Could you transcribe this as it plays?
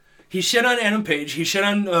He shit on Adam Page. He shit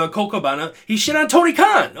on Colt Cabana. He shit on Tony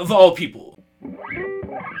Khan, of all people.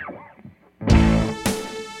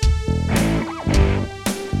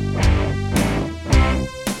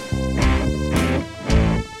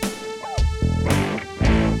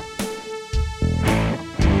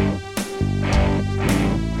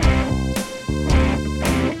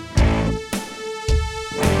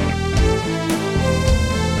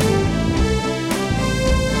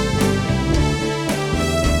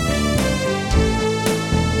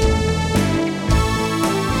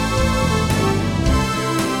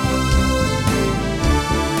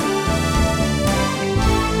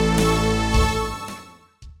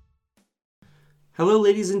 Hello,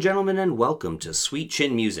 ladies and gentlemen, and welcome to Sweet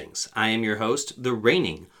Chin Musings. I am your host, the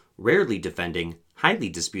reigning, rarely defending, highly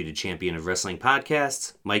disputed champion of wrestling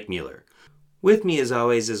podcasts, Mike Mueller. With me, as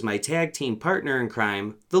always, is my tag team partner in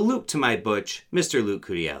crime, the Luke to my Butch, Mr. Luke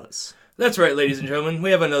Kudialis. That's right, ladies and gentlemen.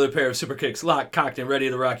 We have another pair of super kicks locked, cocked, and ready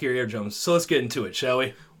to rock your eardrums. So let's get into it, shall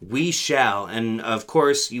we? We shall. And, of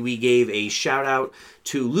course, we gave a shout-out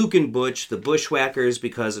to Luke and Butch, the Bushwhackers,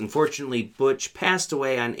 because, unfortunately, Butch passed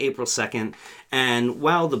away on April 2nd. And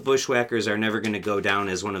while the Bushwhackers are never going to go down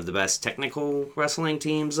as one of the best technical wrestling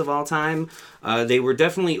teams of all time, they were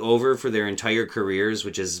definitely over for their entire careers,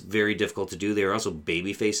 which is very difficult to do. They were also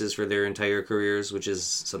baby faces for their entire careers, which is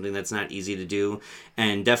something that's not easy to do.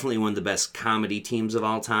 And definitely one of the best comedy teams of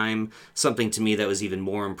all time. Something to me that was even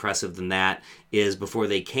more impressive than that is before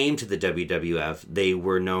they came to the WWF, they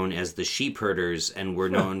were known as the Sheep Herders and were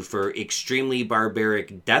known for extremely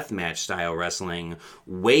barbaric deathmatch style wrestling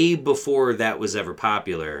way before that was ever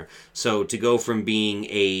popular. So to go from being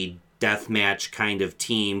a deathmatch kind of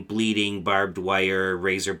team, bleeding, barbed wire,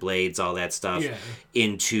 razor blades, all that stuff,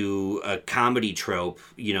 into a comedy trope,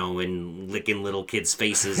 you know, and licking little kids'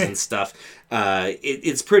 faces and stuff.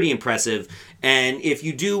 It's pretty impressive. And if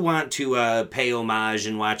you do want to pay homage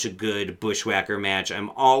and watch a good Bushwhacker match, I'm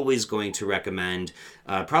always going to recommend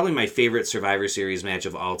probably my favorite Survivor Series match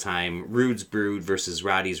of all time, Rude's Brood versus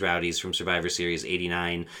Roddy's Rowdies from Survivor Series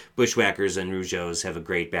 89. Bushwhackers and Rougeaus have a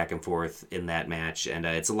great back and forth in that match, and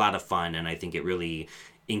it's a lot of fun, and I think it really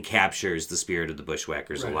encaptures the spirit of the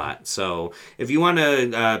Bushwhackers a lot. So if you want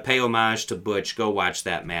to pay homage to Butch, go watch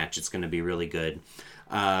that match. It's going to be really good.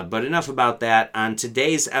 But enough about that. On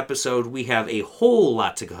today's episode, we have a whole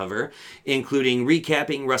lot to cover, including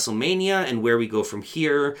recapping WrestleMania and where we go from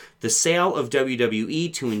here, the sale of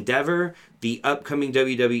WWE to Endeavor, the upcoming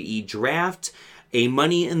WWE draft, a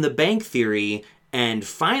Money in the Bank theory, and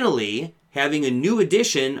finally, having a new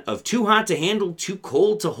edition of Too Hot to Handle, Too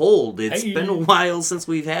Cold to Hold. It's been a while since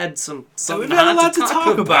we've had something we've got a lot to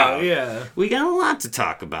talk about. We got a lot to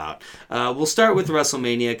talk about. We'll start with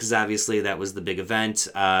WrestleMania because obviously that was the big event.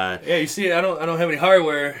 You see, I don't have any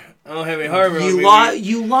hardware.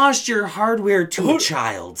 You lost your hardware to a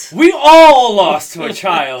child. We all lost to a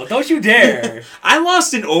child. Don't you dare. I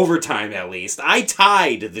lost in overtime, at least. I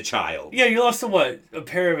tied the child. Yeah, you lost to what? A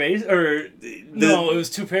pair of aces? No, it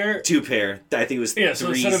was two pair? Two pair. I think it was so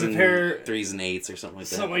threes and threes and eights or something like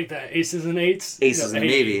that. Something like that. Aces and eights? Aces and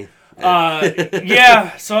maybe. So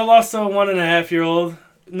I lost to a 1.5-year-old.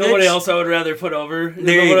 Nobody else I would rather put over.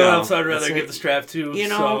 Nobody else I'd rather give the strap to. You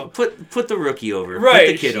know, put the rookie over. Right.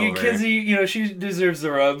 Put the kid over. Kinsey, she deserves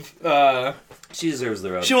the rub. She deserves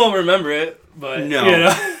the rub. She won't remember it, but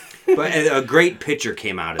no. But a great picture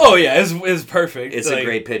came out of it. Oh yeah, it's perfect. It's a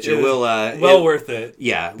great picture. Worth it.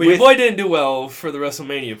 Yeah. But your boy didn't do well for the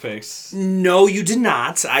WrestleMania picks. No, you did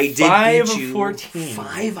not. I did 5 beat you. 5 of 14.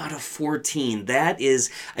 5 out of 14. That is,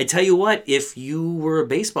 I tell you what, if you were a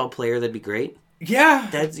baseball player, that'd be great. Yeah.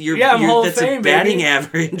 That's Hall of Fame, a batting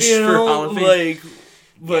average for Hall of Fame.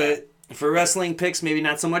 But for wrestling picks, maybe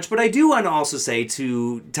not so much. But I do want to also say,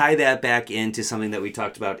 to tie that back into something that we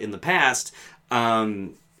talked about in the past,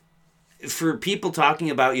 for people talking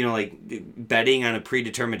about, betting on a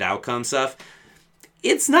predetermined outcome stuff,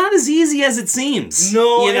 it's not as easy as it seems.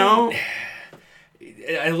 No,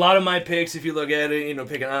 a lot of my picks, if you look at it,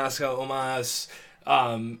 picking Asuka,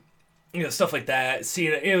 Omos, stuff like that.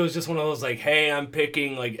 Seeing it was just one of those, hey, I'm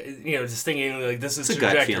picking, just thinking, this is it's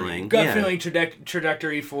trajectory. Gut feeling.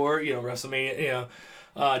 Trajectory for, WrestleMania,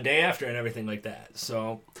 day after and everything like that.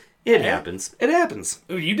 So It happens. It happens.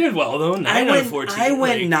 You did well, though. 9 out of 14. I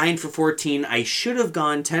went 9 for 14. I should have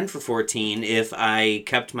gone 10 for 14 if I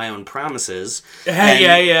kept my own promises.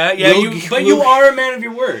 Yeah. You are a man of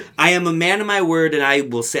your word. I am a man of my word, and I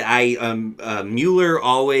will say Mueller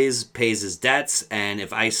always pays his debts, and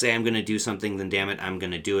if I say I'm going to do something, then damn it, I'm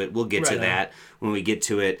going to do it. We'll get to that when we get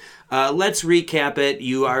to it. Let's recap it.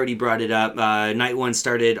 You already brought it up. Night 1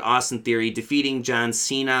 started Austin Theory defeating John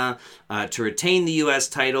Cena to retain the U.S.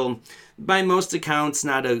 title. By most accounts,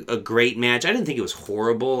 not a great match. I didn't think it was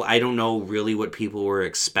horrible. I don't know really what people were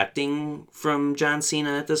expecting from John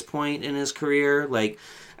Cena at this point in his career. Like,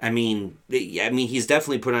 I mean, he's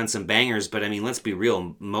definitely put on some bangers, but I mean, let's be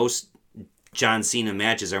real. Most John Cena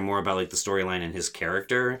matches are more about like the storyline and his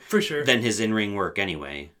character, for sure, than his in-ring work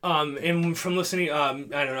anyway. And from listening, I don't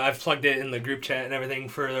know, I've plugged it in the group chat and everything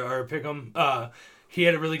for our pick'em. He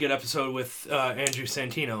had a really good episode with Andrew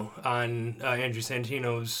Santino on Andrew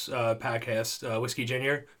Santino's podcast, Whiskey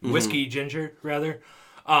Ginger,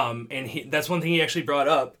 and that's one thing he actually brought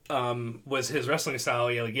up was his wrestling style.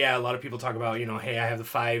 A lot of people talk about, hey, I have the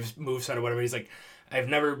 5 moveset or whatever. He's like, I've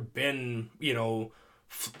never been,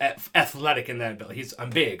 athletic in that ability. I'm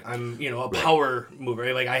big. I'm, a power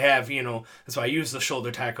mover. Like I have, that's why I use the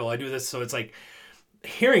shoulder tackle. I do this. So it's like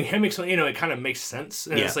hearing him explain, it kind of makes sense.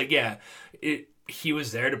 And it's like, he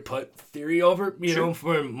was there to put Theory over,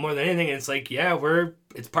 for more than anything. And it's like,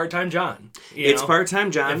 it's part-time John. It's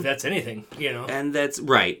part-time John. If that's anything, And that's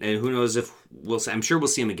right. And who knows if I'm sure we'll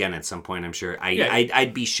see him again at some point, I'm sure.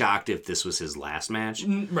 I'd be shocked if this was his last match.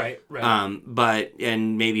 Right.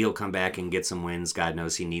 And maybe he'll come back and get some wins. God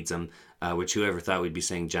knows he needs them. Which whoever thought we'd be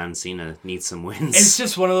saying John Cena needs some wins. It's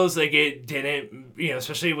just one of those, like, it didn't,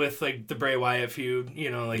 especially with, like, the Bray Wyatt feud,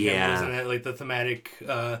 him losing it, like, the thematic,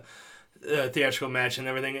 theatrical match and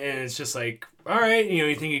everything, and it's just like, all right,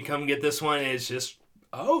 you think you come get this one, and it's just,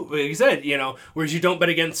 like you said, whereas you don't bet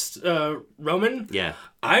against Roman. Yeah.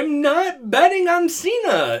 I'm not betting on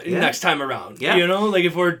Cena next time around. Yeah. Like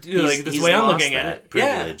if we're like this way I'm looking at it.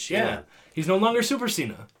 Privilege. Yeah. He's no longer Super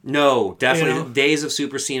Cena. No, definitely. The days of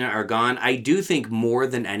Super Cena are gone. I do think more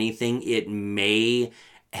than anything, it may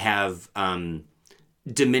have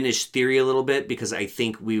diminished Theory a little bit because I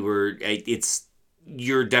think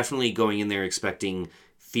you're definitely going in there expecting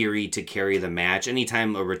Theory to carry the match.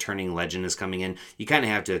 Anytime a returning legend is coming in, you kind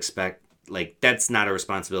of have to expect, like, that's not a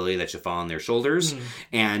responsibility that should fall on their shoulders. Mm-hmm.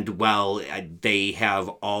 And while they have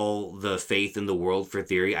all the faith in the world for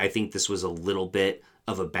Theory, I think this was a little bit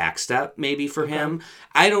of a backstep maybe for him.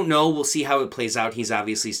 I don't know. We'll see how it plays out. He's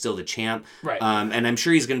obviously still the champ. Right. And I'm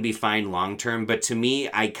sure he's going to be fine long term. But to me,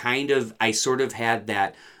 I sort of had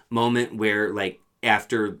that moment where, like,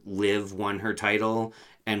 after Liv won her title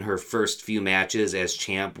and her first few matches as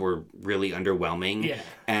champ were really underwhelming. Yeah.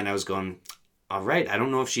 And I was going, all right, I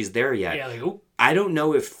don't know if she's there yet. Yeah, like, oh. I don't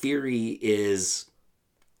know if Theory is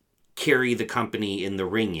carry the company in the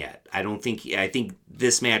ring yet. I think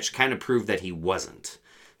this match kind of proved that he wasn't.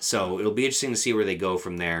 So it'll be interesting to see where they go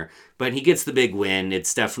from there. But he gets the big win.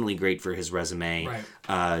 It's definitely great for his resume.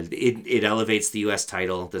 Right. It elevates the U.S.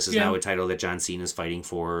 title. This is now a title that John Cena is fighting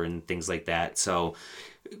for and things like that. So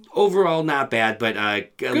overall, not bad. But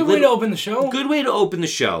good way to open the show. Good way to open the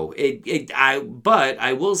show. But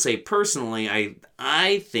I will say personally,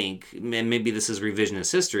 I think, and maybe this is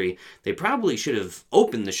revisionist history, they probably should have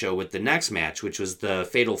opened the show with the next match, which was the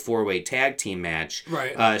Fatal 4-Way Tag Team match.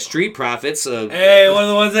 Right. Street Profits. Hey, one of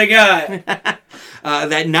the ones I got.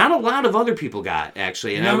 That not a lot of other people got,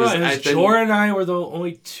 actually. And Jorah and I were the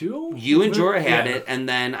only two? You and Jorah had it, and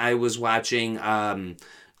then I was watching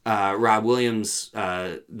Rob Williams,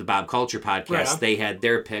 the Bob Culture podcast. Right. They had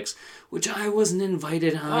their picks, which I wasn't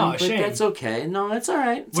invited on, but shame. That's okay. No, that's all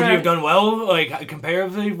right. Would you have done well, like,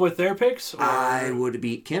 comparatively with their picks? Or? I would have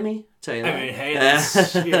beat Kimmy, tell you that. I mean, hey,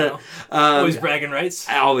 that's, always bragging rights.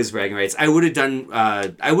 Always bragging rights. I would have done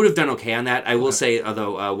okay on that. I will say,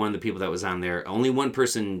 although one of the people that was on there, only one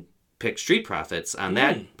person picked Street Profits on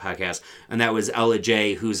that podcast, and that was Ella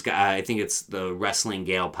J, who's got, I think it's the Wrestling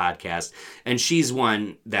Gale podcast, and she's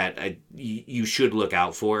one that you should look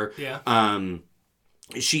out for. Yeah.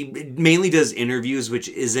 She mainly does interviews, which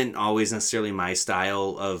isn't always necessarily my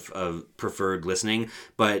style of preferred listening.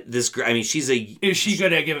 But this, I mean, is she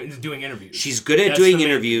good at doing interviews? She's good at doing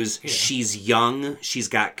interviews. Yeah. She's young. She's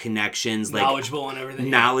got connections. Knowledgeable and everything.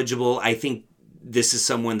 Knowledgeable. I think this is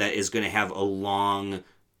someone that is going to have a long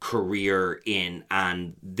career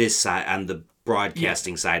on this side, on the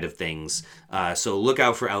broadcasting side of things. So look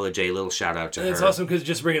out for Ella J. Little shout out to her. It's awesome because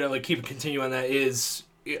just bringing it, like, continue on that is,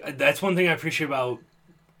 that's one thing I appreciate about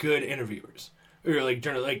good interviewers or like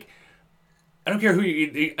journal. Like, I don't care who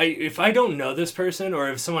if I don't know this person or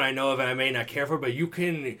if someone I know of and I may not care for, but you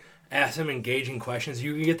can ask them engaging questions.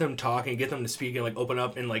 You can get them talking, get them to speak and, like, open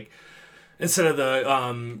up, and, like, instead of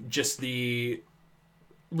the just the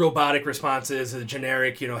robotic responses, the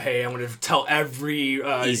generic, hey, I'm going to tell every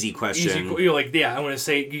easy question. I'm going to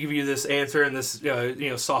say, give you this answer and this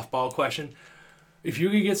softball question. if you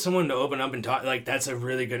could get someone to open up and talk, like, that's a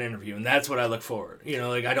really good interview, and that's what I look forward. You know,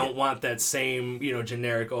 like, I don't want that same,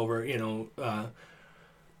 generic over,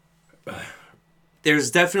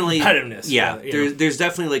 there's definitely competitiveness. There's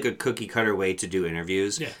definitely like a cookie cutter way to do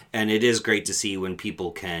interviews, and it is great to see when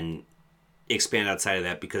people can expand outside of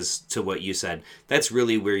that, because to what you said, that's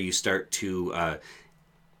really where you start to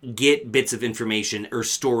get bits of information or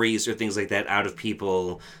stories or things like that out of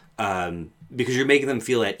people. Because you're making them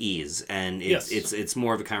feel at ease, and it's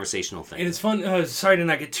more of a conversational thing. And it's fun. Sorry to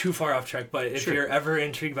not get too far off track, but if you're ever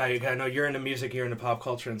intrigued by it, I know you're into music, you're into pop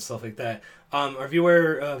culture and stuff like that. Are you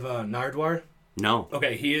aware of Nardwuar? No.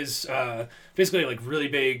 Okay, he is basically like really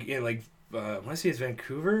big in like I want to say it's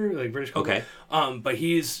Vancouver, like British Columbia. Okay. But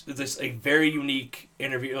he's this like very unique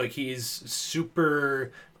interview. Like he's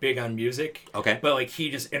super big on music. Okay. But like he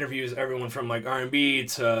just interviews everyone from like R&B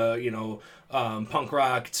to punk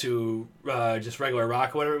rock to just regular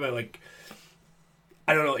rock or whatever. But like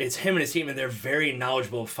I don't know, it's him and his team, and they're very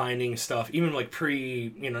knowledgeable of finding stuff, even like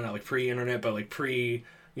not like pre-internet, but like pre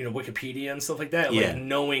Wikipedia and stuff like that. Like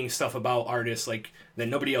knowing stuff about artists like that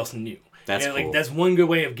nobody else knew. That's cool. Like that's one good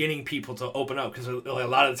way of getting people to open up, because like, a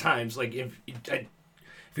lot of the times, like if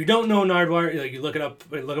you don't know Nardwuar, like you look him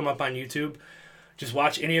up on YouTube, just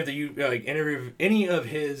watch any of any of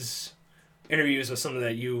his interviews with someone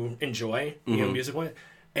that you enjoy, music wise,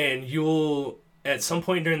 and you'll at some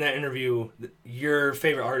point during that interview, your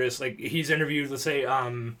favorite artist, like he's interviewed, let's say,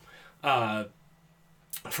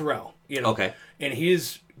 Pharrell, okay, and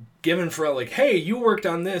he's given Pharrell like, hey, you worked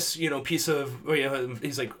on this, piece of,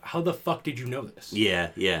 he's like, how the fuck did you know this? Yeah.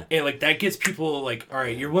 And like that gets people like, all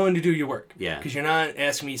right, you're willing to do your work, because you're not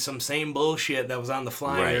asking me some same bullshit that was on the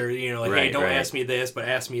flyer, hey, don't ask me this, but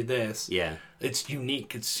ask me this. It's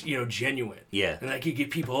unique, it's genuine, and that could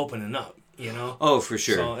get people opening up. Oh, for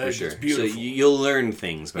sure, so, for sure. Beautiful. So you'll learn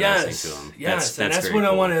things by listening to them. That's what cool. I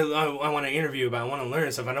want to interview about. I want to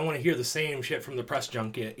learn stuff. I don't want to hear the same shit from the press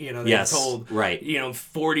junket. That told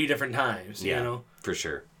 40 different times. For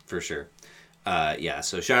sure.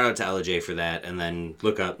 So shout out to LJ for that, and then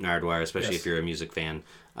look up Nardwuar, especially if you're a music fan.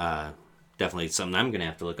 Definitely something I'm gonna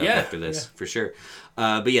have to look up after this for sure.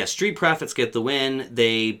 But Street Profits get the win.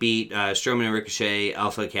 They beat Strowman and Ricochet,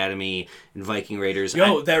 Alpha Academy, and Viking Raiders.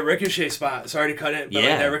 That Ricochet spot. Sorry to cut it, but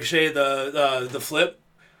that Ricochet, the flip,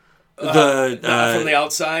 from the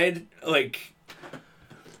outside, like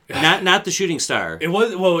not the shooting star. It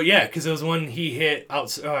was because it was when he hit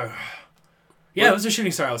outside. It was a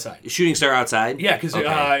shooting star outside. Shooting star outside. Yeah, because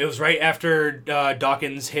it was right after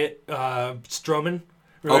Dawkins hit Strowman.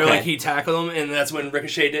 Remember, like he tackled him, and that's when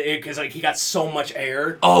Ricochet did it, because like he got so much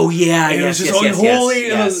air. Oh yeah, and it was just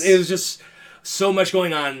it was just so much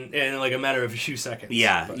going on in like a matter of a few seconds.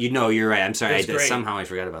 Yeah, but you're right. I'm sorry, somehow I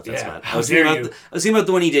forgot about that spot. I was thinking about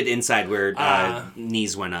the one he did inside where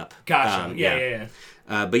knees went up. Gotcha. Yeah.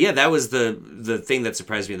 But that was the thing that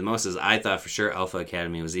surprised me the most, is I thought for sure Alpha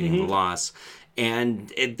Academy was eating the loss.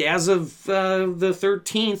 And as of the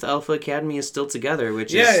 13th, Alpha Academy is still together,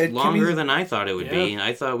 which is longer than I thought it would be.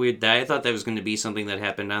 I thought that was going to be something that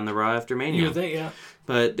happened on the Raw after Mania. You think,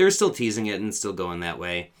 but they're still teasing it and still going that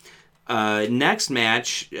way. Next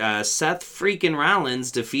match, Seth freaking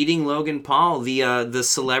Rollins defeating Logan Paul. The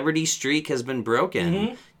celebrity streak has been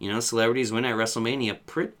broken. Celebrities win at WrestleMania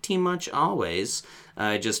pretty much always.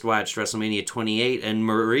 I just watched WrestleMania 28, and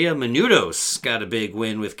Maria Menounos got a big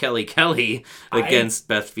win with Kelly against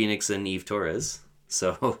Beth Phoenix and Eve Torres.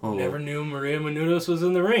 So never knew Maria Menounos was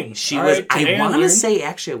in the ring. She was. Right, I want to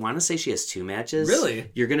say she has 2 matches. Really?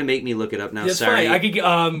 You're gonna make me look it up now. That's Sorry. Fine. I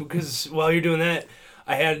could because while you're doing that,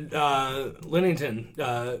 I had Linnington.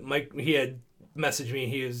 Mike, he had messaged me.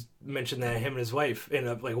 He mentioned that him and his wife ended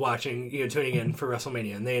up like watching, tuning in for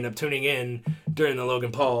WrestleMania, and they ended up tuning in during the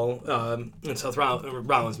Logan Paul and Seth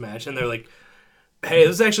Rollins match, and they're like, "Hey,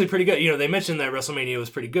 this is actually pretty good." They mentioned that WrestleMania was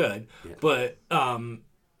pretty good, but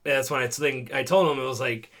that's when I told them, it was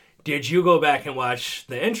like, did you go back and watch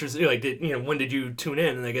the entrance? Like, when did you tune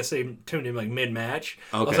in? And I guess they tuned in like mid-match.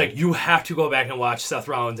 Okay. I was like, you have to go back and watch Seth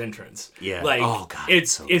Rollins' entrance. Yeah. Like, oh god,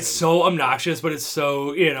 it's so obnoxious, but it's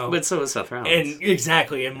so But so is Seth Rollins. And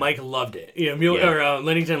exactly, and Mike loved it. Or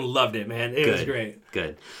Linnington loved it, man. It was great.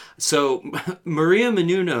 Good. So Maria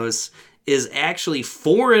Menounos is actually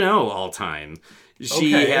 4-0 all time.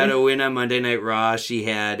 She had a win on Monday Night Raw. She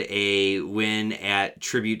had a win at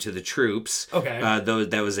Tribute to the Troops. Okay.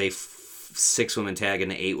 That was a 6-woman tag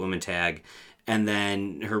and an 8-woman tag. And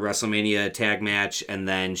then her WrestleMania tag match. And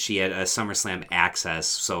then she had a SummerSlam Access.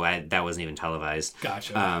 So that wasn't even televised.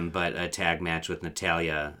 Gotcha. But a tag match with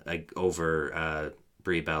Natalya over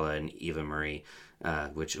Brie Bella and Eva Marie,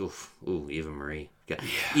 Eva Marie. Yeah.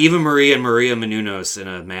 Eva Marie and Maria Menounos in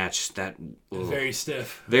a match that... Very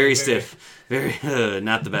stiff. Very stiff. Very,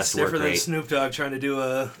 not the best work rate. Stiffer than Snoop Dogg trying to do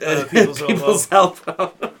a people's help.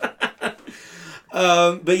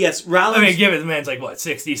 But yes, Rollins... I mean, give it, the man's like, what,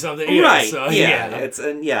 60-something? Yeah, right, so, yeah. It's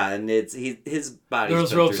his body's...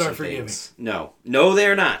 Those ropes aren't forgiving. No,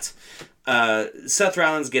 they're not. Seth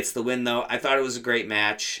Rollins gets the win, though. I thought it was a great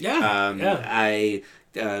match. Yeah. I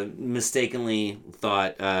mistakenly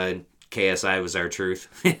thought KSI was R-Truth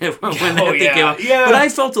when that thing came out. Yeah. But I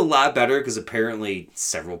felt a lot better because apparently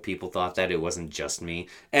several people thought that. It wasn't just me.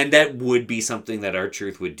 And that would be something that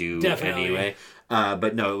R-Truth would do anyway.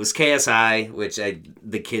 But no, it was KSI, which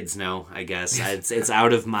the kids know, I guess. It's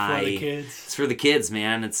out of my... For the kids. It's for the kids,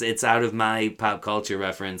 man. It's out of my pop culture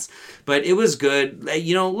reference. But it was good.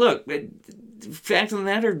 Look... Fact of the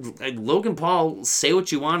matter, Logan Paul, say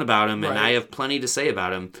what you want about him, and I have plenty to say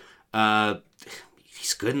about him.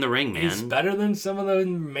 He's good in the ring, man. He's better than some of the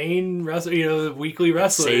main wrestlers, weekly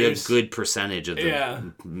wrestlers. Say a good percentage of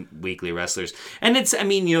the weekly wrestlers. And it's,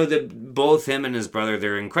 both him and his brother,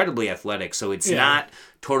 they're incredibly athletic, so it's not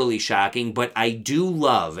totally shocking. But I do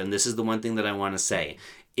love, and this is the one thing that I want to say,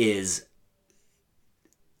 is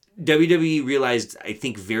WWE realized, I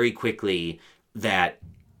think, very quickly that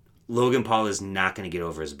Logan Paul is not going to get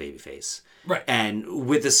over as a babyface. Right. And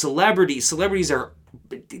with the celebrities are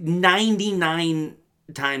 99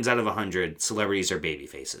 times out of 100, celebrities are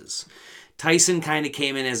babyfaces. Tyson kind of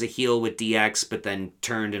came in as a heel with DX, but then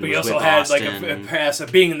turned and was with Austin. But he also had like a past of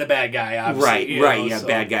being the bad guy, obviously. Right,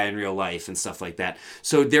 bad guy in real life and stuff like that.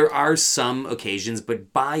 So there are some occasions,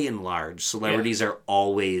 but by and large, celebrities are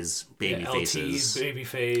always babyfaces.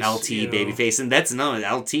 LT, babyface. And that's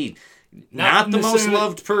LT... Not the most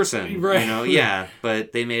loved person, right.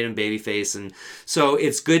 But they made him babyface, and so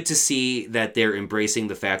it's good to see that they're embracing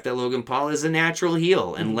the fact that Logan Paul is a natural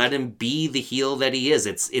heel, and let him be the heel that he is.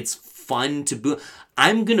 It's fun to boo.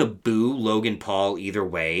 I'm gonna boo Logan Paul either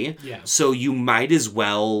way, so you might as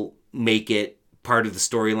well make it part of the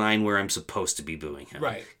storyline where I'm supposed to be booing him,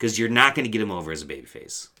 right? Because you're not gonna get him over as a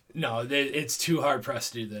babyface. No, it's too hard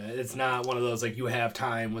pressed to do that. It's not one of those like you have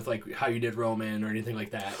time with like how you did Roman or anything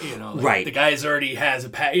like that. Right. The guy's already has a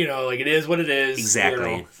like it is what it is.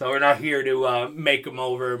 Exactly. So we're not here to make him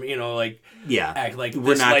over. Act like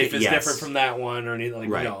this life is different from that one or anything.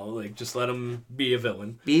 Like like just let him be a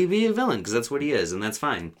villain. Be a villain because that's what he is, and that's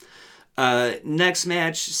fine. Next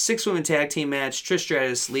match, 6-woman tag team match: Trish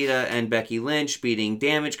Stratus, Lita, and Becky Lynch beating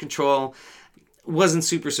Damage Control. Wasn't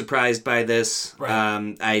super surprised by this.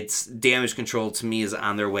 Right. Damage Control to me is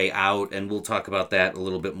on their way out, and we'll talk about that a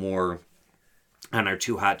little bit more on our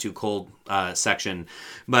Too Hot, Too Cold section.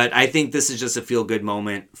 But I think this is just a feel-good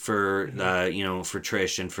moment for for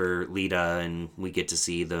Trish and for Lita, and we get to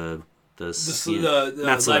see the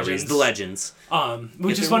not celebrities, the legends.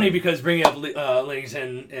 Which is funny because bringing up ladies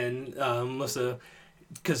and Melissa,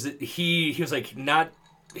 because he was like well,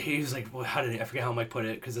 I forget how Mike put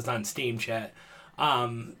it because it's on Steam chat.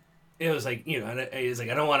 It was like, he's like,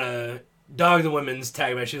 I don't want to dog the women's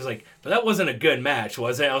tag match. She was like, but that wasn't a good match,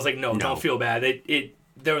 was it? I was like, no. Don't feel bad.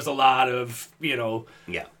 There was a lot of, weight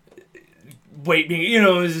being, it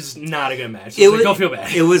was just not a good match. Don't feel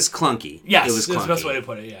bad. It was clunky. Yes, it was clunky. That's the best way to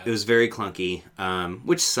put it, yeah. It was very clunky,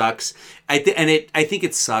 which sucks. I think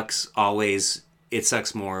it sucks always. It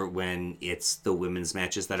sucks more when it's the women's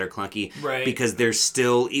matches that are clunky. Right. Because there's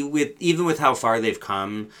still, even with how far they've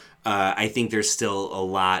come, I think there's still a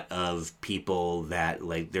lot of people that,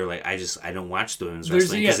 they're like, I don't watch the women's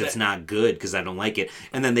wrestling because it's not good because I don't like it.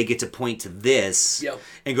 And then they get to point to this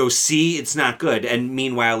and go, see, it's not good. And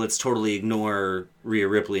meanwhile, let's totally ignore Rhea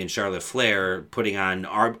Ripley and Charlotte Flair putting on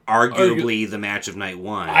arguably the match of night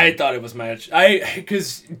one. I thought it was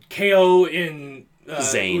because KO in...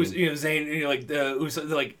 Zayn.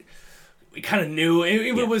 Zayn, we kind of knew.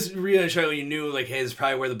 It was really Charlotte. You knew, hey, this is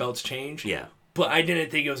probably where the belts change. Yeah. But I didn't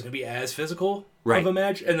think it was going to be as physical of a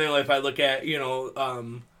match. And then, if I look at,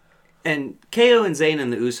 and KO and Zayn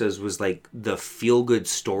and the Usos was, the feel-good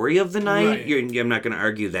story of the night. Right. I'm not going to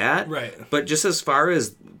argue that. Right. But just as far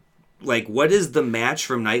as, what is the match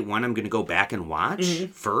from night one I'm going to go back and watch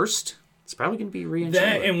first? It's probably going to be Rhea and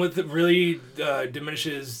Charlotte. That, and what really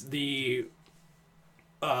diminishes the...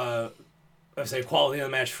 quality of the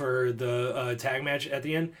match for the tag match at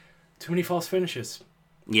the end. Too many false finishes.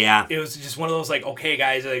 Yeah. It was just one of those, okay,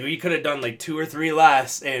 guys, we could have done, 2 or 3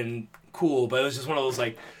 less and cool, but it was just one of those,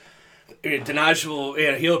 denominational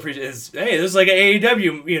heel appreciation is, hey, this is like an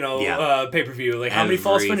AEW, pay-per-view. How many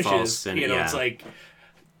false finishes? It's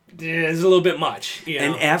it's a little bit much.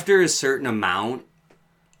 And after a certain amount,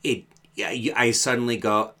 I suddenly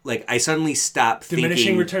go, like, I suddenly stop thinking...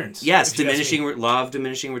 Diminishing returns. Yes, law of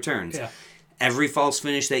diminishing returns. Yeah. Every false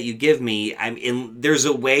finish that you give me, there's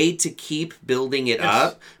a way to keep building it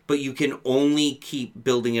up, but you can only keep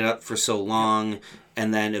building it up for so long,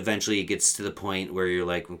 and then eventually it gets to the point where you're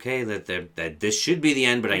like, okay, that this should be the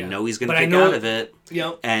end, but I know he's going to kick out of it,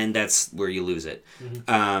 and that's where you lose it.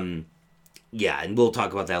 Mm-hmm. And we'll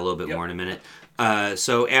talk about that a little bit more in a minute.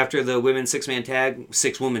 So after the women's six-woman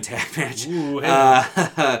tag match,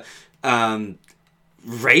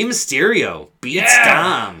 Rey Mysterio beats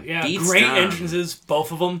Dom. Yeah, beats great Dom. Entrances,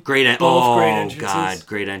 both of them. Great entrances. God,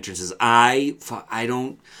 great entrances. I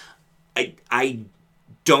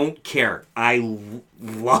don't care. I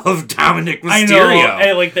love Dominic Mysterio. I know.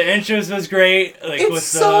 Hey, like, the entrance was great. Like, it's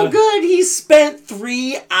so good. He spent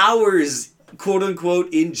 3 hours, quote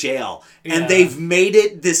unquote, in jail, and they've made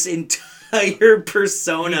it this entire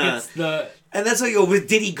persona. And that's like,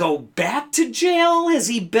 did he go back to jail? Has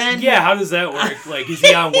he been... Yeah, how does that work? Like, is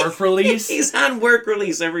he on work release? He's on work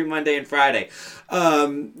release every Monday and Friday.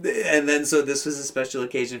 And then, so this was a special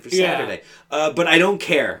occasion for Saturday. But I don't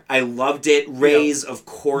care. I loved it. Rey's, of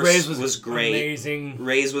course, was great. Amazing.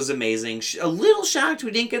 Rey's was amazing. A little shocked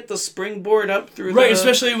we didn't get the springboard up through Right,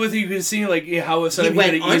 especially with, you could see, like, how he could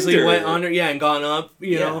have easily went under, and gone up,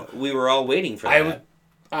 you know. We were all waiting for that.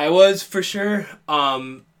 I was, for sure.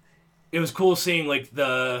 It was cool seeing, like,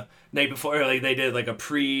 the night before, like, they did, like, a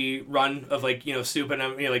pre-run of, like, you know, Stoop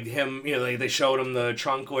and, you know, like, him, you know, like, they showed him the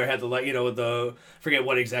trunk where it had the, like, you know, the, forget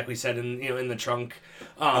what exactly said in, you know, in the trunk.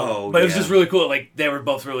 But it was just really cool. Like, they were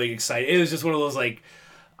both really excited. It was just one of those, like,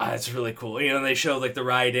 it's really cool. You know, and they showed, like, the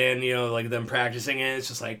ride in, you know, like, them practicing it. It's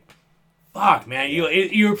just like, fuck, man.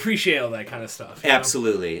 You appreciate all that kind of stuff.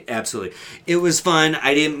 Absolutely. Absolutely. It was fun.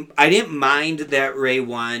 I didn't mind that Rey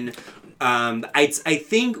won. I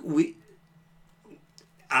think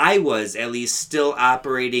I was at least still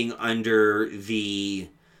operating under the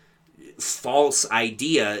false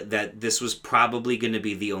idea that this was probably going to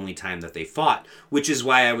be the only time that they fought, which is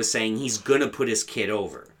why I was saying he's going to put his kid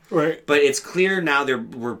over. Right. But it's clear now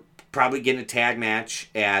we're probably getting a tag match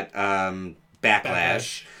at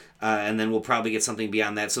Backlash. And then we'll probably get something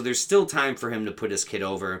beyond that. So there's still time for him to put his kid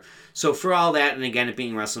over. So for all that, and again, it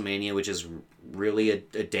being WrestleMania, which is really a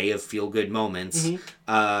day of feel-good moments,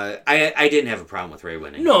 I didn't have a problem with Rey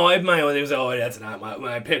winning. No, my only was, that's not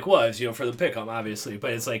my pick was, you know, for the pick-em, obviously.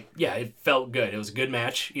 But it's like, yeah, it felt good. It was a good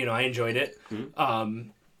match. You know, I enjoyed it.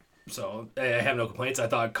 So I have no complaints. I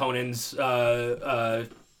thought Conan's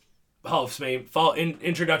Hall of Fame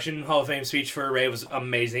introduction Hall of Fame speech for Rey was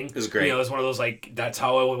amazing. It was great. You know, it was one of those, like, that's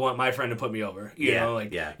how I would want my friend to put me over. You know,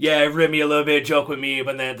 like, rib me a little bit, joke with me,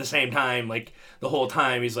 but then at the same time, like, the whole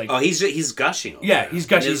time he's like, he's gushing over he's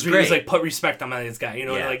gushing. He's like, put respect on this guy. You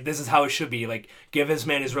know, like, this is how it should be. Like, give this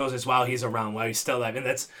man his roses while he's around, while he's still alive.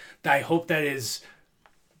 And I hope that is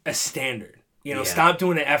a standard. You know, stop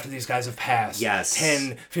doing it after these guys have passed.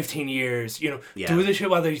 10, 15 years. You know, do this shit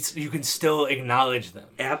while you can still acknowledge them.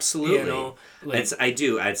 Absolutely. You know? Like,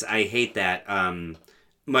 I hate that.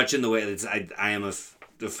 Much in the way that I am a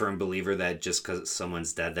firm believer that just because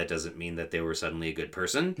someone's dead, that doesn't mean that they were suddenly a good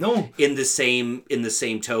person. No. In the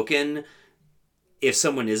same token, if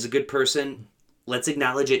someone is a good person, let's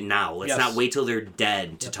acknowledge it now. Let's not wait till they're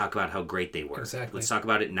dead to talk about how great they were. Exactly. Let's talk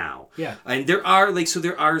about it now. Yeah. And there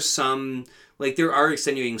are some... Like, there are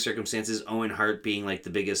extenuating circumstances, Owen Hart being, like,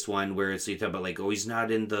 the biggest one, where it's, you talk about, like, he's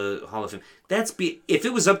not in the Hall of Fame. If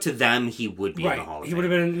it was up to them, he would be in the Hall of Fame. He would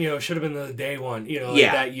have been, you know, should have been the day one, you know,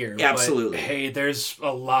 like that year. Absolutely. But, hey, there's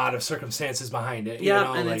a lot of circumstances behind it. Yeah, you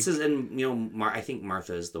know, and like, it says, and, you know, I think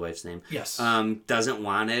Martha is the wife's name. Yes. Doesn't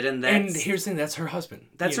want it, and here's the thing, that's her husband.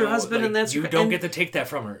 That's her husband, like, and that's you don't get to take that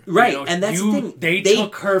from her. Right, you know, and that's the thing. They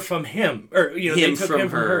took her from him, or, you know, him they took from him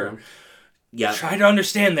from her. Yeah. Try to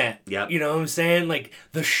understand that. Yep. You know what I'm saying? Like,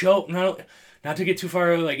 the show, not to get too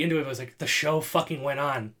far, like, into it, but it was like, the show fucking went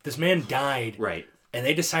on. This man died. Right. And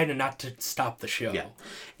they decided not to stop the show. Yeah.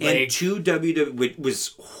 Like, and to WWE,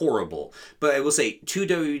 was horrible. But I will say, to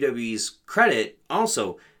WWE's credit,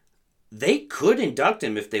 also, they could induct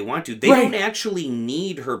him if they want to. They don't actually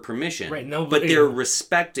need her permission. Right. No, but they're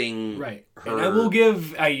respecting her.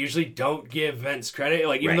 And I usually don't give Vince credit.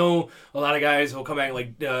 Like, even though a lot of guys will come back,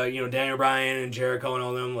 like, you know, Daniel Bryan and Jericho and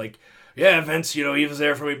all them, like, yeah, Vince, you know, he was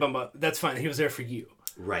there for me, but that's fine. He was there for you.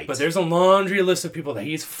 Right. But there's a laundry list of people that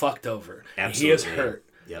he's fucked over. Absolutely. And he has hurt.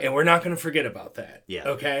 Yep. And we're not going to forget about that. Yeah.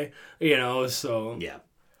 Okay? You know, so. Yeah.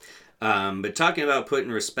 But talking about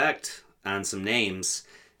putting respect on some names,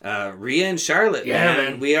 Rhea and Charlotte,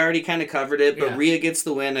 man. We already kind of covered it, but Rhea gets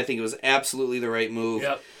the win. I think it was absolutely the right move.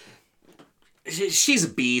 Yep. She's a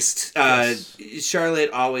beast. Yes.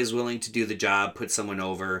 Charlotte always willing to do the job, put someone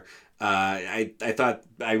over. I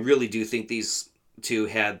really do think these two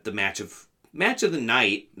had the match of the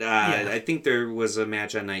night. I think there was a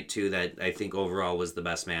match on night 2 that I think overall was the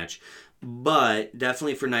best match. But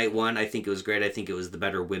definitely for night 1, I think it was great. I think it was the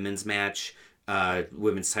better women's match,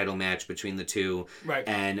 women's title match between the two. Right.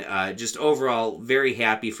 And just overall, very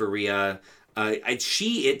happy for Rhea.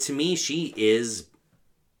 To me, she is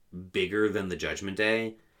bigger than the Judgment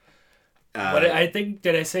Day. But I think,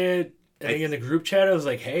 did I say it? I think in the group chat, I was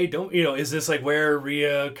like, hey, don't, is this like where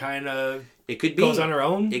Rhea kind of goes on her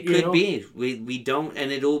own? It could be. We don't,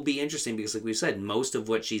 and it'll be interesting because like we said, most of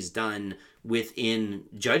what she's done within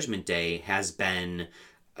Judgment Day has been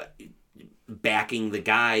backing the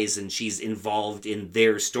guys, and she's involved in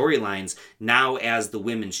their storylines. Now as the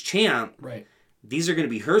women's champ, right. These are going to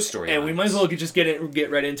be her storylines. And we might as well just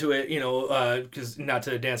get right into it, because not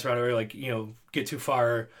to dance around or get too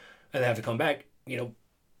far and have to come back,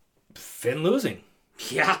 Finn losing.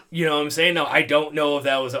 Yeah. You know what I'm saying? No, I don't know if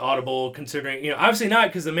that was audible considering, obviously not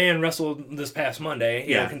because the man wrestled this past Monday,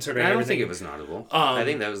 considering I don't everything. think it was audible. I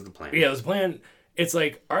think that was the plan. Yeah, it was the plan. It's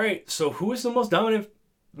like, all right, so who is the most dominant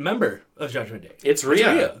member of Judgment Day? It's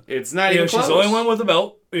Rhea. It's not even close. She's the only one with the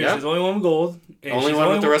belt. Yeah. She's the only one with gold. Only one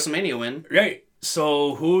with the WrestleMania win. Right.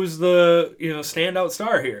 So who's the standout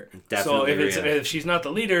star here? Definitely so if she's not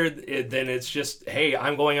the leader, then it's just, hey,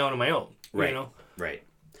 I'm going out on my own. Right. Right.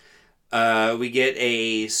 We get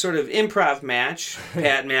a sort of improv match.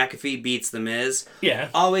 Pat McAfee beats The Miz. Yeah.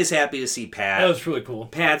 Always happy to see Pat. That was really cool.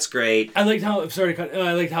 Pat's great. I liked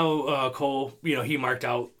how Cole, he marked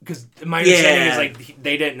out, because my understanding is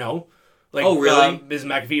they didn't know. Like, oh, really? Ms.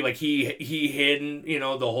 McAfee, he hid,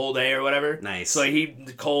 the whole day or whatever. Nice. So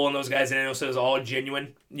Cole and those guys didn't know, so it was all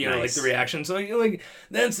genuine, nice. Like the reaction. So,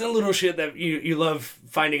 that's the little shit that you love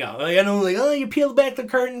finding out. Like, I know, you peeled back the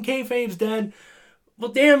curtain, kayfabe's dead.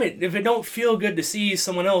 Well, damn it, if it don't feel good to see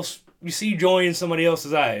someone else, you see joy in somebody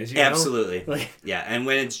else's eyes. Absolutely. Yeah, and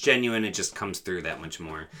when it's genuine, it just comes through that much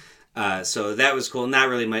more. So that was cool. Not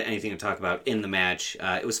really anything to talk about in the match.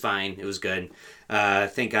 It was fine. It was good.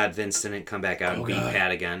 Thank God Vince didn't come back out and beat Pat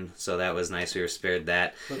again. So that was nice. We were spared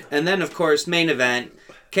that. And then, of course, main event,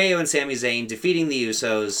 KO and Sami Zayn defeating the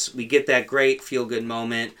Usos. We get that great feel-good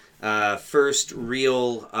moment. First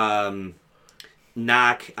real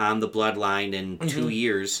knock on the bloodline in 2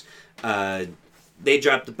 years. They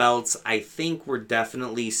dropped the belts. I think we're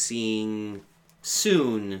definitely seeing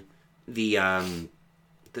soon the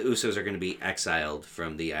Usos are going to be exiled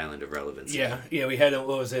from the Island of Relevancy. Yeah. We had, what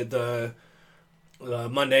was it, the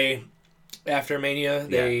Monday after Mania,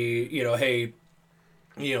 they,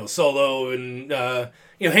 Solo and,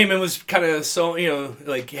 Heyman was kind of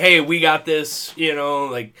like, hey, we got this,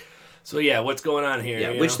 so yeah, what's going on here?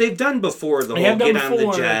 Yeah, which they've done before, the whole get on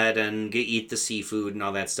the jet and eat the seafood and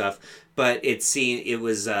all that stuff, but it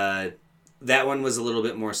was, that one was a little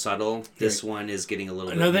bit more subtle. This one is getting a little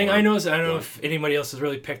bit more... Another thing I noticed, I don't know if anybody else has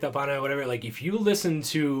really picked up on it or whatever, like, if you listen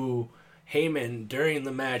to Heyman during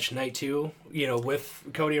the match, night 2, with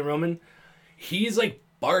Cody and Roman, he's, like,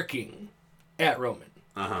 barking at Roman.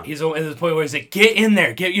 Uh-huh. He's at the point where he's like, get in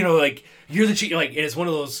there, like, you're the chief, like, it's one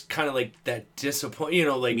of those kind of, like, that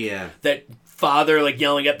that father, like,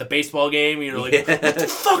 yelling at the baseball game, like, what the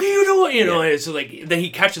fuck are you doing? And so, like, then he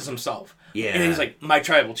catches himself. Yeah. And he's like, my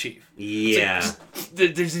tribal chief. Yeah.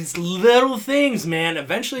 Like, there's these little things, man.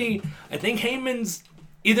 Eventually, I think Heyman's...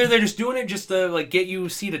 Either they're just doing it just to, like, get you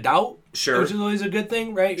seed of doubt. Sure. Which is always a good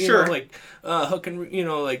thing, right? Sure. Like, hooking,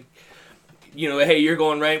 hey, you're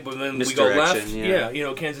going right, but then we go left.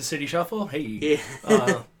 Yeah. Kansas City Shuffle. Hey.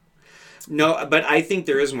 Yeah. No, but I think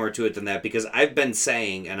there is more to it than that, because I've been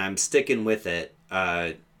saying, and I'm sticking with it,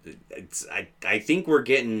 I think we're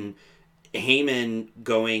getting Heyman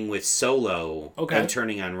going with Solo and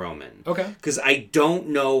turning on Roman. Okay. Because I don't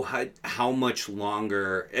know how much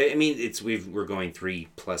longer. I mean, we're going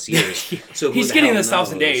 3+ years. So he's getting this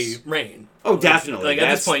 1,000-day reign. Oh, definitely. Like,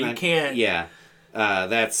 at this point, you can't. Yeah,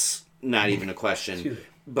 that's not even a question.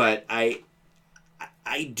 But I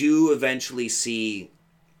do eventually see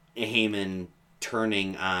Heyman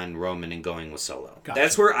turning on Roman and going with Solo. Gotcha.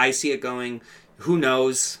 That's where I see it going. Who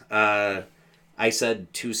knows? I said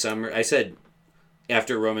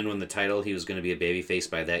after Roman won the title, he was going to be a babyface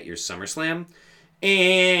by that year's SummerSlam.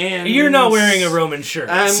 And you're not wearing a Roman shirt.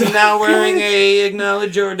 I'm now wearing a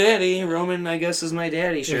Acknowledge Your Daddy. Roman, I guess, is my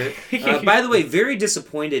daddy shirt. By the way, very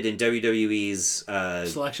disappointed in WWE's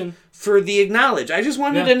selection for the Acknowledge. I just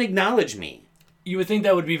wanted an Acknowledge Me. You would think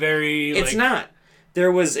that would be very... It's not.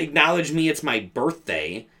 There was Acknowledge Me, It's My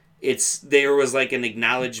Birthday. there was like an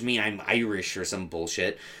acknowledge me, I'm Irish or some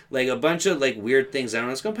bullshit. Like a bunch of like weird things. I don't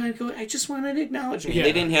know. I just wanted to acknowledge me. Yeah.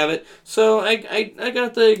 They didn't have it. So I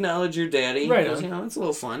got to acknowledge your daddy. Right. Because, it's a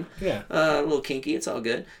little fun. Yeah. A little kinky. It's all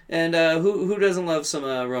good. And who doesn't love some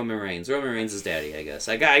Roman Reigns? Roman Reigns is daddy, I guess.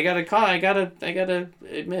 I gotta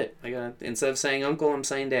admit. Instead of saying uncle, I'm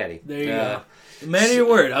saying daddy. There you go. Man of your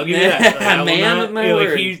word, I'll give you that. Like, man of my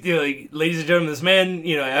word. Ladies and gentlemen, this man,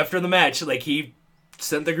 after the match, like he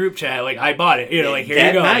sent the group chat, like I bought it, like here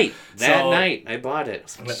you go. That night, I bought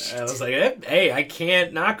it. I was like, hey, I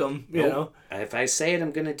can't knock him, know. If I say it, I'm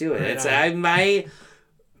gonna do it.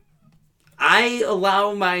 I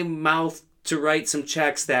allow my mouth to write some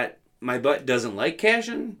checks that my butt doesn't like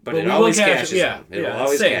cashing, but it always cashes. It will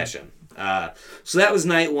always cash in. So that was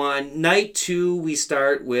night 1. Night 2, we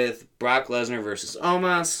start with Brock Lesnar versus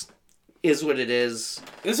Omos. Is what it is.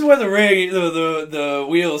 This is where the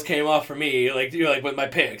wheels came off for me, like with my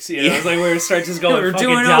picks. It's like where it starts just going. We were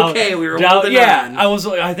doing down, okay. We were holding on.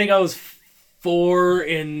 I think I was 4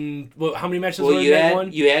 in. How many matches were in that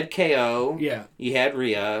one? You had KO. Yeah. You had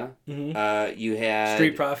Rhea. Mm-hmm. You had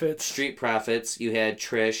Street Profits. You had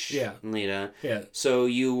Trish. Yeah. And Lita. Yeah. So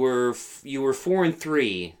you were 4 and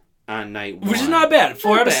 3 on night 1, which is not bad.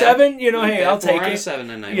 4 out of 7. Hey, I'll take it. 4 out of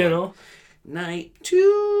 7 on night 1. Night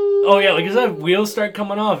 2. Oh yeah, like I said, wheels start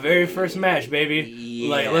coming off. Very first match, baby. Yeah.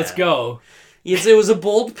 Like, let's go. Yes, it was a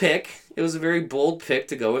bold pick. It was a very bold pick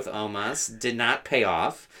to go with Omos. Did not pay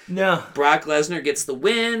off. No. Brock Lesnar gets the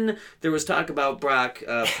win. There was talk about Brock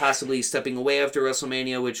possibly stepping away after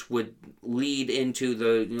WrestleMania, which would lead into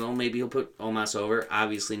maybe he'll put Omos over.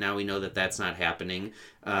 Obviously, now we know that that's not happening.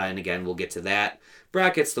 And again, we'll get to that.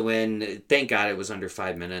 Brock gets the win. Thank God it was under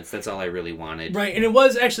 5 minutes. That's all I really wanted. Right, and it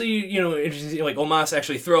was actually, interesting. Like Omos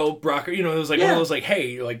actually throw Brock. It was like one of those like,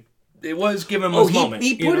 hey, like it was giving him his moment.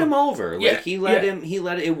 He put him over. Like he let him. He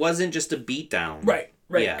let it. It wasn't just a beatdown. Right.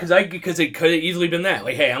 Yeah. Because it could have easily been that.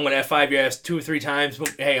 Like, hey, I'm going to F5 your ass 2 or 3 times.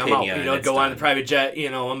 Hey, I'm out. Go on the private jet.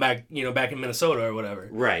 I'm back. Back in Minnesota or whatever.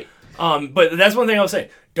 Right. But that's one thing I'll say.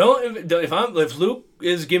 If Luke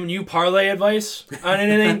is giving you parlay advice on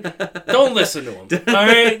anything, don't listen to him. All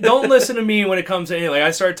right, don't listen to me when it comes to anything. Like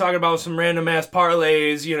I start talking about some random ass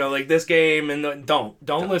parlays, like this game, and don't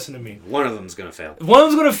listen to me. One of them's gonna fail. One of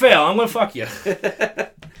them's gonna fail. I'm gonna fuck you.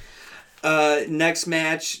 Next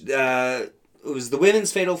match. It was the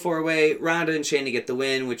women's fatal 4-way. Ronda and Shayna get the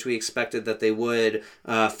win, which we expected that they would.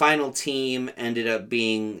 Final team ended up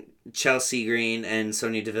being Chelsea Green and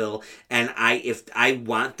Sonya Deville, and I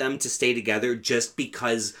want them to stay together just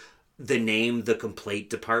because the name The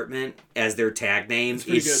Complaint Department as their tag name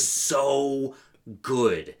is so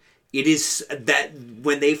good. It is that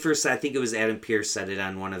when they first, I think it was Adam Pearce said it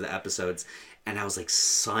on one of the episodes, and I was like,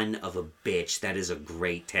 son of a bitch, that is a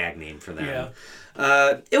great tag name for them. Yeah.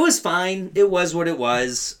 It was fine. It was what it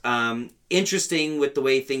was. Interesting with the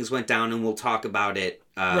way things went down, and we'll talk about it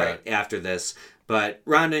after this. But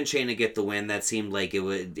Ronda and Shayna get the win. That seemed like it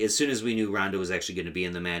would. As soon as we knew Ronda was actually going to be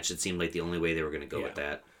in the match, it seemed like the only way they were going to go with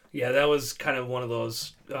that. Yeah, that was kind of one of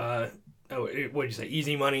those. What did you say?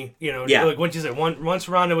 Easy money. Like once you said once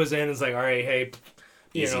Ronda was in, it's like, all right, hey,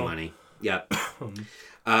 easy money. Yep.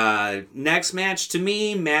 Next match, to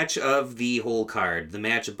me, match of the whole card. The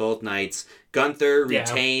match of both nights. Gunther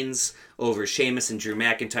retains over Sheamus and Drew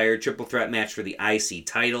McIntyre. Triple threat match for the IC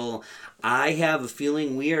title. I have a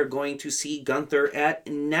feeling we are going to see Gunther at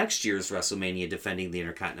next year's WrestleMania defending the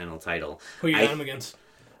Intercontinental title. Who you got him against?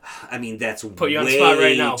 I mean, that's put you on the spot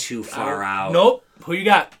right now. Too far out. Nope. Who you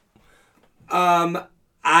got? Hold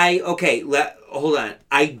on.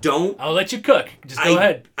 I'll let you cook. Just go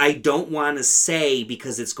ahead. I don't want to say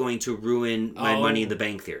because it's going to ruin my Money in the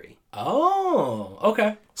Bank theory. Oh,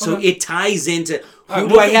 okay. So it ties into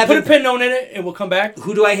put a pin note in it, and we'll come back.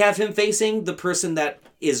 Who do I have him facing? The person that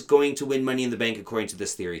is going to win Money in the Bank according to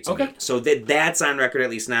this theory. To me. So that's on record at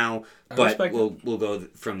least now. But we'll go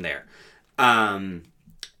from there. I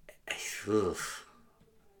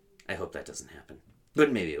hope that doesn't happen.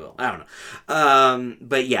 But maybe it will. I don't know.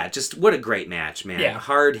 But yeah, just what a great match, man. Yeah.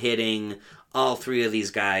 Hard hitting. All 3 of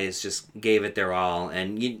these guys just gave it their all.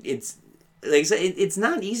 And it's, like I said, it's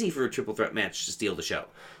not easy for a triple threat match to steal the show.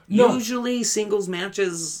 No. Usually singles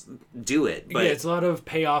matches do it. But it's a lot of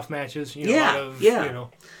payoff matches.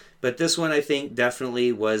 But this one, I think,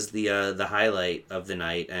 definitely was the highlight of the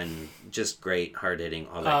night. And just great, hard hitting,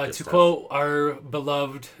 all that good stuff. To quote our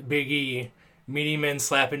beloved Big E, meaty men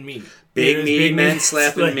slapping meat. Big meaty men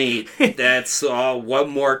slapping meat. That's all. What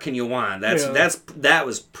more can you want? That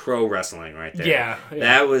was pro wrestling right there. Yeah.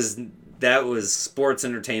 That was sports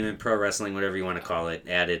entertainment, pro wrestling, whatever you want to call it,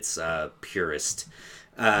 at its purest.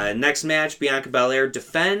 Next match, Bianca Belair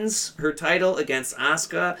defends her title against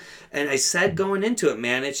Asuka. And I said going into it,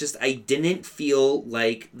 man, it's just I didn't feel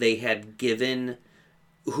like they had given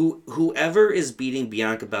whoever is beating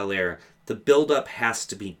Bianca Belair, the build-up has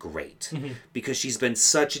to be great because she's been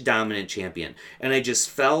such a dominant champion. And I just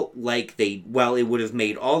felt like it would have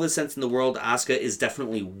made all the sense in the world. Asuka is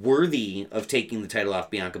definitely worthy of taking the title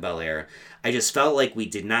off Bianca Belair. I just felt like we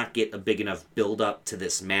did not get a big enough build-up to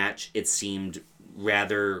this match. It seemed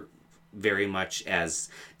rather very much as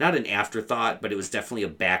not an afterthought, but it was definitely a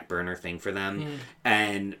back burner thing for them.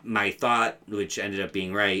 And my thought, which ended up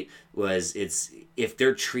being right, was if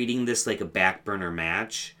they're treating this like a back burner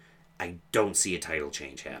match, I don't see a title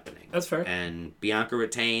change happening. That's fair. And Bianca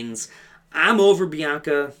retains. I'm over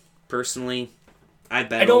Bianca personally. I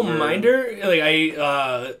don't mind her. Like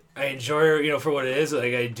I enjoy her, for what it is.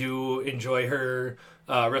 Like I do enjoy her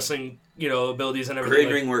wrestling, abilities and everything. Her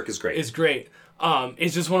in-ring work is great. It's great.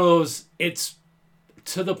 It's just one of those. It's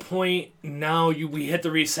to the point now. We hit the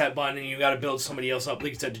reset button, and you got to build somebody else up.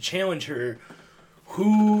 Like you said, to challenge her.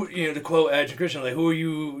 Who, to quote Edge and Christian, like who are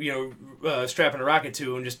you, strapping a rocket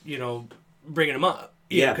to and just bringing them up?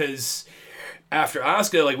 Yeah. Because after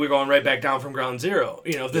Asuka, like we're going right back down from ground zero.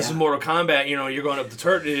 If this is Mortal Kombat, you're going up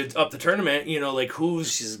the tournament. Like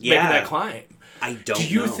who's making that climb? I don't know. Do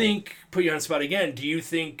you think, put you on the spot again, do you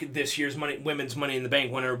think this year's women's Money in the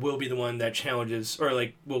Bank winner will be the one that challenges, or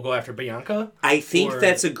like will go after Bianca? I think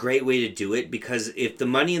that's a great way to do it, because if the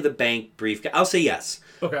Money in the Bank briefcase, I'll say yes.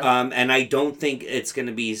 Okay. And I don't think it's going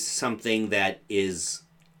to be something that is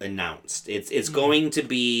announced. It's going to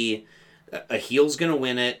be a heel's going to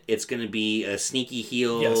win it. It's going to be a sneaky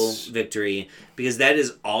heel victory, because that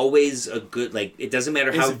is always a good, like, it doesn't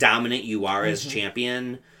matter how dominant you are as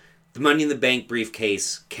champion. The Money in the Bank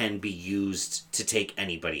briefcase can be used to take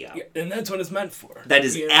anybody out. Yeah, and that's what it's meant for. That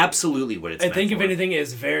is absolutely what it's meant for. I think if anything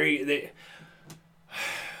is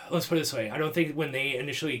let's put it this way. I don't think when they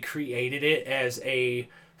initially created it as a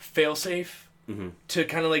failsafe to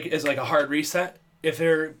kind of like as like a hard reset, if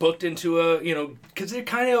they're booked into a, because they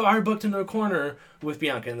kind of are booked into a corner with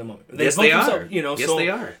Bianca in the moment. Yes, they are. Yes, they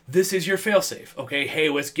are. This is your failsafe. Okay, hey,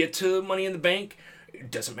 let's get to Money in the Bank. It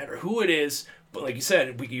doesn't matter who it is. But like you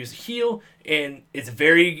said, we can use a heel, and it's a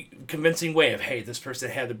very convincing way of, hey, this person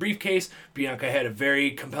had the briefcase. Bianca had a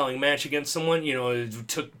very compelling match against someone,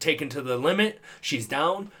 taken to the limit. She's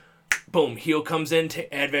down. Boom, heel comes in,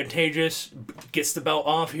 advantageous, gets the belt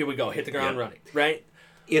off. Here we go, hit the ground running, right?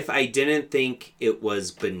 If I didn't think it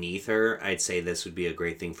was beneath her, I'd say this would be a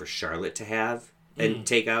great thing for Charlotte to have and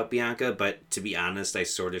take out Bianca. But to be honest, I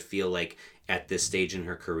sort of feel like at this stage in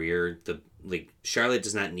her career, Charlotte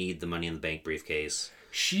does not need the Money in the Bank briefcase.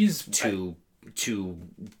 To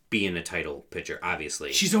be in a title picture.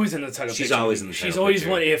 Obviously, she's always in the title. She's always in the title. She's always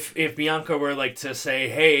one. If Bianca were like to say,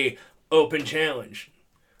 "Hey, open challenge,"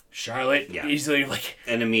 Charlotte easily like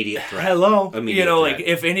an immediate threat. Hello, like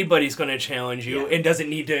if anybody's going to challenge you, it doesn't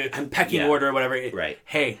need to pecking order or whatever. Right.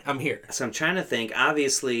 Hey, I'm here. So I'm trying to think.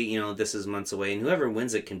 Obviously, this is months away, and whoever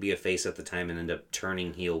wins it can be a face at the time and end up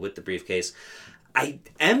turning heel with the briefcase. I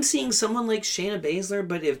am seeing someone like Shayna Baszler,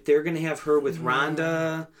 but if they're going to have her with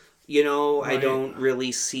Ronda, I don't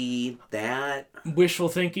really see that. Wishful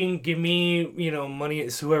thinking. Give me, money.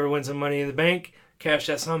 Whoever wins the Money in the Bank, cash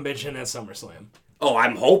that son-bitch in at SummerSlam. Oh,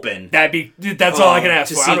 I'm hoping. That's all I can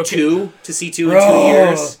ask for. To see two in 2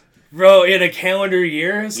 years. Bro, in a calendar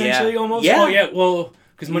year, essentially, almost? Yeah. Oh, yeah, well,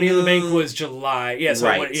 because Money in the Bank was July. Yeah, so,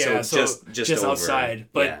 right. So just over. outside.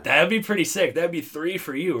 But that'd be pretty sick. That'd be 3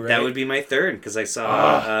 for you, right? That would be my 3rd, because I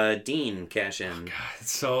saw Dean cash in. Oh, God,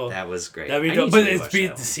 so that was great. That'd be dope. But it's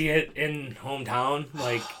to see it in hometown.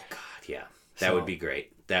 Like, oh, God, yeah. That would be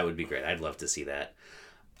great. I'd love to see that.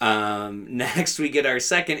 Next, we get our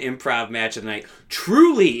second improv match of the night.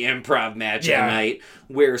 Truly improv match of the night,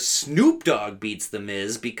 where Snoop Dogg beats The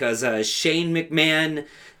Miz because Shane McMahon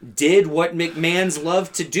did what McMahons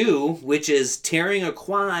love to do, which is tearing a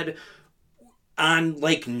quad on,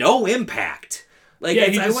 no impact.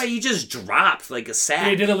 He just dropped like a sack.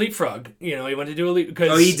 He did a leapfrog. He went to do a leap.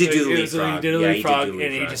 He did do the leapfrog. He did a leapfrog,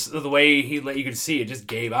 and he just, the way you could see, it just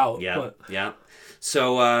gave out. Yeah.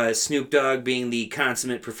 So Snoop Dogg, being the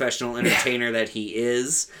consummate professional entertainer that he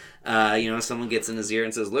is, someone gets in his ear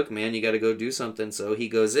and says, "Look, man, you got to go do something." So he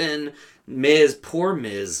goes in. Poor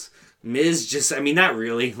Miz just, not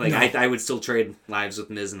really. I would still trade lives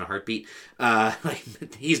with Miz in a heartbeat.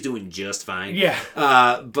 He's doing just fine. Yeah.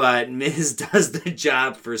 But Miz does the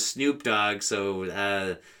job for Snoop Dogg,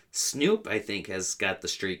 so Snoop, I think, has got the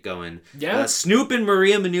streak going. Yeah. Snoop and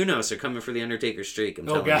Maria Menounos are coming for the Undertaker streak. I'm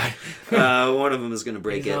telling you. One of them is going to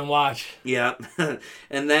break He's it. on watch. Yeah.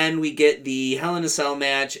 And then we get the Hell in a Cell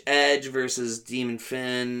match, Edge versus Demon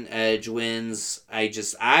Finn. Edge wins.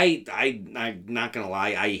 I'm not going to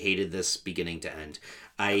lie, I hated this beginning to end.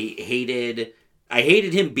 I hated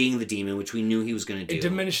him being the demon, which we knew he was going to do. It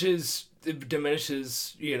diminishes,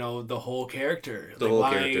 the whole character. The whole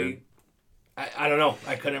character. I don't know.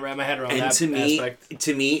 I couldn't wrap my head around that aspect.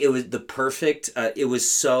 To me, it was the perfect... it was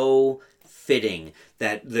so fitting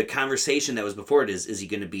that the conversation that was before it is he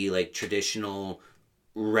going to be like traditional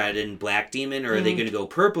red and black demon, or are they going to go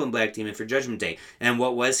purple and black demon for Judgment Day? And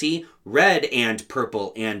what was he? Red and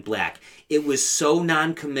purple and black. It was so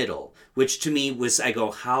non-committal, which to me was... I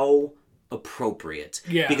go, how appropriate.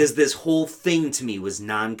 Yeah. Because this whole thing to me was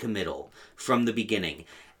non-committal from the beginning.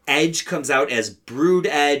 Edge comes out as Brood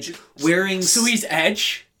Edge, wearing... So he's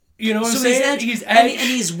Edge? You know what I'm so saying? He's Edge. And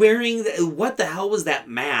he's wearing... What the hell was that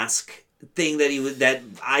mask thing that he was... That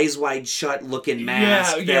eyes wide shut looking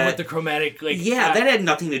mask? Yeah, with the chromatic... that had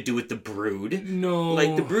nothing to do with the Brood. No.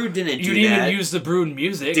 The Brood didn't do that. You didn't even use the Brood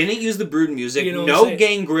music. Didn't use the Brood music. You know no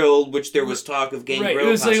Gangrel, which there was talk of Gangrel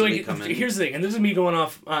possibly coming. Here's the thing, and this is me going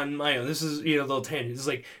off on my own. This is, a little tangent. This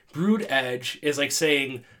is Brood Edge is like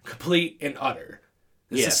saying complete and utter.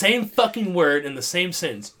 It's the same fucking word in the same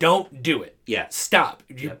sentence. Don't do it. Yeah. Stop.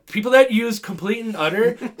 People that use complete and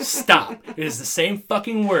utter, stop. It is the same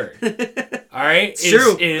fucking word. All right? It's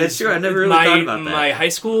true. That's true. I never really thought about that. My high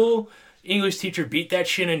school English teacher beat that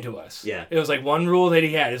shit into us. Yeah. It was one rule that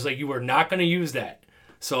he had. It was you were not going to use that.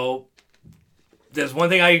 So... There's one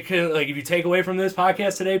thing I can, if you take away from this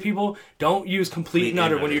podcast today, people, don't use complete and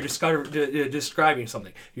utter when you're describing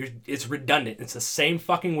something. It's redundant. It's the same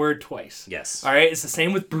fucking word twice. Yes. All right? It's the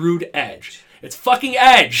same with Brood Edge. It's fucking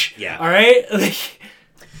Edge. Yeah. All right?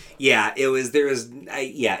 Yeah,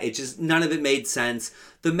 it just, none of it made sense.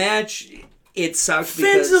 The match, it sucked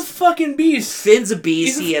because... Finn's a fucking beast. Finn's a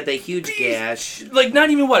beast. He had that huge gash. Not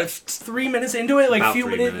even, 3 minutes into it? About few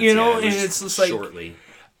 3 minutes, minutes, and it's just shortly.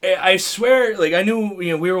 I swear, I knew,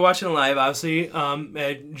 we were watching it live, obviously,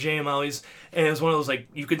 at J.M. Ollie's, and it was one of those,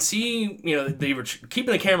 you could see, they were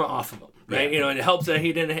keeping the camera off of him, right? Yeah. And it helped that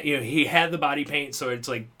he didn't, he had the body paint, so it's,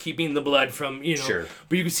 keeping the blood from, Sure.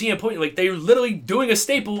 But you could see him pointing, they were literally doing a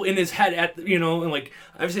staple in his head at, and,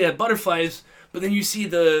 obviously they had butterflies, but then you see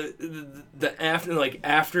the after,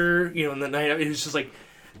 after, in the night, it was just,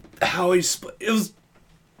 how he split, it was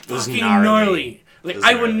fucking gnarly.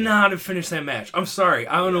 I would not have finished that match. I'm sorry.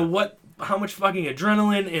 I don't know how much fucking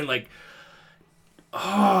adrenaline and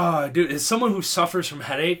dude, as someone who suffers from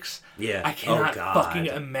headaches, I cannot fucking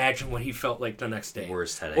imagine what he felt like the next day.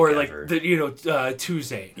 Worst headache or ever.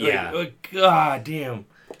 Tuesday. Yeah. God damn.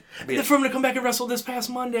 Yeah. For him to come back and wrestle this past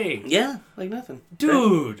Monday. Yeah, nothing.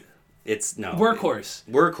 Dude. It's no workhorse.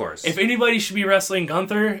 If anybody should be wrestling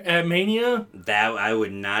Gunther at Mania, that I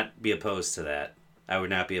would not be opposed to that. I would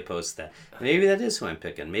not be opposed to that. Maybe that is who I'm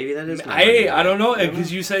picking. Maybe that is. I don't know, because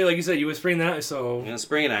you say, like you said, you were springing that, so I'm gonna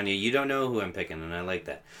spring it on you. You don't know who I'm picking, and I like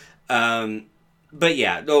that. But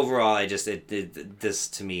yeah, overall, this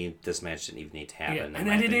to me, this match didn't even need to happen. Yeah, and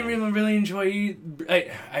I didn't even really enjoy.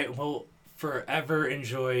 I will forever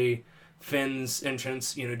enjoy Finn's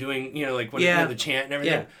entrance. Doing when the chant and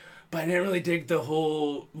everything. Yeah. But I didn't really dig the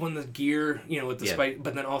whole the gear, with the spike,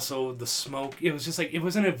 but then also the smoke. It was just it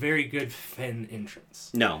wasn't a very good Finn entrance.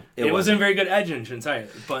 No, it wasn't a very good Edge entrance either.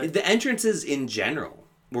 But the entrances in general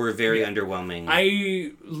were very underwhelming.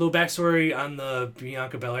 Little backstory on the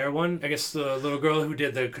Bianca Belair one. I guess the little girl who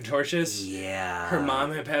did the contortionist. Yeah. Her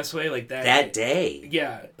mom had passed away that day.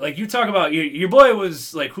 Yeah, you talk about your boy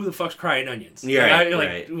was who the fuck's crying onions? Yeah,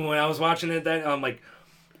 right. When I was watching it, I'm like.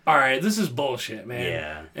 All right, this is bullshit, man.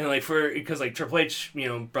 Yeah. And because Triple H,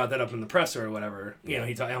 brought that up in the presser or whatever.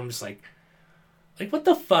 I'm just what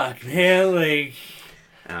the fuck, man? I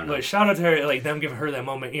don't know. But shout out to her, them giving her that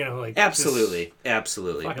moment, Absolutely. But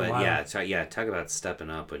wild. talk about stepping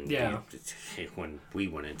up and when we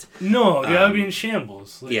wouldn't. No, that would be in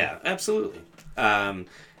shambles. Yeah, absolutely. And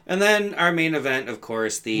then our main event, of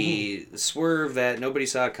course, the swerve that nobody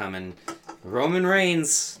saw coming. Roman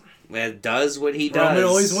Reigns does what he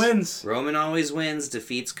does. Roman always wins,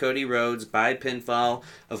 defeats Cody Rhodes by pinfall.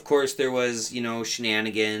 Of course, there was,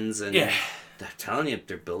 shenanigans. And I'm telling you,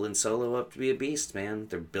 they're building Solo up to be a beast, man.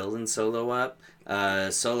 They're building Solo up.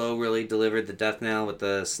 Solo really delivered the death knell with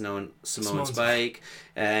the Samoan spike.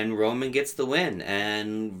 And Roman gets the win.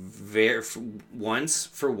 And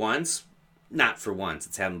for once, not for once,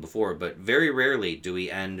 it's happened before, but very rarely do we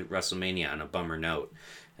end WrestleMania on a bummer note.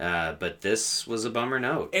 But this was a bummer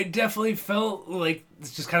note. It definitely felt like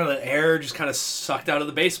it's just kind of the air just kind of sucked out of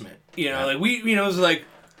the basement. Like it was like,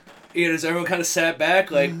 just everyone kind of sat back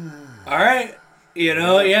like, all right,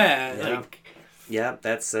 like. Yeah,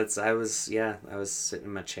 that's. I was sitting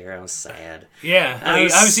in my chair. I was sad. Yeah,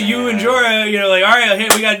 obviously sad. You enjoy it. Like, all right, hey,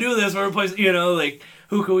 we gotta do this. We're replacing. Like,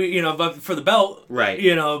 who can we? But for the belt, right?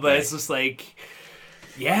 But right. It's just like,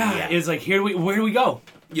 it's like where do we go?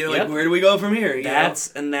 Like where do we go from here? That's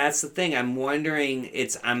the thing. I'm wondering.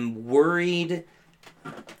 I'm worried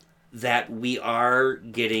that we are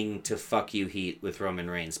getting to fuck you heat with Roman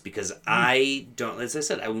Reigns because I don't. As I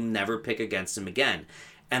said, I will never pick against him again.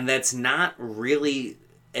 And that's not really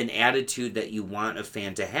an attitude that you want a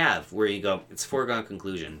fan to have, where you go, it's foregone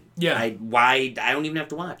conclusion. Yeah. I don't even have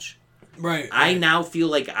to watch. Right. I now feel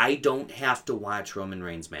like I don't have to watch Roman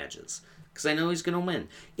Reigns matches because I know he's going to win.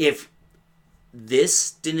 If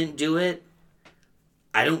this didn't do it,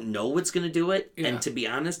 I don't know what's going to do it. Yeah. And to be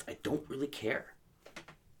honest, I don't really care.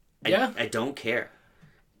 I don't care.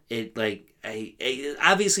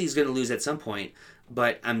 Obviously he's going to lose at some point.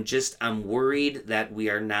 But I'm worried that we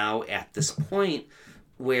are now at this point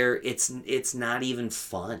where it's not even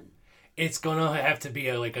fun. It's gonna have to be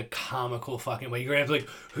a comical fucking way. You're gonna have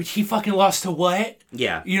to he fucking lost to what?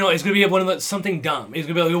 Yeah. It's gonna be something dumb. It's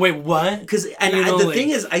gonna be like, wait, what? Because the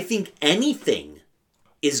thing is, I think anything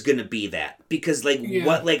is gonna be that because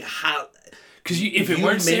how. Because if it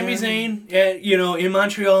weren't Sami Zayn, in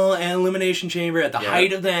Montreal and Elimination Chamber at the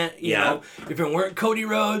height of that, if it weren't Cody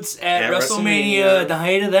Rhodes at WrestleMania at the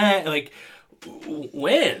height of that, like,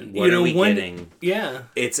 when? What are we getting? Yeah.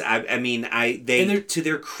 It's, to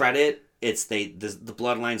their credit, the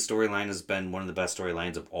Bloodline storyline has been one of the best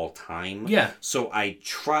storylines of all time. Yeah. So I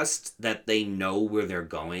trust that they know where they're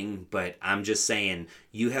going, but I'm just saying,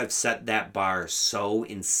 you have set that bar so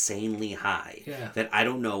insanely high that I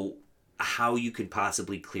don't know how you could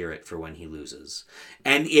possibly clear it for when he loses.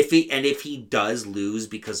 And if he does lose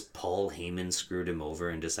because Paul Heyman screwed him over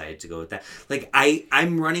and decided to go with that, like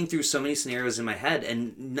I'm running through so many scenarios in my head,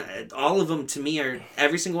 and all of them to me are,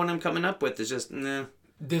 every single one I'm coming up with is just nah.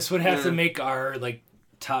 This would have to make our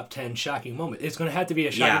top 10 shocking moment. It's going to have to be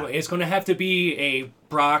a shocking moment. It's going to have to be a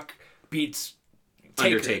Brock beats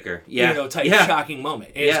Undertaker. Type shocking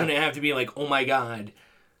moment. It's going to have to be like, oh my god.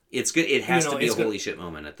 It's good. It has to be a holy shit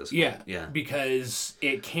moment at this point. Yeah. Because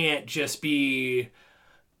it can't just be.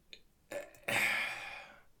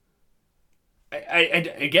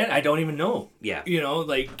 I don't even know. Yeah.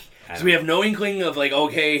 So we have no inkling of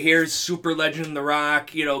okay, here's super legend The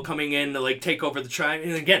Rock, coming in to take over the tribe.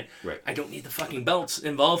 And again, right. I don't need the fucking belts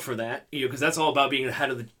involved for that, because that's all about being the head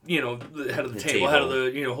of the, the head of the table, head of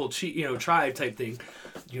the, whole tribe type thing.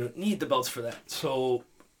 You don't need the belts for that. So.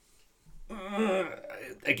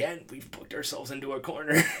 Again, we've booked ourselves into a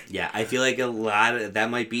corner. Yeah, I feel like that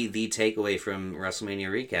might be the takeaway from WrestleMania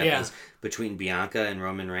Recap is between Bianca and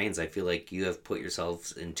Roman Reigns. I feel like you have put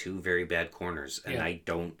yourselves in two very bad corners, and I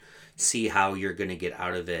don't see how you're going to get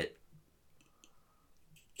out of it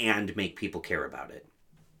and make people care about it.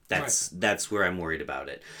 That's where I'm worried about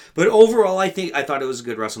it. But overall, I thought it was a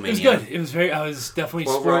good WrestleMania. It was good. It was I was definitely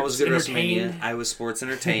overall, sports it was good entertained. WrestleMania. I was sports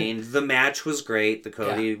entertained. The match was great. The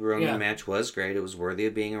Cody Roman match was great. It was worthy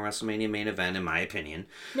of being a WrestleMania main event, in my opinion.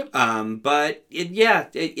 Yep. But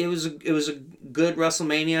it was a good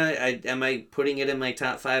WrestleMania. Am I putting it in my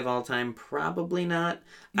top 5 all time? Probably not.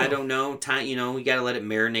 No. I don't know. Time, we got to let it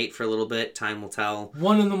marinate for a little bit. Time will tell.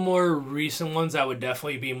 One of the more recent ones, I would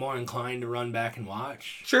definitely be more inclined to run back and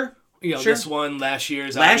watch. Sure. This one, last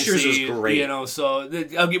year's was great. So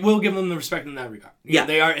we'll give them the respect in that regard. Yeah,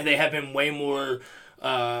 they have been way more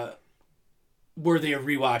worthy of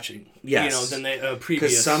rewatching. Yes, than the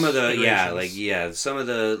previous. Because some of the some of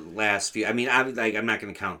the last few. I mean, I'm not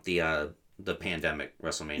going to count the pandemic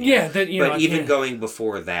WrestleMania. Yeah, but even going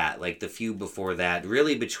before that, the few before that,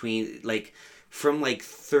 really between from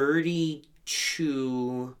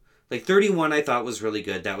 32. 31 I thought was really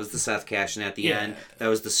good. That was the Seth Cashin at the end. That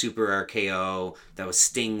was the Super RKO. That was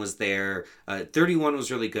Sting was there. 31 was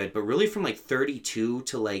really good. But really from 32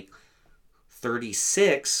 to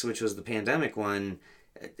 36, which was the pandemic one,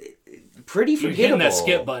 pretty forgettable. You're hitting that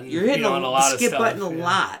skip button. You're hitting on a lot of skip stuff. button a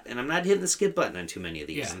lot. And I'm not hitting the skip button on too many of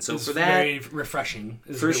these. Yeah, and so for that... very refreshing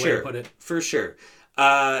is a good way to put it. For sure.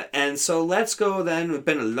 And so let's go then. It's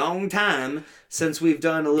been a long time since we've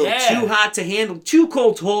done a little too hot to handle, too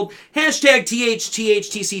cold to hold.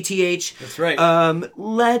 #THTHTCTH. That's right.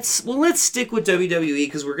 Let's stick with WWE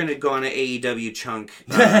because we're gonna go on an AEW chunk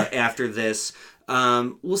after this.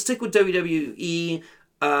 We'll stick with WWE.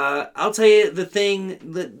 I'll tell you the thing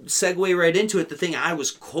that segue right into it. The thing I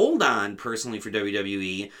was cold on personally for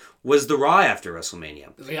WWE was the Raw after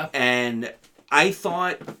WrestleMania. Yeah. And I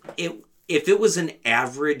thought if it was an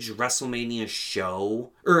average WrestleMania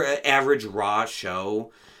show or an average Raw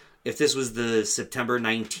show, if this was the September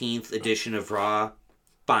 19th edition of Raw,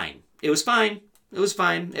 fine. It was fine. It was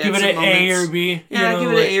fine. Give it an A or B. Yeah,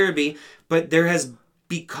 give it an A or B. But there has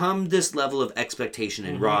become this level of expectation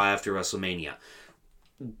in Raw after WrestleMania.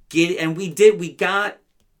 We got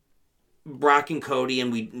Brock and Cody,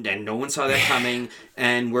 and no one saw that coming,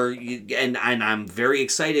 and I'm very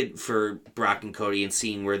excited for Brock and Cody and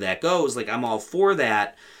seeing where that goes. Like, I'm all for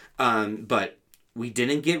that, but we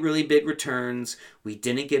didn't get really big returns. We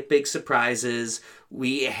didn't get big surprises.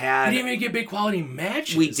 We didn't even get big quality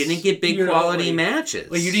matches. We didn't get big quality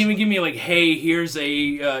matches. Like, you didn't even give me, like, hey, here's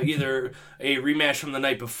either a rematch from the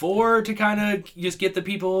night before to kind of just get the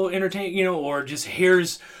people entertained, or just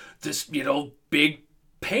here's this, big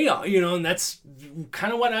payoff, and that's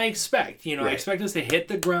kind of what I expect. Right. I expect us to hit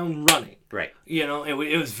the ground running. Right.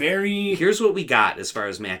 It was very... Here's what we got as far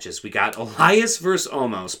as matches. We got Elias versus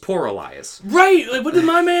Omos. Poor Elias. Right. Like, what did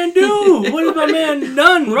my man do? What did my man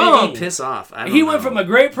done wrong? Who did he piss off? I don't know. He went from a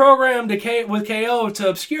great program with KO to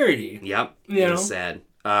obscurity. Yep. It was sad.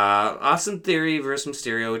 Austin Theory versus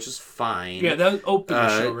Mysterio, which is fine. Yeah, that opened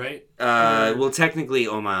the show, right? Well, technically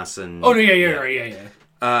Omos and... Oh, no, yeah, right,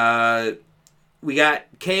 yeah. We got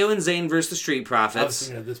KO and Zayn versus the Street Profits. I was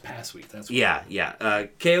thinking of this past week. That's what yeah.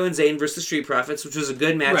 KO and Zayn versus the Street Profits, which was a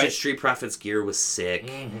good match. Right. Street Profits gear was sick.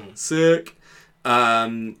 Mm-hmm. Sick.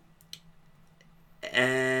 And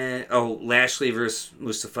Lashley versus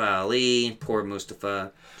Mustafa Ali. Poor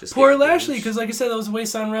Mustafa. Poor Lashley, because like I said, that was a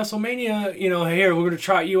waste on WrestleMania. Here, we're going to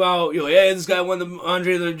trot you out. Hey, this guy won the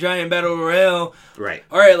Andre the Giant Battle Royale. Right.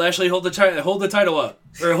 All right, Lashley, hold the title up.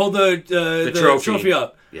 Or hold the trophy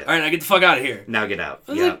up. Yeah. All right, now get the fuck out of here. Now get out.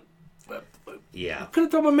 Yeah. Yeah. Could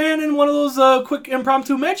have thrown my man in one of those quick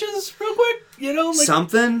impromptu matches real quick.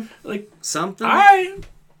 Something. Something. All right.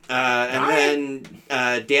 Then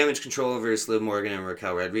Damage Control versus Liv Morgan and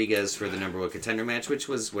Raquel Rodriguez for the number one contender match, which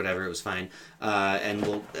was whatever. It was fine. And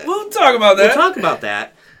we'll talk about that. We'll talk about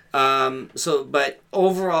that. But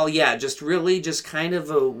overall, yeah, just kind of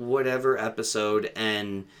a whatever episode,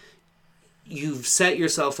 and you've set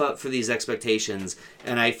yourself up for these expectations,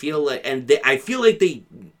 and I feel like they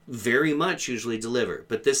very much usually deliver,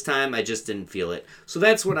 but this time I just didn't feel it. So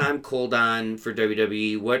that's what I'm cold on for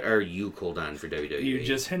WWE. What are you cold on for WWE? You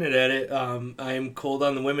just hinted at it. I am cold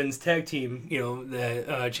on the women's tag team.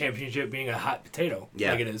 The championship being a hot potato,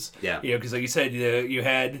 like it is. Yeah. Because like you said, you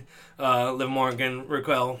had Liv Morgan,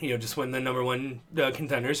 Raquel, just win the number one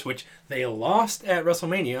contenders, which they lost at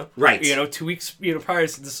WrestleMania. Right. 2 weeks prior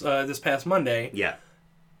to this past Monday. Yeah.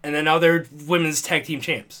 And then now they're women's tag team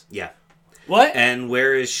champs. Yeah. What? And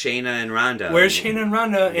where is Shayna and Ronda? Where's Shayna and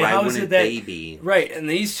Ronda? And why how wouldn't is it that they be? Right? And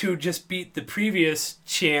these two just beat the previous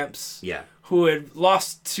champs. Yeah. Who had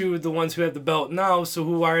lost to the ones who have the belt now? So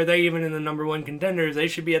who are they even in the number one contenders? They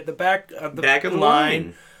should be at the back of the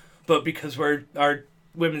line. But because our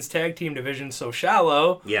women's tag team division's so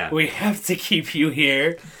shallow, we have to keep you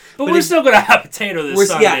here. But we're still gonna hot potato this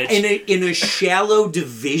son bitch. in a shallow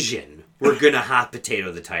division. We're going to hot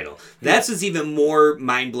potato the title. That's what's even more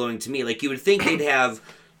mind-blowing to me. Like, you would think they'd have,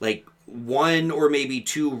 like, one or maybe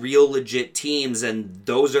two real legit teams, and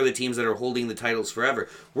those are the teams that are holding the titles forever.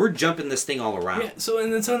 We're jumping this thing all around. Yeah, so,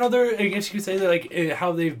 and it's another, I guess you could say that, like,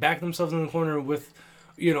 how they've backed themselves in the corner with,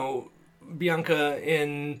 Bianca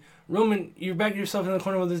and Roman. You back yourself in the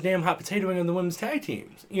corner with this damn hot potatoing of the women's tag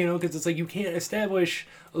teams. Because it's like you can't establish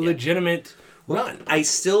a legitimate run. I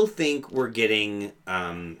still think we're getting...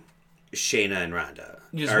 Shayna and Ronda.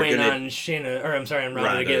 Just waiting on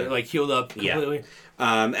Ronda to get healed up completely.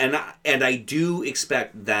 Yeah. And I do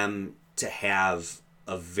expect them to have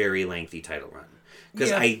a very lengthy title run.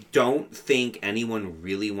 Because I don't think anyone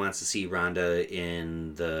really wants to see Ronda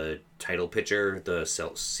in the title picture, the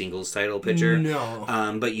singles title picture.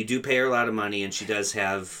 No. But you do pay her a lot of money, and she does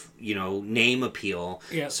have, name appeal.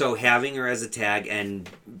 Yeah. So having her as a tag and...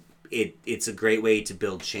 It's a great way to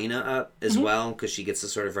build Shayna up as well, because she gets to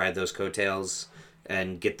sort of ride those coattails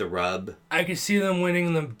and get the rub. I could see them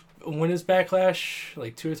winning when is Backlash?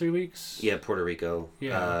 Like 2 or 3 weeks? Yeah, Puerto Rico.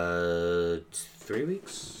 Yeah. 3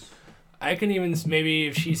 weeks? I can even, maybe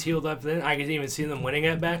if she's healed up then, I can even see them winning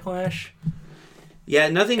at Backlash. Yeah,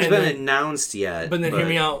 nothing's been announced yet. But then hear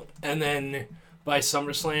me out, and then by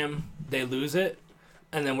SummerSlam, they lose it,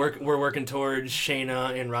 and then we're working towards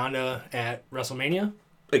Shayna and Ronda at WrestleMania.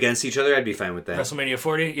 Against each other, I'd be fine with that. WrestleMania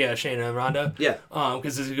 40, yeah, Shayna and Ronda. Yeah.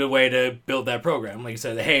 Because it's a good way to build that program. Like you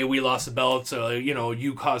said, hey, we lost the belt, so,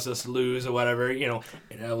 you caused us to lose or whatever, and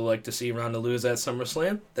I would like to see Ronda lose at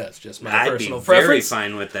SummerSlam. That's just my personal preference. I'd be very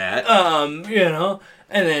fine with that.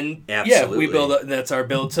 And then, Absolutely. that's our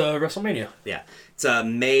build to WrestleMania. Yeah. It's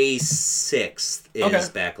May 6th is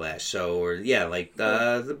Backlash. So,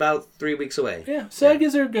 we're, about 3 weeks away. Yeah, so that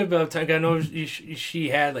gives her a good bit of time. I know she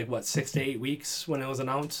had, 6 to 8 weeks when it was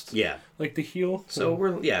announced? Yeah. Like the heel? So,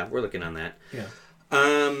 we're looking on that. Yeah.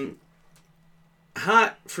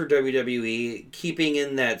 Hot for WWE, keeping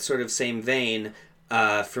in that sort of same vein.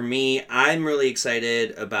 For me, I'm really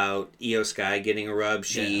excited about Io Sky getting a rub.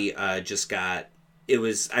 She just got...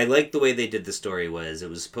 I like the way they did the story. It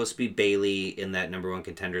was supposed to be Bayley in that number 1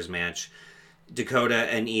 contenders match. Dakota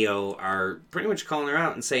and Io are pretty much calling her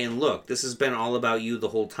out and saying, look, this has been all about you the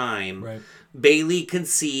whole time. Right. Bayley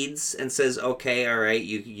concedes and says, okay, all right,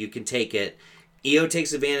 you can take it. Io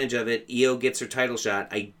takes advantage of it. Io gets her title shot.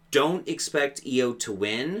 I don't expect Io to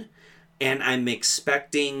win, and I'm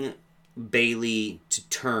expecting Bayley to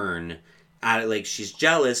turn. She's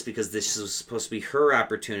jealous because this was supposed to be her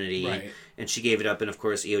opportunity, right, and she gave it up, and of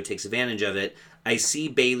course Io takes advantage of it. I see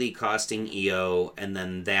Bayley costing Io, and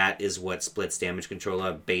then that is what splits Damage Control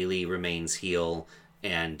up. Bayley remains heel,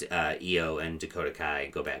 and Io and Dakota Kai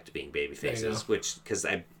go back to being baby faces, because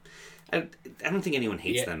I don't think anyone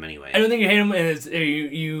hates them anyway. I don't think you hate them, and it's,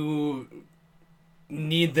 you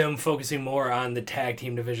need them focusing more on the tag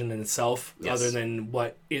team division in itself, other than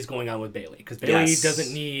what is going on with Bayley, because Bayley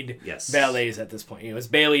doesn't need valets at this point. It's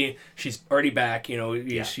Bayley. She's already back.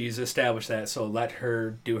 She's established that, so let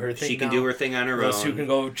her do her thing. She can do her thing on her own. You can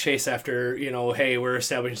go chase after. Hey, we're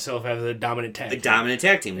establishing ourselves as a dominant tag. Dominant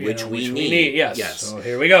tag team, which we need. Yes. So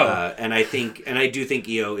here we go. And I do think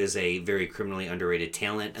Io is a very criminally underrated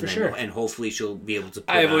talent, and and hopefully she'll be able to.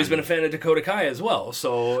 I've always been a fan of Dakota Kai as well,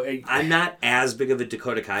 so I'm not as big of a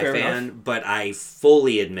Dakota Kai fan, enough. But I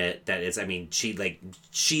fully admit that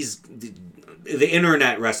she's the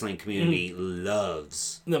internet wrestling community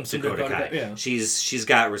loves Dakota Kai. Yeah. She's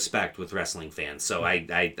got respect with wrestling fans. So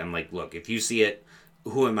I'm like, look, if you see it,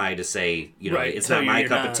 who am I to say, it's not my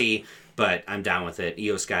cup of tea, but I'm down with it.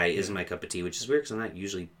 Io Sky is my cup of tea, which is weird because I'm not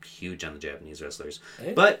usually huge on the Japanese wrestlers.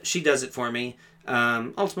 But she does it for me.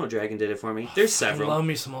 Ultimo Dragon did it for me. There's several. I love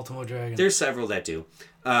me some Ultimo Dragon. There's several that do.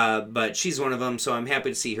 But she's one of them, so I'm happy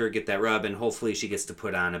to see her get that rub, and hopefully she gets to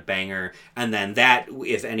put on a banger. And then that,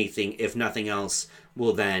 if nothing else,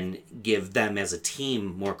 will then give them as a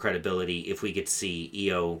team more credibility if we get to see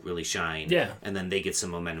Io really shine. Yeah. And then they get some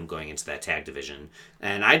momentum going into that tag division.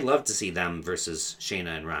 And I'd love to see them versus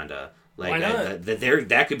Shayna and Ronda. Why not?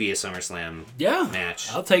 That could be a SummerSlam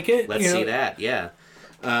match. I'll take it. Let's see that, yeah.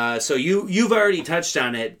 So you've already touched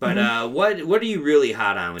on it, but what are you really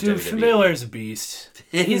hot on with WWE? Dude, Finn Balor's a beast.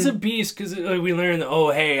 He's a beast because we learned that,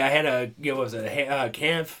 I had a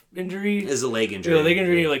calf injury. It's a leg injury. A leg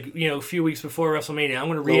injury, a few weeks before WrestleMania. I'm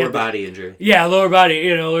going to rehab lower body injury. Yeah, lower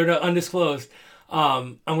body, undisclosed.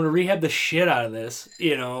 I'm going to rehab the shit out of this,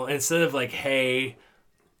 instead of hey,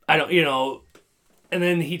 I don't, and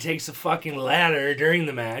then he takes a fucking ladder during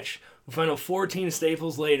the match. We find out 14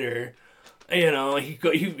 staples later.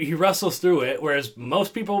 He wrestles through it, whereas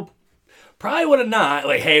most people probably would have not.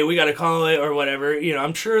 Hey, we got to call it or whatever.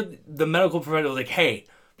 I'm sure the medical professional was hey,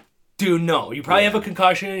 dude, no. You probably have a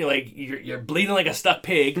concussion. You're bleeding like a stuck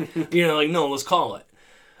pig. No, let's call it.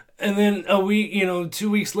 And then a week, 2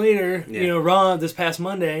 weeks later, Raw this past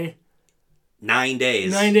Monday. 9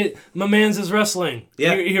 days. My man's is wrestling.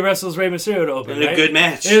 Yeah. He wrestles Rey Mysterio to open. And a good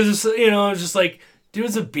match. It was just,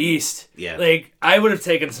 dude's a beast. Yeah. I would have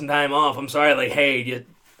taken some time off. I'm sorry. Hey,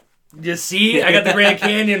 you see? I got the Grand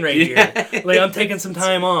Canyon right here. I'm taking some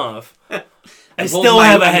time off. I still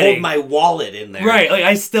have a headache. Hold my wallet in there. Right.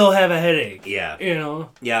 I still have a headache. Yeah.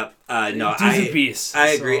 Yeah. No, dude's a beast. I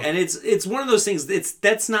agree. And it's one of those things,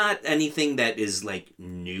 that's not anything that is,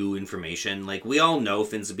 new information. We all know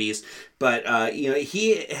Finn's a beast. But,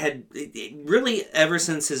 he had, really, ever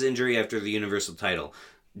since his injury after the Universal title,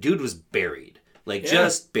 dude was buried.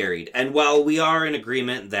 Just buried. And while we are in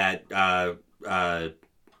agreement that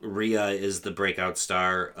Rhea is the breakout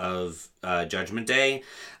star of Judgment Day,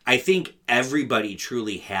 I think everybody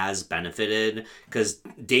truly has benefited because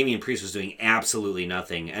Damian Priest was doing absolutely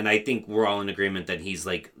nothing. And I think we're all in agreement that he's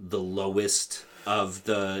the lowest of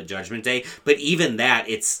the Judgment Day. But even that,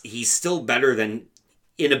 he's still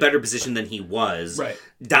in a better position than he was. Right.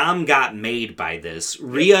 Dom got made by this.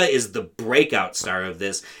 Rhea is the breakout star of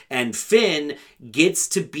this. And Finn gets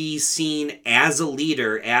to be seen as a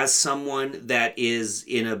leader, as someone that is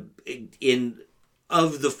in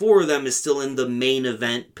of the four of them is still in the main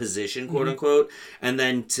event position, quote unquote, and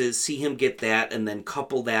then to see him get that and then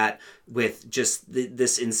couple that with just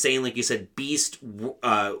this insane, like you said, beast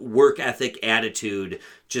work ethic attitude,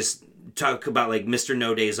 just talk about like Mr.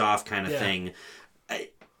 No Days Off kind of thing.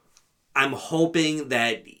 I'm hoping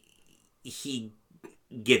that he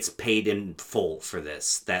gets paid in full for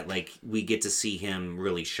this, that like we get to see him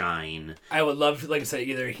really shine. I would love to, like I said,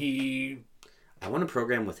 I want to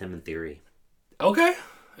program with him in theory. Okay.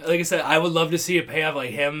 Like I said, I would love to see a payoff like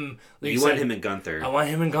him. Like you want him and Gunther. I want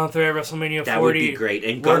him and Gunther at WrestleMania 40. That would be great.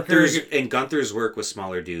 And Gunther's work with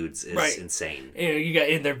smaller dudes is insane. You got,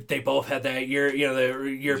 and they both had that the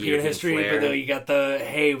European history, flair. but then you got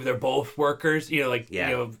they're both workers.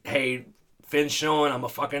 Hey, Finn's showing I'm a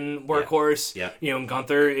fucking workhorse. Yeah. And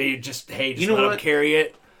Gunther, just let him carry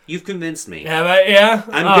it. You've convinced me. Yeah.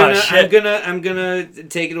 I'm gonna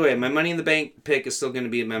take it away. My Money in the Bank pick is still gonna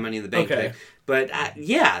be my Money in the Bank pick. But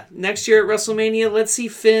next year at WrestleMania, let's see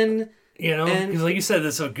Finn. Because like you said,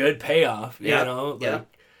 this is a good payoff. Hell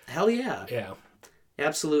yeah. Yeah.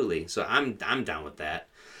 Absolutely. So I'm down with that.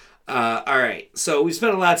 All right. So we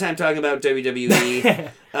spent a lot of time talking about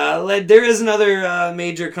WWE. There is another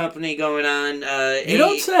major company going on. You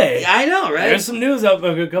don't say. I know, right? There's some news up.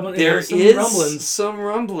 There's some rumblings. Some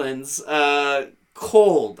rumblings.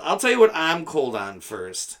 Cold. I'll tell you what I'm cold on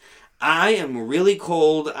first. I am really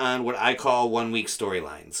cold on what I call 1 week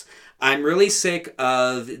storylines. I'm really sick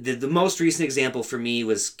of the most recent example for me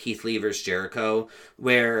was Keith Lee versus Jericho,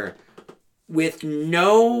 where with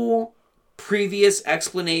no previous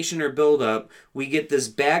explanation or build-up, we get this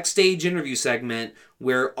backstage interview segment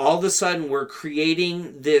where all of a sudden we're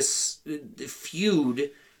creating this feud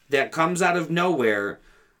that comes out of nowhere,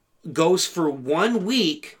 goes for 1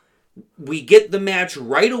 week, we get the match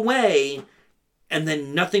right away, and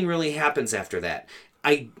then nothing really happens after that.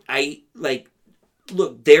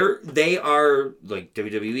 Look, they are, like,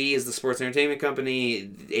 WWE is the sports entertainment company,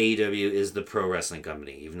 AEW is the pro wrestling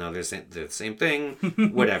company, even though they're the same thing,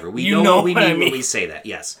 whatever. We know what we mean when we say that,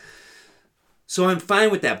 yes. So I'm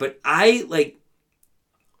fine with that, but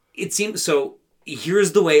it seems, so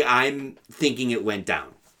here's the way I'm thinking it went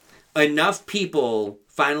down. Enough people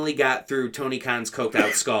finally got through Tony Khan's coked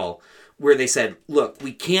out skull where they said, look,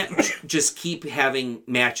 we can't just keep having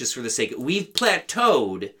matches for the sake of... We've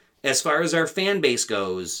plateaued, as far as our fan base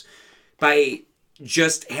goes, by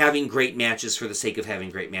just having great matches for the sake of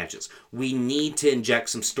having great matches. We need to inject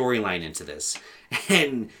some storyline into this.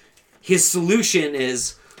 And his solution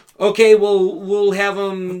is, okay, we'll have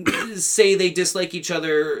them say they dislike each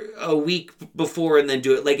other a week before and then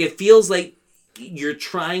do it. Like, it feels like you're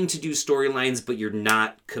trying to do storylines, but you're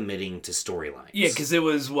not committing to storylines. Yeah, because it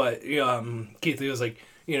was what Keith Lee was like.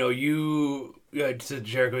 To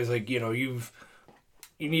Jericho, he's like, you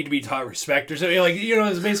need to be taught respect or something. Like,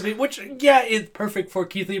 it's basically, which it's perfect for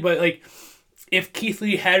Keith Lee, but like, if Keith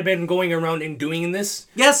Lee had been going around and doing this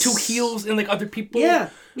to heels and like other people,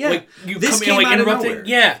 like this came out of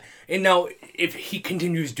nowhere. And now if he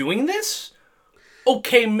continues doing this.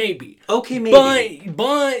 Okay, maybe.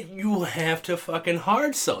 But you have to fucking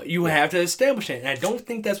hard sell it. You have to establish it. And I don't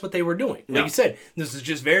think that's what they were doing. Like you said, this is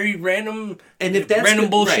just very random, and if that's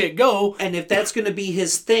random bullshit go. And if that's going to be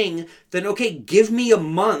his thing, then okay, give me a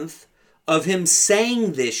month of him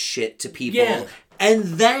saying this shit to people and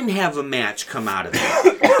then have a match come out of it.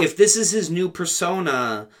 If this is his new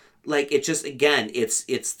persona, like, it just, again, it's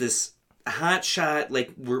this hot shot,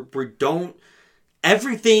 like, we don't...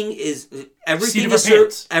 Everything is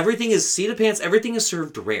served. Everything is seat of pants. Everything is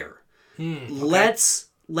served rare. Okay. Let's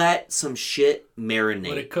let some shit marinate.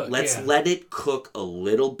 Let it cook. Let it cook a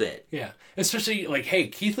little bit. Yeah, especially like, hey,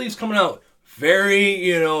 Keith Lee's coming out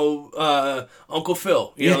very, Uncle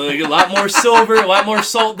Phil. Like a lot more silver, a lot more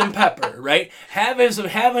salt than pepper. Right? Have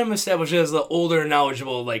him established as the older,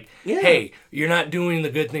 knowledgeable. Like, hey, you're not doing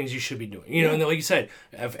the good things you should be doing. And then, like you said,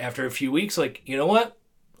 after a few weeks, like, you know what?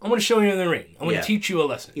 I'm going to show you in the ring. I'm going to teach you a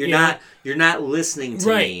lesson. You're not listening to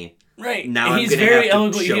me. Right. Now he's very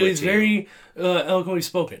eloquent. He's very eloquently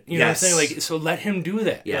spoken. You know what I'm saying? Like, so let him do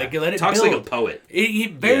that. Yeah. Like, let it Talks build. like a poet. He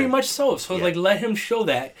very much so. So like, let him show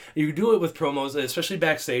that. You do it with promos, especially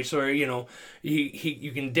backstage, so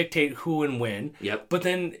you can dictate who and when. Yep. But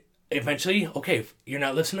then eventually, okay, if you're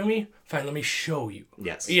not listening to me, fine, let me show you.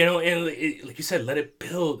 Yes. And like you said, let it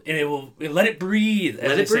build, and let it breathe.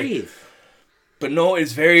 Let it breathe. But no,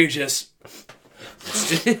 it's very just...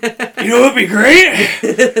 what would be gret?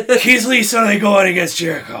 Keith Lee suddenly going against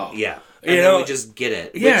Jericho. Yeah. And then we just get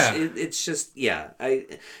it. Yeah. It's just,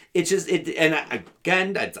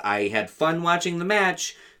 I had fun watching the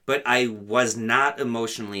match, but I was not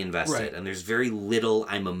emotionally invested. Right. And there's very little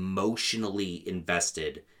I'm emotionally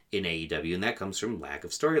invested in AEW, and that comes from lack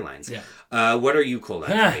of storylines. Yeah. What are you cold on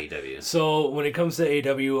for AEW? So when it comes to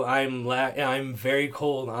AEW, I'm very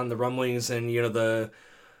cold on the rumblings and the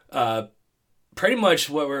pretty much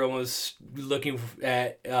what we're almost looking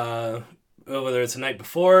at, whether it's the night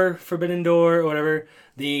before Forbidden Door or whatever.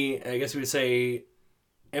 I guess we would say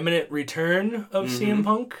imminent return of CM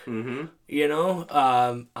Punk. Mm-hmm.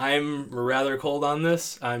 I'm rather cold on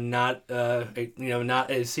this. I'm not, not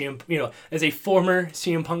as as a former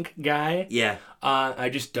CM Punk guy. Yeah. I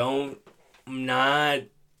just don't. I'm not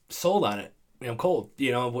sold on it. I'm cold.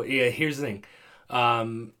 Here's the thing.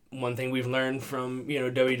 One thing we've learned from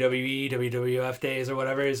WWE, WWF days or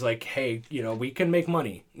whatever is like, hey, we can make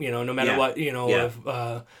money. No matter what.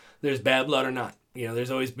 If there's bad blood or not.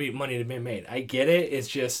 There's always money to be made. I get it. It's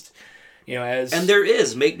just, and there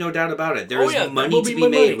is, make no doubt about it. There is money to be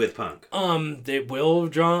made with Punk. It will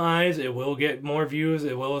draw eyes. It will get more views.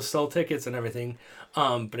 It will sell tickets and everything.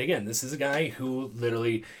 But again, this is a guy who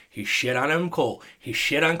literally he shit on Adam Cole. He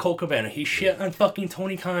shit on Colt Cabana. He shit on fucking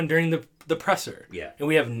Tony Khan during the presser. Yeah. And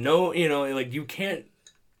we have no, you can't.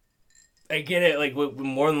 I get it. Like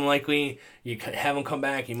more than likely, you have him come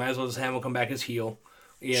back. You might as well just have him come back as heel.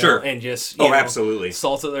 Sure. And just absolutely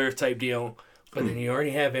salt of the earth type deal. But then you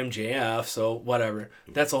already have MJF, so whatever.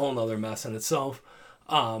 That's a whole nother mess in itself.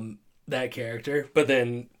 That character. But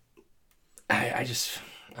then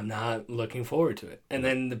I'm not looking forward to it. And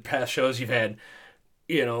then the past shows you've had,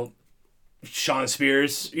 Shawn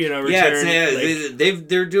Spears, return.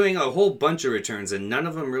 They're doing a whole bunch of returns, and none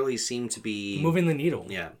of them really seem to be moving the needle.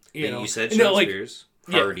 Yeah. You said Shawn Spears,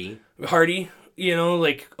 Hardy. Yeah, Hardy,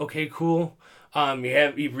 okay, cool. You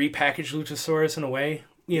repackaged Luchasaurus in a way,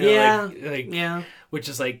 which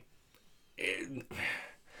is like,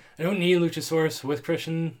 I don't need Luchasaurus with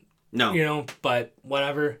Christian, but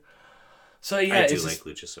whatever. So yeah, I do like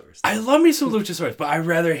Luchasaurus. I love me some Luchasaurus, but I'd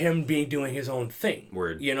rather him be doing his own thing.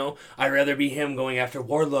 Word. I'd rather be him going after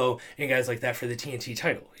Wardlow and guys like that for the TNT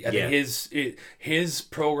title. I think his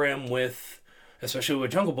program especially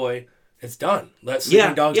with Jungle Boy, it's done. Let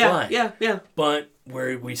sleeping dogs lie. Yeah. But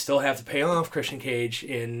where we still have to pay off Christian Cage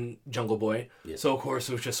in Jungle Boy, so of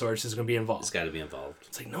course Luchasaurus is going to be involved. It's got to be involved.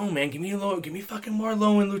 It's like, no man, give me fucking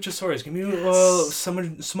Wardlow and Luchasaurus. Give me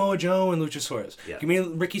Samoa Joe and Luchasaurus. Yeah. Give me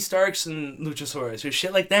Ricky Starks and Luchasaurus or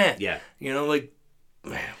shit like that. Yeah.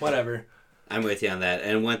 Whatever. I'm with you on that.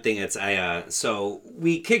 And one thing so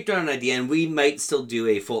we kicked around an idea, and we might still do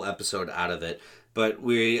a full episode out of it. But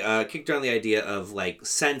we kicked around the idea of,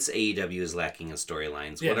 since AEW is lacking in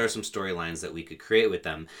storylines, what are some storylines that we could create with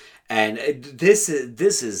them? And this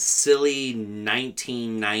is silly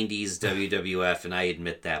 1990s WWF, and I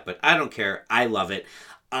admit that. But I don't care. I love it.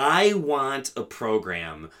 I want a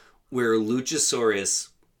program where Luchasaurus,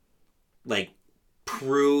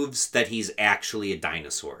 proves that he's actually a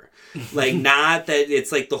dinosaur. Not that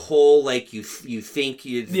it's the whole you think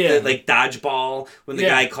dodgeball when the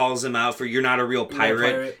guy calls him out for you're not a real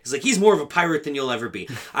pirate. He's he's more of a pirate than you'll ever be.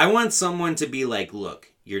 I want someone to be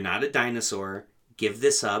look, you're not a dinosaur. Give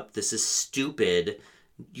this up. This is stupid.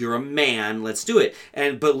 You're a man. Let's do it.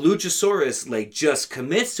 But Luchasaurus just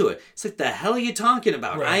commits to it. It's the hell are you talking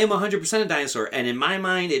about? Right. I am 100% a dinosaur. And in my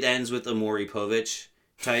mind, it ends with a Maury Povich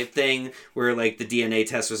type thing where the DNA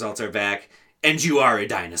test results are back and you are a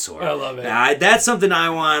dinosaur. I love it. That's something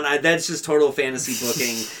I want. That's just total fantasy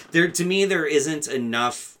booking. To me, there isn't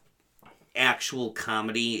enough actual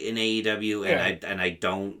comedy in AEW, and I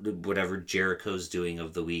don't. Whatever Jericho's doing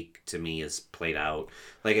of the week to me is played out.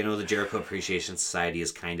 I know the Jericho Appreciation Society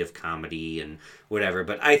is kind of comedy and whatever,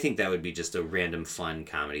 but I think that would be just a random fun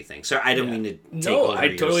comedy thing. So I don't mean to take over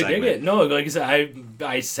I totally dig it. No, like I said,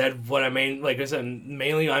 I said what I mean. Like I said,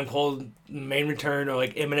 mainly I'm called main return or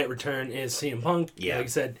imminent return is CM Punk. Yeah. Like I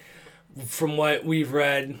said, from what we've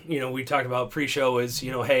read, we talked about pre-show is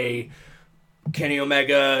hey, Kenny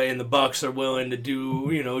Omega and the Bucks are willing to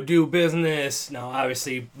do business. Now,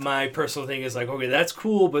 obviously, my personal thing is okay, that's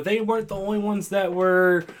cool, but they weren't the only ones that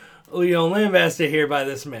were, lambasted here by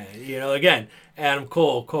this man. Again, Adam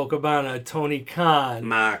Cole, Colt Cabana, Tony Khan,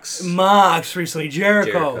 Mox, recently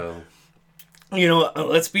Jericho.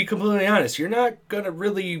 Let's be completely honest. You're not gonna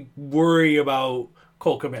really worry about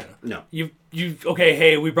Colt Cabana. No.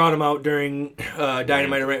 Hey, we brought him out during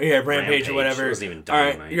Dynamite, Rampage or whatever. It wasn't even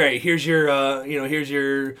Dynamite. All right, here's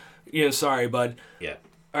your, sorry, bud. Yeah.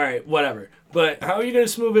 All right, whatever. But how are you going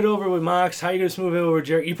to smooth it over with Mox? How are you going to smooth it over with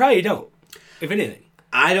Jerry? You probably don't, if anything.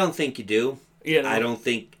 I don't think you do. I don't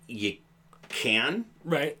think you can.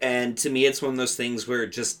 Right. And to me, it's one of those things where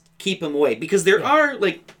just keep him away. Because there are,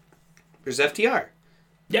 there's FTR.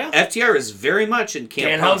 Yeah. FTR is very much in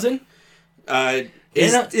Camp Danhausen? Punk.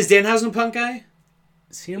 Is Danhausen a Punk guy?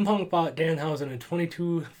 CM Punk bought Danhausen a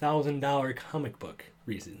 $22,000 comic book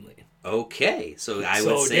recently. Okay, so I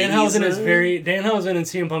would say Danhausen Danhausen and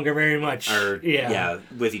CM Punk are very much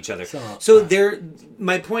with each other. So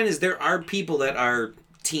my point is there are people that are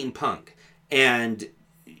Team Punk, and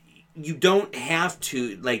you don't have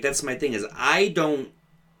to that's my thing is I don't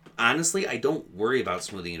worry about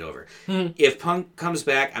smoothing it over. If Punk comes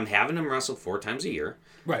back, I'm having him wrestle 4 times a year.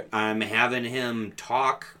 Right. I'm having him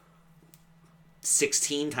talk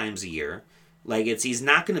 16 times a year. He's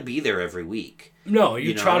not going to be there every week. No,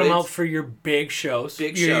 you trot him out for your big shows.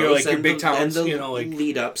 Your big towns, and the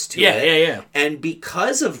lead-ups to it. Yeah. And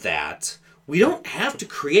because of that, we don't have to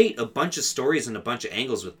create a bunch of stories and a bunch of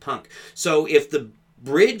angles with Punk. So if the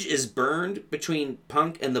bridge is burned between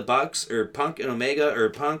Punk and the Bucks, or Punk and Omega, or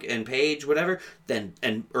Punk and Page, whatever,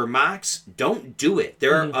 or Mox, don't do it.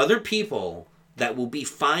 There are other people that will be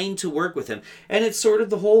fine to work with him. And it's sort of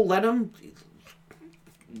the whole let him...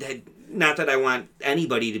 Not that I want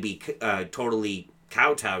anybody to be totally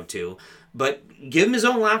kowtowed to, but give him his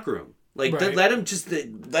own locker room. Let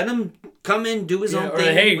him come in, do his own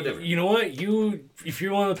thing. Hey, whatever. You know what? If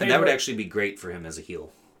you want to pay, and that would actually be great for him as a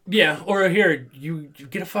heel. Yeah, or here you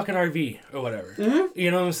get a fucking RV or whatever. Mm-hmm.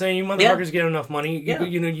 You know what I'm saying? You motherfuckers get enough money. You get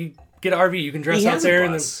an RV. You can dress out there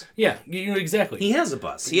and then exactly. He has a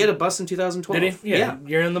bus. He had a bus in 2012. Did he? Yeah.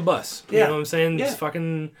 You're in the bus. You know what I'm saying? Yeah. It's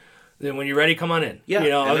fucking. Then when you're ready, come on in. Yeah,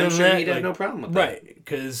 other I'm sure he'd have no problem with that. Right,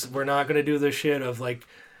 because we're not going to do this shit of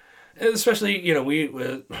especially,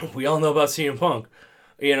 we all know about CM Punk,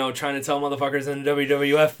 trying to tell motherfuckers in the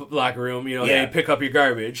WWF locker room, hey, pick up your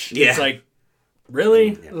garbage. Yeah. It's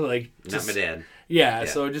really? Not my dad. Yeah,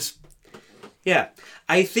 so just... Yeah,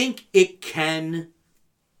 I think it can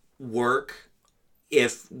work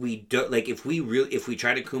if we do, if we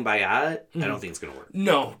try to kumbaya it, I don't think it's going to work.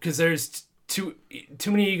 No, because there's... Too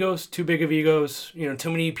many egos, too big of egos.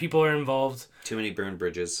 Too many people are involved. Too many burned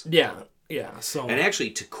bridges. Yeah. So, and actually,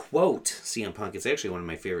 to quote CM Punk, it's actually one of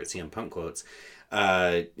my favorite CM Punk quotes.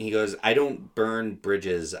 He goes, "I don't burn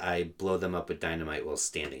bridges; I blow them up with dynamite while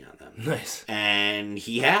standing on them." Nice. And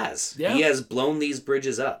he has. Yeah. He has blown these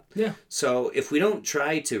bridges up. Yeah. So if we don't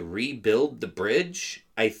try to rebuild the bridge,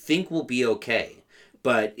 I think we'll be okay.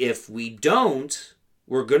 But if we don't,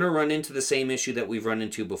 we're going to run into the same issue that we've run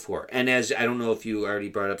into before. And as I don't know if you already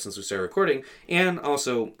brought up since we started recording, and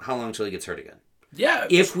also how long till he gets hurt again. Yeah.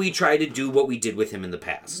 If we try to do what we did with him in the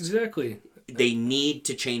past. Exactly. They need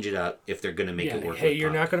to change it up if they're going to make it work. Hey,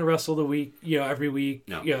 you're not going to wrestle the week, every week,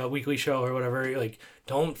 weekly show or whatever.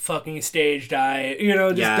 Don't fucking stage dive,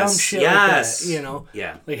 just dumb shit like that,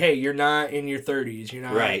 Yeah. Hey, you're not in your 30s. You're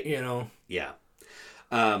not, right. Yeah.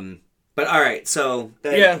 But all right, so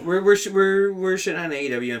we're shitting on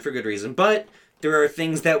AEW and for good reason. But there are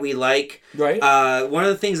things that we like. Right. One of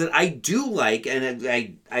the things that I do like, and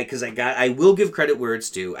I will give credit where it's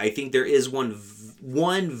due. I think there is one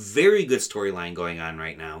very good storyline going on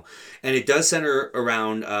right now, and it does center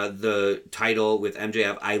around the title with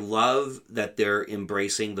MJF. I love that they're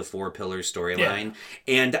embracing the 4 pillars storyline,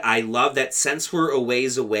 and I love that since we're a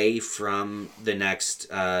ways away from the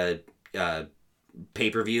next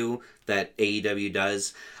pay-per-view that AEW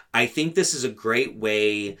does, I think this is a great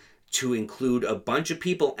way to include a bunch of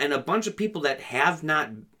people, and a bunch of people that have not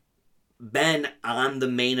been on the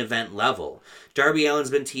main event level. Darby Allin's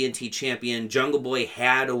been TNT champion. Jungle Boy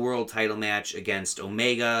had a world title match against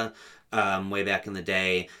Omega way back in the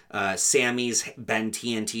day. Sammy's been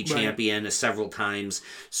TNT champion several times.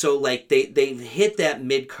 So they've hit that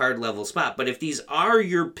mid-card level spot. But if these are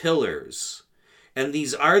your pillars, and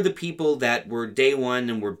these are the people that were day one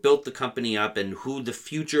and were built the company up and who the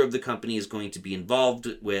future of the company is going to be involved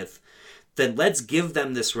with, then let's give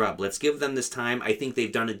them this rub. Let's give them this time. I think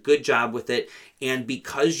they've done a good job with it. And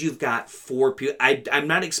because you've got 4 people, I'm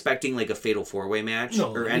not expecting a fatal 4-way match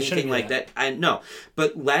or anything like that. No,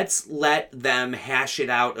 but let's let them hash it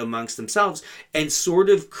out amongst themselves and sort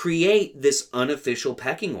of create this unofficial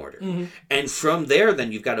pecking order. Mm-hmm. And from there,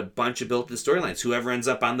 then you've got a bunch of built-in storylines. Whoever ends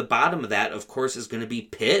up on the bottom of that, of course, is going to be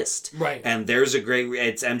pissed. Right. And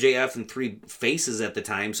it's MJF and 3 faces at the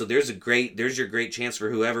time. So there's your great chance for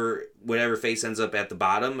whatever face ends up at the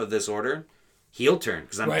bottom of this order, heel turn,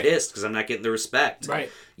 because I'm pissed because I'm not getting the respect. Right.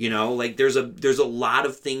 There's a lot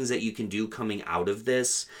of things that you can do coming out of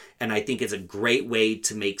this, And I think it's a great way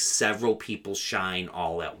to make several people shine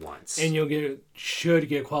all at once. And should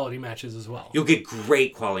get quality matches as well. You'll get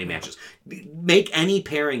great quality matches. Make any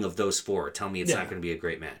pairing of those four. Tell me it's not going to be a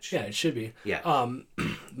great match. Yeah, it should be. Yeah.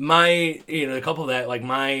 A couple of that, like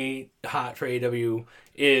my hot for AEW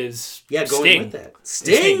is going Sting. with that.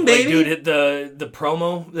 Sting, baby. Like, dude, the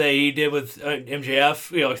promo that he did with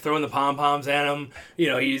MJF, throwing the pom-poms at him,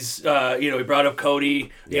 he's, he brought up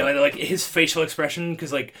Cody, and like his facial expression,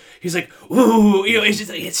 because like, he's like, ooh, it's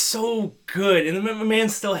just, like, it's so good, and the man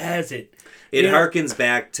still has it. It harkens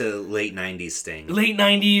back to late 90s Sting. Late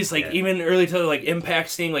 90s, even early to like Impact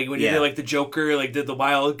Sting, like when you did like the Joker, like the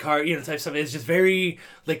wild card, type stuff. It's just very,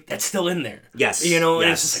 like, that's still in there. Yes. And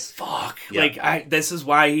it's just like, fuck. Yep. Like, this is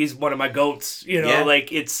why he's one of my goats,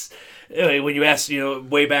 like it's, when you ask,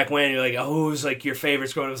 way back when, you're like, oh, who's like your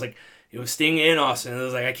favorites growing up? It was like, it was Sting and Austin. It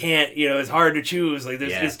was like, I can't, it's hard to choose. Like,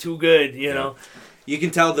 it's too good, know? You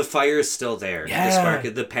can tell the fire is still there. Yeah. The spark,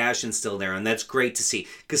 the passion's still there, and that's great to see.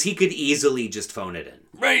 Because he could easily just phone it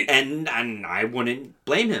in. Right. And I wouldn't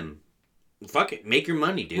blame him. Fuck it. Make your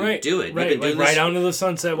money, dude. Right. Do it. Right. You've been doing right down to the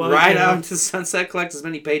sunset. Right out to the sunset. Collect as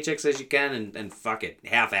many paychecks as you can and fuck it.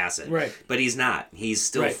 Half-ass it. Right. But he's not. He's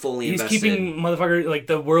still fully invested. He's keeping motherfucker, like,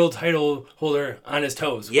 the world title holder on his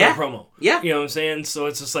toes. Yeah. With the promo. Yeah. You know what I'm saying? So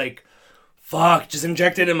it's just like, fuck, just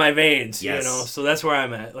inject it in my veins, yes. So that's where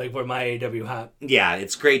I'm at, like, where my AEW hot. Yeah,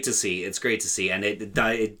 it's great to see. And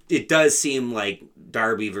it does seem like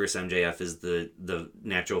Darby versus MJF is the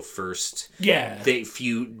natural first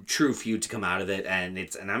true feud to come out of it, and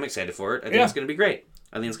I'm excited for it. I think it's going to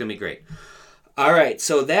be great. All right,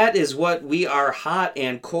 so that is what we are hot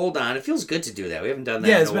and cold on. It feels good to do that. We haven't done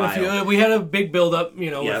that in a while. Been a few. We had a big build up,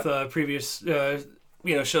 with previous show.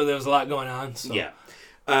 There was a lot going on. So. Yeah.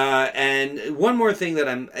 And one more thing that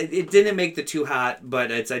it didn't make the too hot,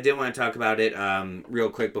 but I did want to talk about it real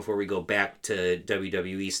quick before we go back to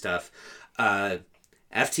WWE stuff.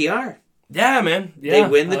 FTR. Yeah, man. Yeah, they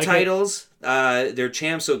win the titles. They're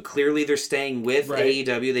champs, so clearly they're staying with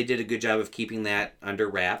AEW. They did a good job of keeping that under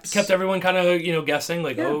wraps. Kept everyone kind of guessing,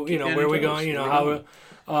 like, where are we going? How?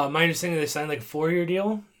 My understanding they signed like a 4-year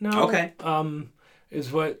deal now. Okay. Is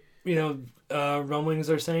what rumblings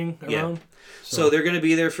are saying around. Yeah. So they're going to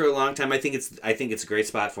be there for a long time. I think it's a great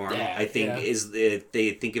spot for them. Yeah, I think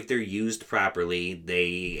if they're used properly,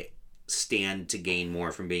 they stand to gain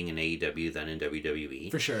more from being in AEW than in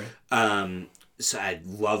WWE. For sure. So I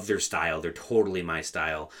love their style. They're totally my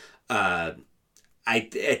style. I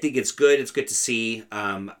think it's good. It's good to see.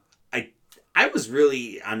 I was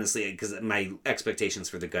really, honestly, because my expectations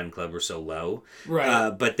for the Gun Club were so low. Right.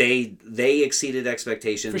 But they exceeded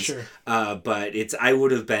expectations. For sure. But I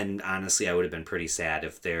would have been pretty sad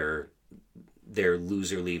if their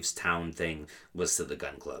loser leaves town thing was to the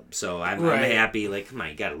Gun Club. So I'm happy, like, come on,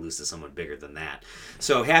 you got to lose to someone bigger than that.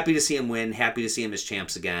 So happy to see him win. Happy to see him as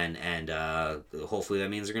champs again. And hopefully that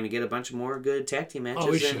means they're going to get a bunch more good tag team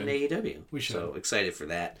matches in AEW. We should. So excited for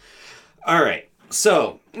that. All right.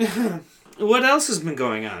 So... what else has been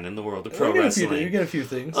going on in the world of pro wrestling? You got a few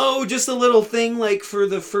things. Oh, just a little thing, like for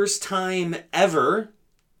the first time ever,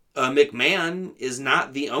 McMahon is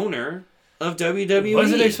not the owner of WWE.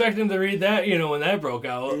 Wasn't expecting to read that, when that broke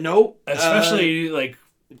out. Nope. Especially,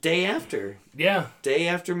 day after. Yeah. Day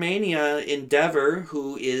after Mania, Endeavor,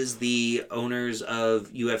 who is the owners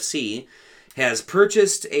of UFC, has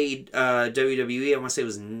purchased a WWE, I want to say it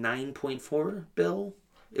was $9.4 billion.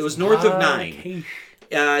 It was north of 9.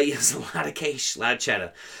 Yes, a lot of cash, a lot of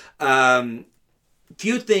cheddar.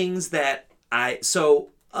 Few things that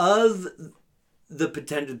of the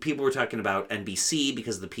potential, people were talking about NBC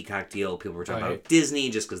because of the Peacock deal. People were talking about Disney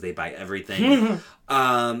just because they buy everything.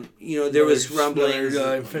 There was rumblings.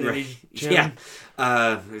 Infinity Gym. Yeah.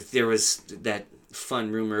 There was that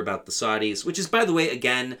fun rumor about the Saudis, which is, by the way,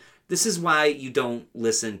 again, this is why you don't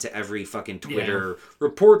listen to every fucking Twitter. Yeah.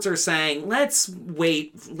 Reports are saying, let's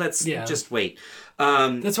wait. Let's just wait.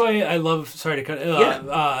 That's why I love... Sorry to cut...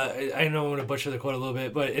 I know I'm going to butcher the quote a little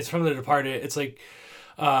bit, but it's from The Departed. It's like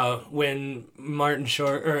when Martin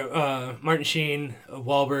Sheen,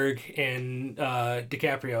 Wahlberg, and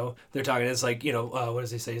DiCaprio, they're talking. It's like, what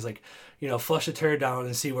does he say? He's like, flush a turd down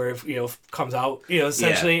and see where it comes out,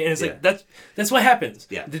 essentially. And it's like, that's what happens.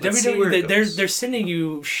 Yeah. The WWE, they're sending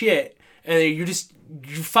you shit, and you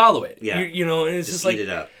follow it. Yeah. And it's just like... eat it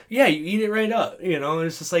up. Yeah, you eat it right up, and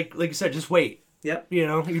it's just like you said, just wait. Yep. You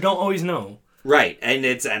don't always know. Right, and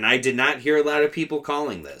I did not hear a lot of people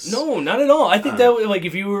calling this. No, not at all. I think that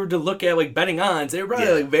if you were to look at betting odds, they were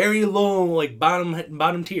probably very low,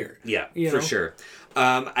 bottom tier. Yeah, for sure.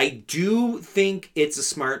 I do think it's a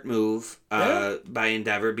smart move by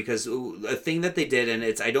Endeavor, because a thing that they did,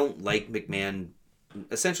 and I don't like McMahon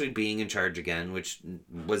essentially being in charge again, which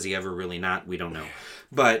was he ever really not? We don't know.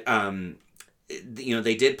 But,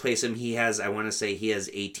 they did place him. He has, I want to say he has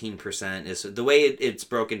 18%. The way it's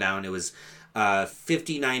broken down, it was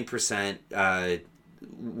 59%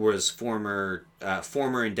 was former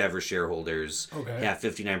Endeavor shareholders. Okay. Yeah,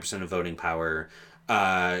 59% of voting power.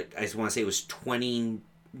 I just want to say it was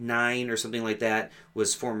 29 or something like that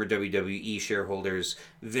was former WWE shareholders.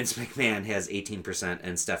 Vince McMahon has 18%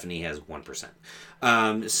 and Stephanie has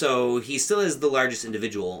 1%. So he still has the largest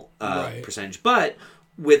individual percentage. But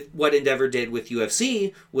with what Endeavor did with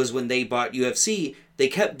UFC was when they bought UFC, they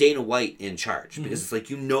kept Dana White in charge, because it's like,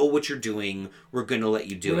 what you're doing. We're going to let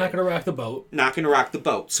you do it. We're not going to rock the boat. Not going to rock the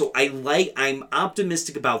boat. So I'm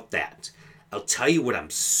optimistic about that. I'll tell you what I'm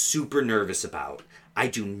super nervous about. I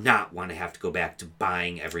do not want to have to go back to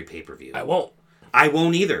buying every pay-per-view. I won't. I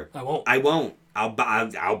won't either. I won't. I'll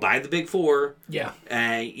buy the big four. Yeah.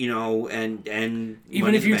 And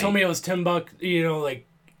even if you told me it was $10, like,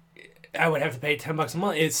 I would have to pay $10 a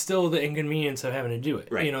month. It's still the inconvenience of having to do it.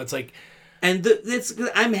 Right. It's like, and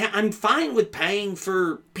I'm fine with paying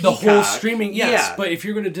for the Peacock. whole streaming. Yes, yeah. But if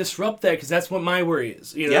you're going to disrupt that, because that's what my worry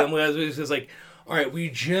is. It's just like, all right, we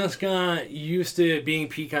just got used to it being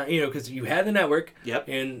Peacock, because you had the network. Yep.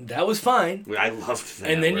 And that was fine. I loved that.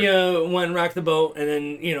 And network. then you went and rocked the boat, and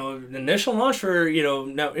then, the initial launch for, for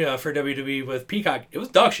WWE with Peacock, it was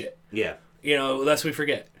dog shit. Yeah. Lest we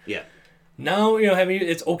forget. Yeah. Now,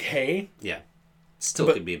 it's okay. Yeah.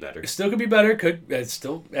 Still could be better. Still could be better. It's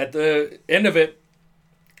still at the end of it.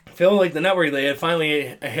 I feel like the network, they had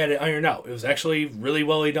finally had it ironed out. It was actually really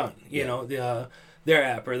well done. Their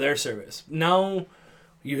app or their service. Now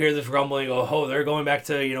you hear this rumbling, they're going back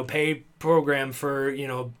to, pay program for,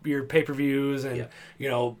 your pay-per-views and,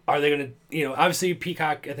 are they going to, obviously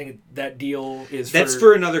Peacock, I think that deal is That's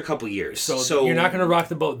for another couple years. So you're not going to rock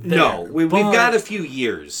the boat there. No, we've got a few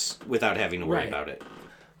years without having to worry about it.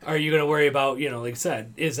 Are you going to worry about, like I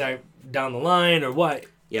said, is that down the line or what?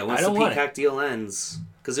 Yeah, once the Peacock deal ends,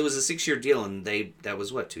 because it was a 6-year deal and that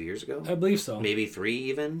was 2 years ago? I believe so. Maybe 3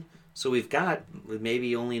 even. So we've got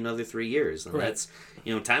maybe only another 3 years. And that's,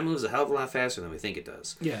 time moves a hell of a lot faster than we think it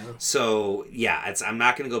does. Yeah. So, yeah, I'm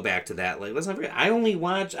not going to go back to that. Like, let's not forget, I only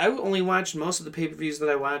watched most of the pay-per-views that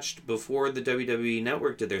I watched before the WWE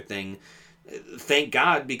Network did their thing. Thank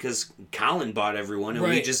God, because Colin bought everyone, and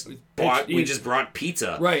we just brought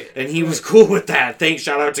pizza. Right. And he was cool with that.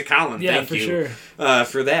 Shout out to Colin. Yeah, Thank you sure.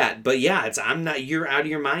 For that. But yeah, you're out of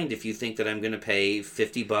your mind if you think that I'm going to pay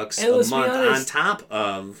 $50 a month on top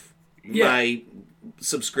of my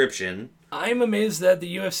subscription. I'm amazed that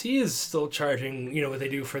the UFC is still charging, what they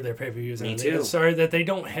do for their pay-per-views. Me too. I'm sorry that they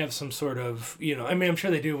don't have some sort of, I'm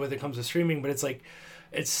sure they do when it comes to streaming, but it's like,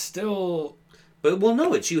 it's still. But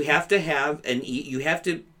no, you have to have you have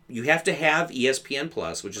to have ESPN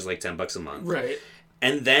Plus, which is like $10 a month, right?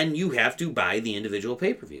 And then you have to buy the individual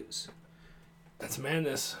pay-per-views. That's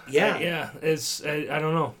madness. Yeah, It's I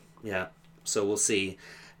don't know. Yeah, so we'll see.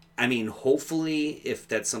 Hopefully, if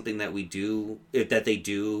that's something that we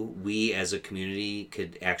as a community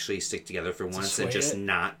could actually stick together for once and just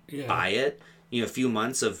not buy it. A few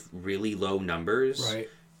months of really low numbers, right?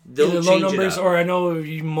 They'll either change low numbers, it up. Or I know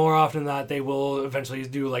more often than not they will eventually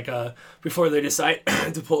do like before they decide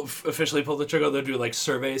to officially pull the trigger, they'll do like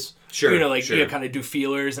surveys. Sure, kind of do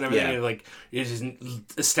feelers and everything. Yeah. And, you just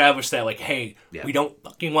establish that hey, we don't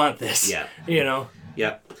fucking want this. Yeah.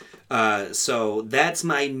 Yep. So that's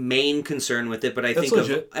my main concern with it, but I think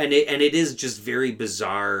and it is just very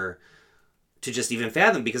bizarre to just even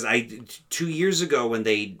fathom, because 2 years ago when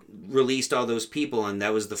they released all those people and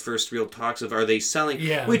that was the first real talks of, are they selling?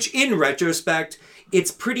 Yeah. Which in retrospect,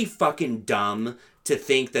 it's pretty fucking dumb to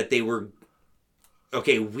think that they were,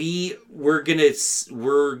 okay, we're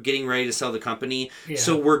getting ready to sell the company,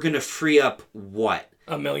 so we're going to free up what?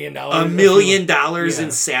 $1 million. $1 million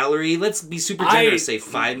in salary. Let's be super generous. Say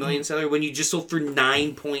 $5 million salary when you just sold for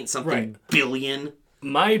 9 point something billion.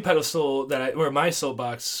 My pedestal my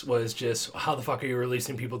soapbox was just, how the fuck are you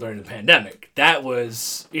releasing people during the pandemic? That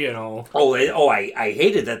was, I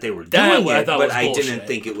hated that they were doing it, but I didn't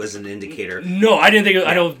think it was an indicator. No, I didn't think.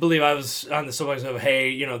 I don't believe I was on the soapbox of,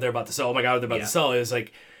 hey, they're about to sell. Oh my god, they're about to sell. It was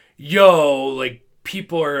like,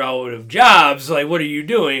 people are out of jobs. Like, what are you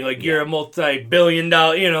doing? Like, you're a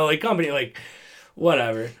multi-billion-dollar, company.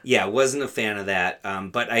 Whatever. Yeah, wasn't a fan of that.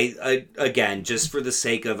 But I again, just for the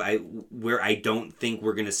sake of where I don't think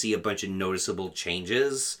we're going to see a bunch of noticeable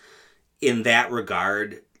changes in that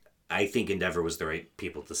regard, I think Endeavor was the right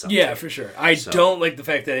people to sell. Yeah, to. for sure. I don't like the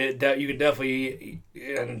fact that you can definitely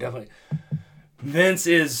Vince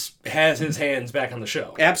has his hands back on the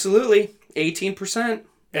show. Absolutely, 18%.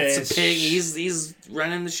 That's a big. He's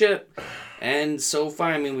running the ship, and so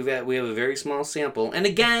far, I mean, we have a very small sample. And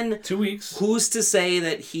again, 2 weeks. Who's to say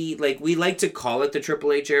that we like to call it the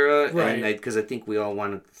Triple H era, right? Because I think we all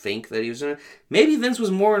want to think that he was in it. Maybe Vince was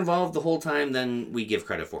more involved the whole time than we give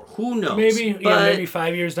credit for. Who knows? Maybe maybe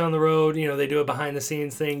 5 years down the road, they do a behind the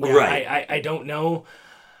scenes thing. Right. I don't know.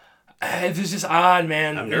 It's just odd,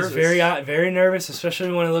 man. I'm nervous. It's very odd, very nervous,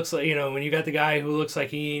 especially when it looks like, when you got the guy who looks like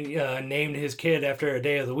he named his kid after a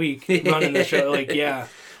day of the week running the show. Like, yeah.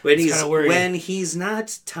 When he's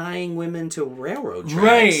not tying women to railroad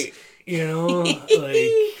tracks. Right. Like.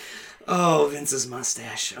 Oh, Vince's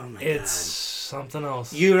mustache. Oh, my God. It's something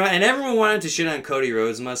else. And everyone wanted to shit on Cody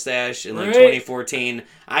Rhodes' mustache in 2014.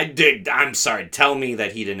 I'm sorry. Tell me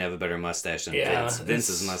that he didn't have a better mustache than Vince.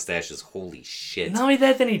 Vince's mustache is holy shit. Not only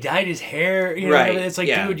that, then he dyed his hair. Right. It's like,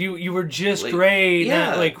 dude, you were just gray.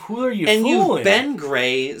 Yeah. Not, who are you fooling? And you've been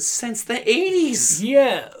gray since the 80s.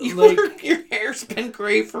 Yeah. Your hair's been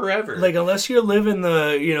gray forever. Unless you're living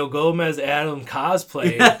the, Gomez Adam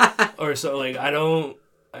cosplay or so, I don't.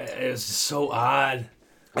 It's just so odd.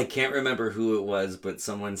 I can't remember who it was, but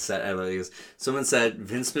someone said, someone said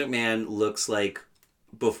Vince McMahon looks like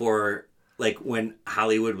before, when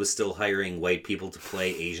Hollywood was still hiring white people to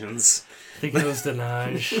play Asians. I think it was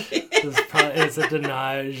Dinaj. It's a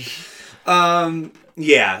Dinaj. I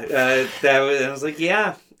was like,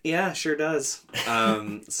 yeah, sure does.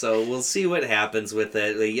 So we'll see what happens with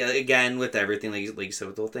it. Again, with everything, like you said,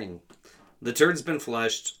 with the whole thing. The turd's been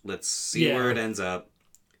flushed. Let's see where it ends up.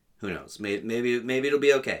 Who knows? Maybe it'll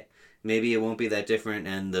be okay. Maybe it won't be that different,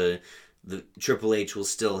 and the Triple H will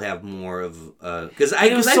still have more of because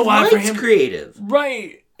I've liked creative.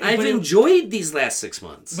 Right. I've enjoyed these last 6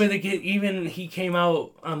 months. But even he came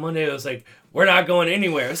out on Monday. It was like, we're not going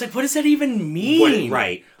anywhere. I was like, what does that even mean?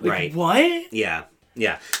 Right. What? Yeah.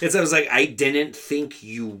 I was like, I didn't think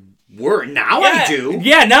you were. Now I do.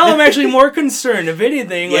 Yeah, now I'm actually more concerned. If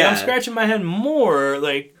anything, I'm scratching my head more.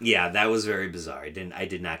 Yeah, that was very bizarre. I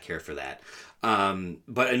did not care for that.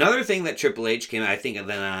 But another thing that Triple H came out, I think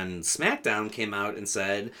then on SmackDown came out and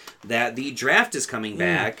said that the draft is coming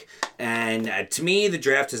back. And to me, the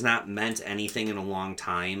draft has not meant anything in a long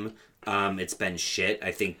time. It's been shit.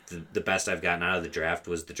 I think the best I've gotten out of the draft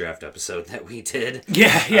was the draft episode that we did.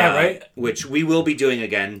 Yeah, right. Which we will be doing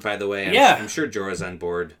again, by the way. I'm sure Jorah's on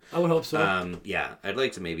board. I would hope so. I'd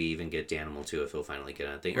like to maybe even get Danimal too if he'll finally get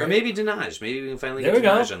on thing. Right. Or maybe Dinaj. Maybe we can finally get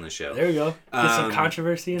Dinaj on the show. There we go. Get some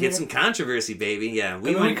controversy in there. Get some controversy, baby. Yeah.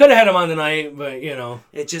 We could have had him on tonight, but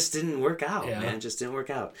it just didn't work out, man. It just didn't work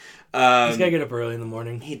out. He's got to get up early in the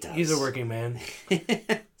morning. He does. He's a working man.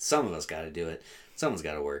 Some of us got to do it. Someone's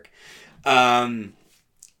got to work.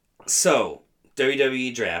 So,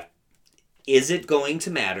 WWE draft. Is it going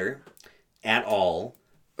to matter at all?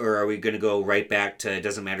 Or are we going to go right back to it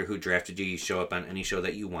doesn't matter who drafted you, you show up on any show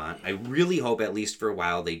that you want? I really hope, at least for a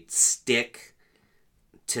while, they stick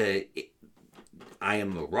to I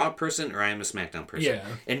am a Raw person or I am a SmackDown person. Yeah.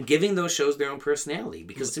 And giving those shows their own personality.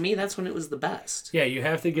 Because to me, that's when it was the best. Yeah, you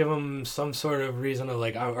have to give them some sort of reason of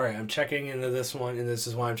all right, I'm checking into this one and this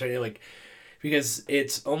is why I'm checking. Because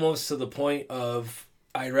it's almost to the point of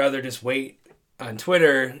I'd rather just wait on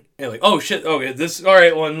Twitter and oh shit, okay, this all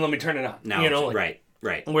right, well, let me turn it on. Now, right.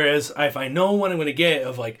 Whereas if I know what I'm going to get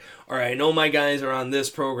of all right, I know my guys are on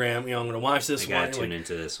this program, I'm going to watch this one. I got to tune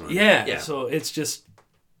into this one. Yeah, so it's just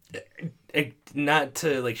not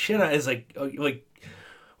to shit on. It's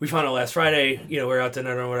we found out last Friday, we were out to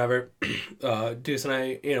dinner or whatever. Deuce and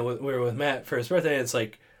I, we were with Matt for his birthday. And it's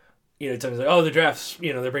it's the drafts,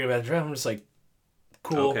 they're bringing back the draft. I'm just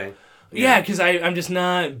cool. Okay. Yeah, because I'm just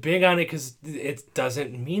not big on it because it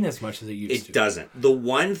doesn't mean as much as it used to. It doesn't. The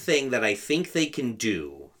one thing that I think they can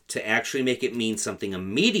do to actually make it mean something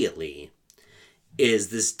immediately is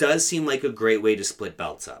this does seem like a great way to split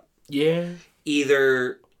belts up. Yeah.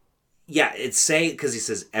 Because he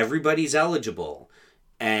says everybody's eligible.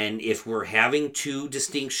 And if we're having two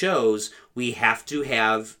distinct shows, we have to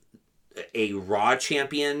have a Raw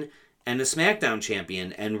champion and a SmackDown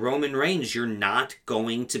champion, and Roman Reigns, you're not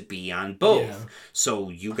going to be on both. Yeah. So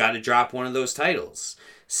you got to drop one of those titles.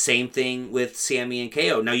 Same thing with Sami and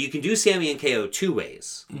KO. Now, you can do Sami and KO two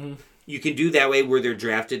ways. Mm-hmm. You can do that way where they're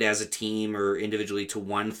drafted as a team or individually to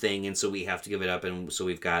one thing, and so we have to give it up, and so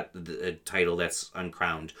we've got a title that's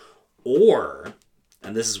uncrowned. Or,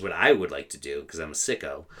 and this is what I would like to do, because I'm a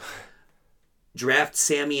sicko, draft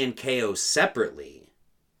Sami and KO separately,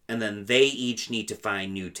 And then they each need to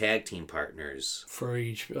find new tag team partners for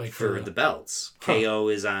each, like for the belts. KO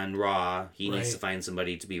is on Raw. He needs to find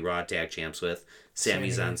somebody to be Raw tag champs with.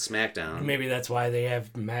 Sammy's on SmackDown. Maybe that's why they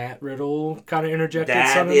have Matt Riddle kind of interjected.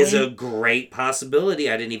 That suddenly. Is a great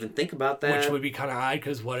possibility. I didn't even think about that. Which would be kind of odd,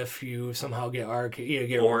 because what if you somehow get Orton?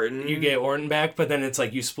 You get Orton back, but then it's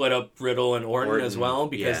like you split up Riddle and Orton as well,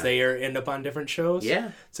 because they end up on different shows.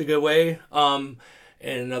 Yeah. It's a good way.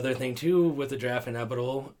 And another thing, too, with the draft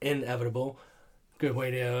inevitable, good way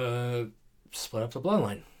to split up the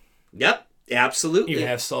bloodline. Yep, absolutely. You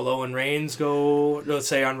have Solo and Reigns go, let's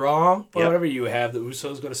say, on Raw or whatever. You have the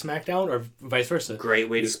Usos go to SmackDown, or vice versa. Great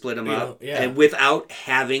way to split them up. And without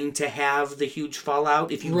having to have the huge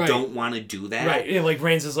fallout, if you don't want to do that. Right, yeah, like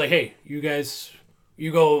Reigns is like, hey, you guys,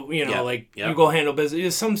 you go, you go handle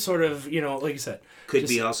business. Some sort of, like you said. Could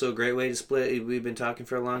be also a great way to split. We've been talking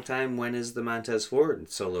for a long time. When is the Montez Ford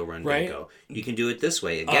solo run going to go? You can do it this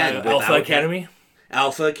way. Again, Alpha Academy?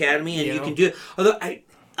 Alpha Academy, and you can do it. Although,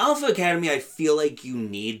 Alpha Academy, I feel like you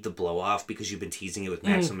need the blow-off because you've been teasing it with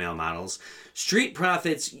Maximum Male Models. Street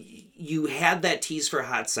Profits, you had that tease for a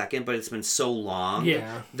hot second, but it's been so long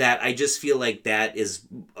that I just feel like that is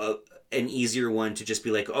an easier one to just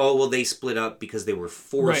be like, oh, well, they split up because they were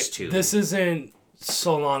forced to. This isn't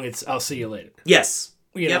so long, it's I'll see you later. Yes.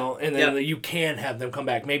 You know, and then you can have them come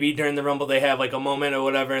back. Maybe during the Rumble they have like a moment or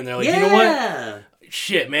whatever, and they're like, you know what?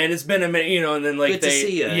 Shit, man, it's been a minute, and then like good to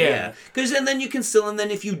see you. Yeah. Because and then you can still, and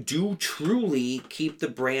then if you do truly keep the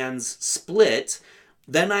brands split,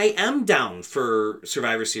 then I am down for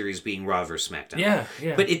Survivor Series being Raw versus SmackDown.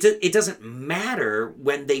 Yeah. But it doesn't matter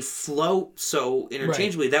when they float so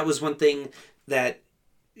interchangeably. That was one thing that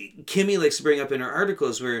Kimmy likes to bring up in her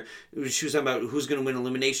articles where she was talking about who's going to win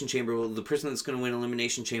Elimination Chamber. Well, the person that's going to win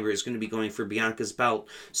Elimination Chamber is going to be going for Bianca's belt,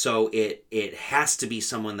 so it has to be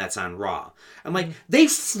someone that's on Raw. I'm like, they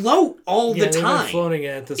float all the time. Floating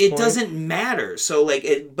at this point. It doesn't matter. So like,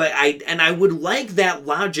 I would like that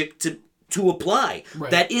logic to apply.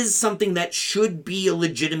 Right. That is something that should be a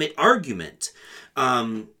legitimate argument.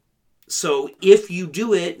 So if you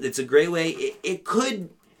do it, it's a great way. It could.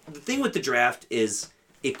 The thing with the draft is,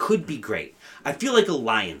 it could be great. I feel like a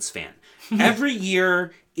Lions fan. Every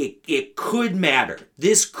year, it could matter.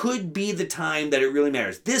 This could be the time that it really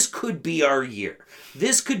matters. This could be our year.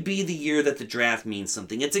 This could be the year that the draft means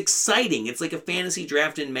something. It's exciting. It's like a fantasy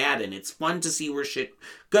draft in Madden. It's fun to see where shit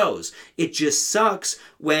goes. It just sucks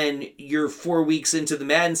when you're 4 weeks into the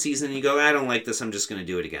Madden season and you go, I don't like this, I'm just going to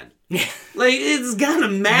do it again. Like, it's gotta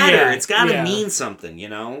matter. Yeah, it's gotta mean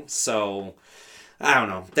something, So... I don't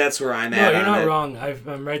know. That's where I'm at. No, you're not wrong.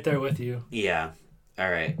 I'm right there with you. Yeah.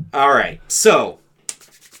 All right. So,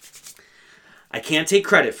 I can't take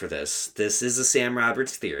credit for this. This is a Sam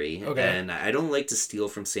Roberts theory. Okay. And I don't like to steal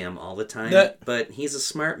from Sam all the time, but he's a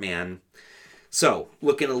smart man. So,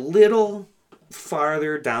 looking a little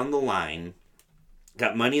farther down the line,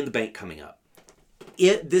 got Money in the Bank coming up.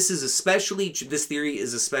 This theory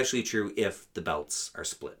is especially true if the belts are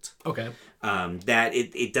split. Okay. That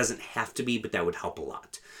it doesn't have to be, but that would help a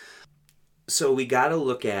lot. So we got to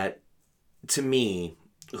look at, to me,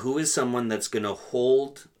 who is someone that's going to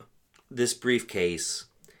hold this briefcase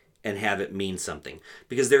and have it mean something.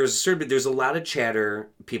 Because there's a lot of chatter,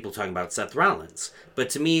 people talking about Seth Rollins. But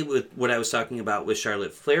to me, with what I was talking about with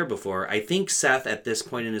Charlotte Flair before, I think Seth at this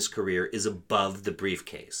point in his career is above the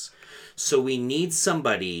briefcase. So we need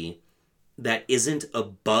somebody that isn't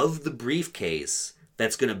above the briefcase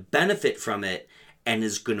that's going to benefit from it and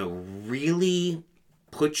is going to really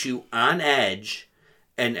put you on edge,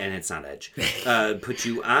 and it's not edge, put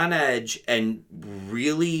you on edge and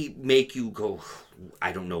really make you go,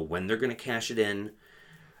 I don't know when they're going to cash it in.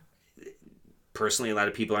 Personally, a lot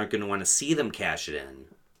of people aren't going to want to see them cash it in.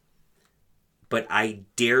 But I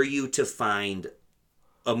dare you to find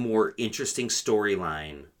a more interesting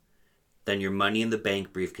storyline than your Money in the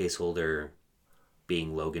Bank briefcase holder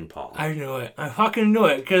being Logan Paul. I knew it. I fucking knew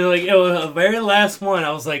it. Because like, it was the very last one.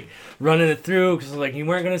 I was like running it through because like you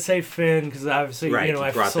weren't going to say Finn because obviously, right,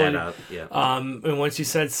 I brought that up. Yeah. And once you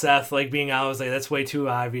said Seth like being out, I was like, that's way too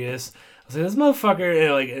obvious. I was like, this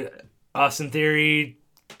motherfucker, like Austin Theory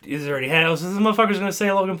is already had. I was like, this motherfucker's going to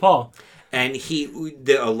say Logan Paul. And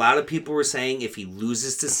a lot of people were saying if he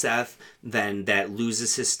loses to Seth, then that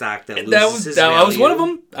loses his stock. That loses his value. I was one of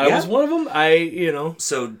them. I was one of them.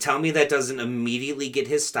 So tell me that doesn't immediately get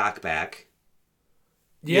his stock back.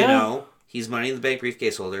 Yeah. He's Money in the Bank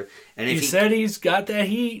briefcase holder. And if he said he's got that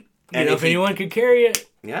heat. If anyone could carry it.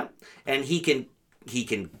 Yeah. And he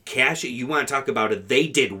can cash it. You want to talk about it? They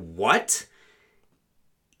did what?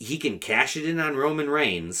 He can cash it in on Roman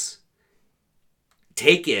Reigns,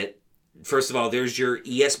 take it, First of all, there's your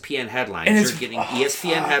ESPN headlines. You're getting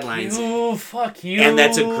ESPN headlines. Fuck you. And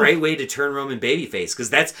that's a great way to turn Roman babyface, because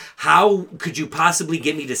that's how could you possibly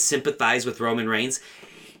get me to sympathize with Roman Reigns?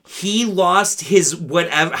 He lost his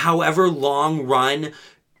however long run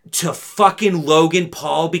to fucking Logan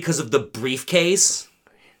Paul because of the briefcase.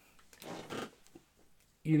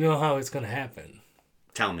 You know how it's going to happen.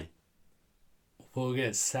 Tell me. We'll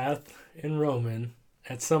get Seth and Roman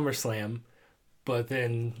at SummerSlam, but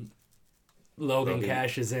then Logan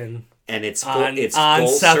cashes in. And it's on full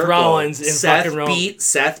Seth circle. Rollins in fucking Roman.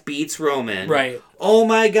 Seth beats Roman. Right. Oh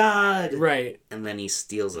my God. Right. And then he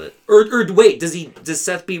steals it. Or wait, does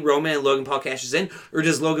Seth beat Roman and Logan Paul cashes in? Or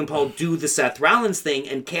does Logan Paul do the Seth Rollins thing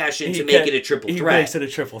and cash in to make it a triple threat? He makes it a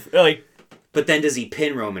triple threat. But then does he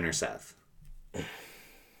pin Roman or Seth?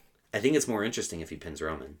 I think it's more interesting if he pins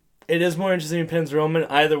Roman. It is more interesting if he pins Roman.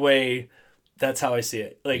 Either way, that's how I see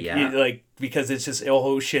it. Because it's just,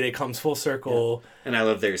 oh shit, it comes full circle. Yeah. And I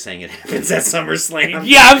love that you're saying it happens at SummerSlam.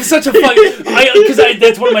 Yeah, I'm such a because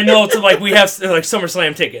that's one of my notes of we have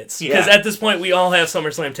SummerSlam tickets. Because at this point we all have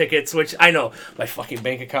SummerSlam tickets, which I know my fucking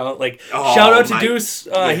bank account. Shout out to Deuce.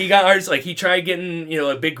 He got ours. He tried getting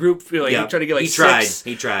a big group. He tried to get six.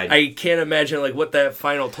 He tried. I can't imagine what that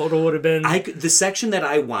final total would have been. The section that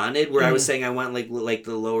I wanted, where I was saying I want like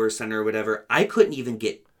the lower center or whatever, I couldn't even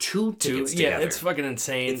get two tickets together. Yeah, it's fucking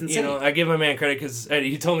insane. It's insane. I give my man credit because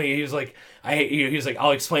he told me he was like,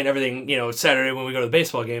 I'll explain everything, Saturday when we go to the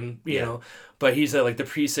baseball game, you know. But he said the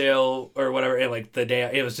pre-sale or whatever, and the day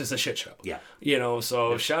it was just a shit show. Yeah.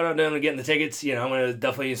 So shout out to him and getting the tickets. I'm gonna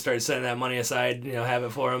definitely start setting that money aside. Have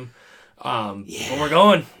it for him. But we're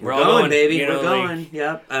going. We're all going, baby. We're going.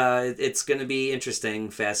 Yep. It's gonna be interesting,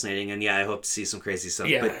 fascinating, and I hope to see some crazy stuff.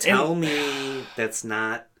 Yeah, but tell me that's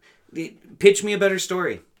not. Pitch me a better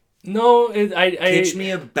story. No, pitch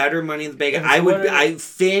me a better Money in the Bank.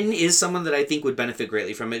 Finn is someone that I think would benefit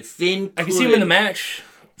greatly from it. Finn, I can see him in the match.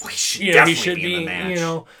 He should be in the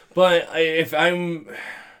match. But if I'm,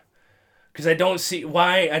 because I don't see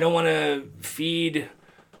why I don't want to feed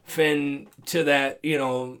Finn to that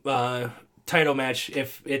title match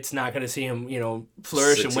if it's not going to see him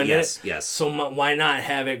flourish and win it. Yes. So why not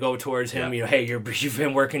have it go towards him? Yep. Hey, you've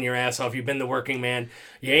been working your ass off. You've been the working man.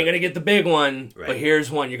 You ain't going to get the big one, but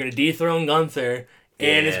here's one. You're going to dethrone Gunther,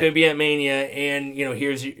 and it's going to be at Mania. And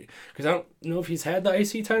here's you, because I don't know if he's had the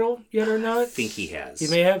IC title yet or not. I think he has. He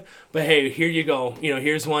may have, but hey, here you go.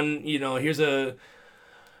 Here's one. Here's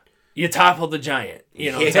you toppled the giant.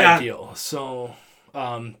 Type deal. So.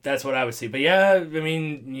 That's what I would see. But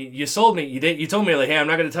you sold me. You told me hey, I'm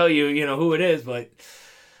not going to tell you, who it is, but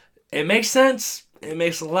it makes sense. It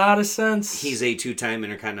makes a lot of sense. He's a two-time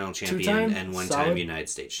Intercontinental Champion and one-time United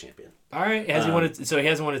States Champion. All right. Has he won so he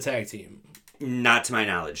hasn't won a tag team? Not to my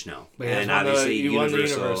knowledge, no. But and obviously he won the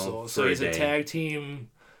Universal. So he's a tag team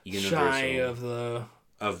shy of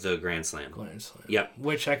the Grand Slam. Yep.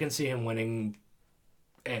 Which I can see him winning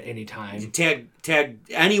at any time. Tag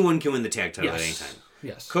anyone can win the tag title at any time.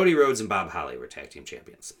 Yes. Cody Rhodes and Bob Holly were tag team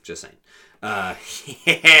champions. Just saying.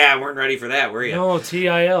 I weren't ready for that, were you? No,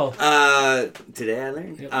 TIL. Today I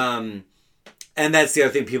learned. Yep. And that's the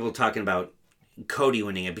other thing, people talking about Cody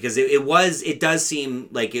winning it, because it does seem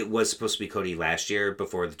like it was supposed to be Cody last year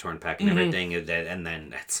before the torn pec and everything, and then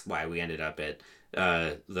that's why we ended up at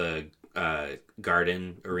the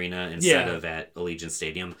Garden Arena instead of at Allegiant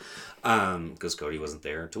Stadium, because Cody wasn't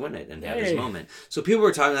there to win it and have his moment. So people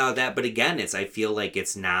were talking about that, but again, I feel like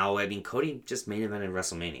it's now. I mean, Cody just main evented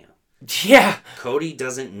WrestleMania. Yeah, Cody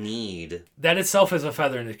doesn't need that itself is a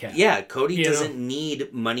feather in his cap. Yeah, Cody doesn't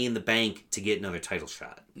need Money in the Bank to get another title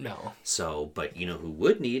shot. No. So, but who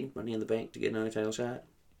would need Money in the Bank to get another title shot?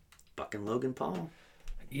 Fucking Logan Paul.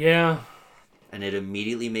 Yeah. And it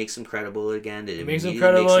immediately makes him credible again. It makes him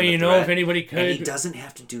credible, if anybody could. And he doesn't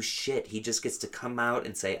have to do shit. He just gets to come out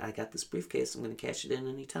and say, I got this briefcase. I'm going to cash it in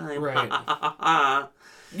anytime. Right.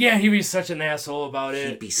 Yeah, he'd be such an asshole about it.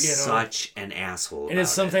 He'd be such an asshole and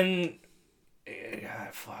it's something...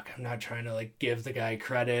 I'm not trying to give the guy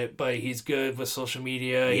credit, but he's good with social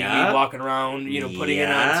media. He'd be walking around, putting it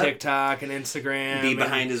on TikTok and Instagram. Be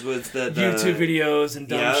behind his woods, the YouTube videos and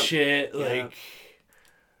dumb shit.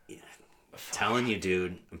 Telling you,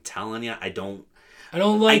 dude. I'm telling you, I don't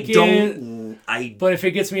like it. But if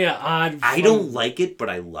it gets me an odd... I don't like it, but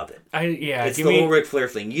I love it. It's the whole Ric Flair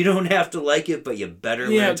thing. You don't have to like it, but you better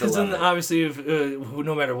learn to love it. Yeah, because then obviously,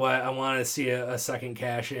 no matter what, I want to see a second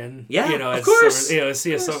cash in. Yeah, of course. See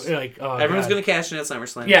everyone's going to cash in at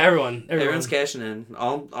SummerSlam. Yeah, everyone's cashing in.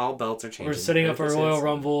 All belts are changing. We're setting up a Royal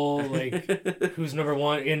Rumble. Who's number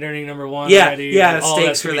one? Entering number one. Yeah, already. Yeah.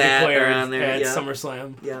 Stakes for that around there at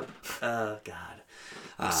SummerSlam. Yep. God.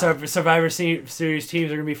 Survivor Series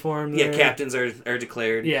teams are gonna be formed. Yeah, there. captains are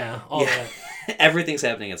declared. Yeah, all that. Everything's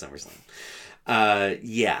happening at SummerSlam.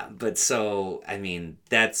 But so I mean,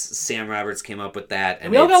 that's Sam Roberts came up with that,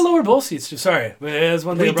 and we all got lower bowl seats too. Sorry, but that's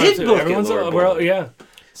one thing. We did both get lower bowl. Yeah.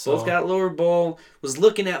 So. Both got lower bowl. Was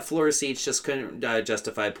looking at floor seats, just couldn't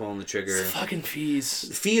justify pulling the trigger. It's fucking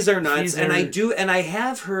fees. Fees are nuts, and I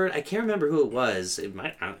have heard. I can't remember who it was. It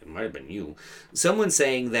might have been you. Someone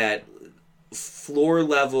saying that floor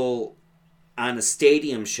level on a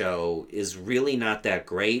stadium show is really not that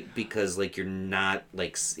great because like you're not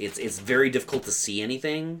like it's very difficult to see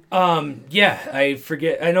anything. Yeah, I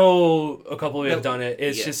forget. I know a couple of you have done it.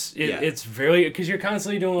 It's it's very because you're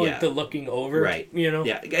constantly doing like the looking over, right? You know.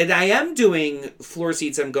 Yeah, and I am doing floor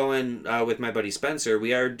seats. I'm going with my buddy Spencer.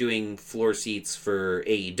 We are doing floor seats for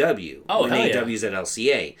AEW. Oh, when AEW's at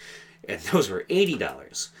LCA. And those were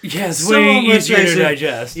 $80. Yes, way easier to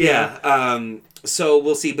digest. Yeah. So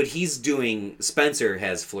we'll see. But Spencer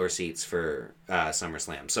has floor seats for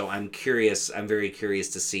SummerSlam. So I'm curious. I'm very curious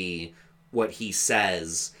to see what he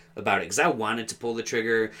says about it. Because I wanted to pull the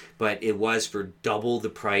trigger, but it was for double the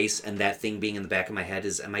price. And that thing being in the back of my head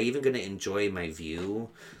is, am I even going to enjoy my view?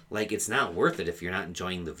 Like, it's not worth it if you're not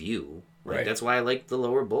enjoying the view. Like, right. That's why I like the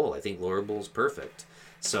lower bowl. I think lower bowl is perfect.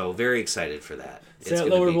 So very excited for that. It's that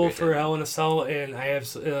lower bowl for Hell in a Cell, and I have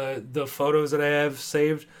the photos that I have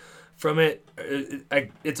saved from it.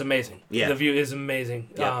 It's amazing. Yeah, the view is amazing.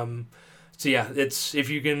 Yeah. So yeah, it's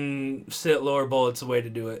if you can sit lower bowl, it's the way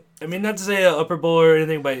to do it. I mean, not to say upper bowl or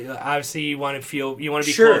anything, but obviously you want to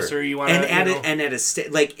be closer. You want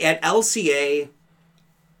like at LCA,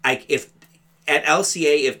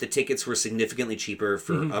 if the tickets were significantly cheaper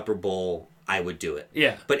for upper bowl, I would do it.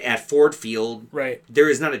 Yeah. But at Ford Field, right, there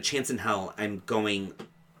is not a chance in hell I'm going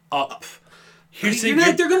up. They're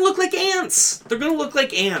going to look like ants. They're going to look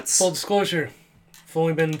like ants. Full disclosure, I've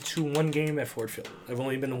only been to one game at Ford Field. I've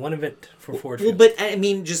only been to one event for Ford Field. Well, but I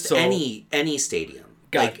mean, just any stadium.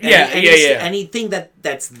 Anything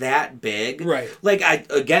that's that big. Right. Like, I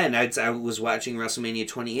was watching WrestleMania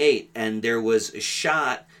 28, and there was a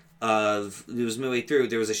shot of, it was midway through,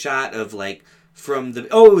 there was a shot of, like,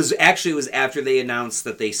 it was after they announced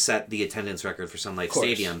that they set the attendance record for Sun Life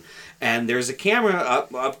Stadium, and there's a camera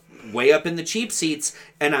up way up in the cheap seats,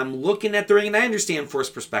 and I'm looking at the ring, and I understand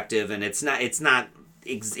forced perspective, and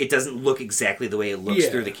it doesn't look exactly the way it looks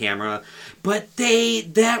through the camera, but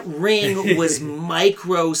that ring was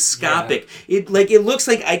microscopic. Yeah. It looks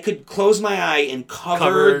like I could close my eye and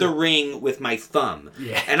cover the ring with my thumb.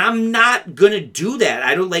 Yeah. And I'm not gonna do that.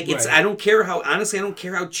 I don't I don't care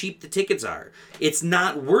how cheap the tickets are. It's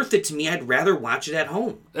not worth it to me. I'd rather watch it at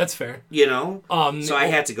home. That's fair. You know? So I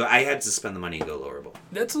had to go. I had to spend the money and go lower bowl.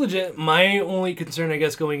 That's legit. My only concern, I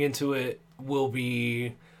guess, going into it will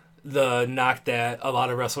be the knock that a lot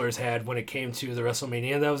of wrestlers had when it came to the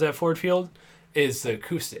WrestleMania that was at Ford Field is the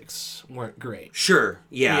acoustics weren't great. Sure,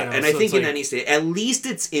 yeah. You know, and so I think in any state, at least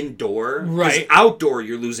it's indoor. Right. Outdoor,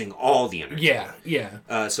 you're losing all the energy.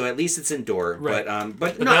 Yeah. So at least it's indoor. Right.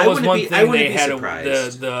 But no, that was one thing I wouldn't they be had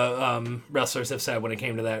surprised. The wrestlers have said when it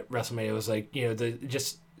came to that WrestleMania, it was like,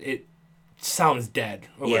 it sounds dead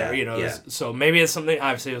or whatever, Yeah. So maybe it's something,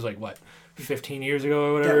 obviously it was like, what, 15 years ago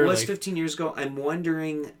or whatever? That was 15 years ago. I'm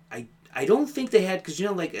wondering, I don't think they had, because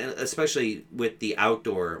especially with the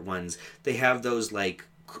outdoor ones, they have the ring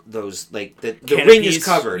is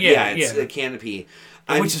covered. It's a canopy.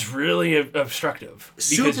 Which is really obstructive.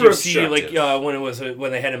 Super because you obstructive. See,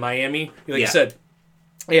 when they had in Miami, you said,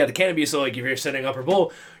 the canopy, so like if you're setting upper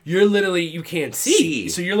bowl, you're literally, you can't see.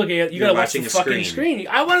 So you're looking at, you gotta watch the fucking screen.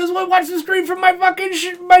 I want to watch the screen from my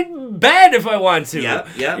fucking my bed if I want to.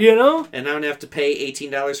 Yeah. You know? And I don't have to pay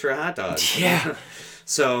 $18 for a hot dog. Yeah.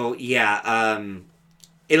 So,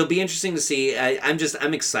 it'll be interesting to see.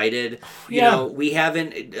 I'm excited. You know, we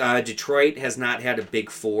haven't, Detroit has not had a Big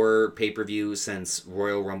Four pay-per-view since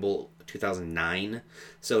Royal Rumble 2009.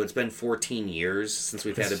 So it's been 14 years since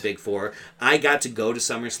we've had a Big Four. I got to go to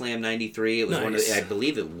SummerSlam 93. It was I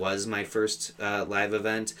believe it was my first live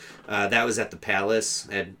event. That was at the Palace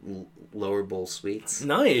at Lower Bowl Suites.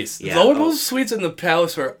 Nice. Yeah. Lower Bowl Suites in the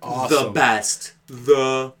Palace were awesome. The best.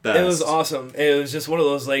 It was awesome. It was just one of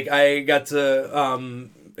those, like, I got to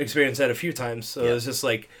experience that a few times. So it was just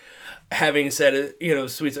like, having said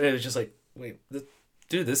it, suites, it was just like, wait,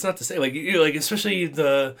 dude, that's not the same. Like, especially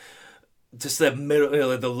just that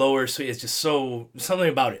middle, the lower suite is just something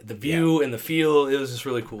about it. The view and the feel, it was just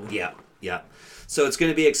really cool. Yeah. So it's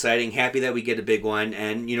going to be exciting. Happy that we get a big one,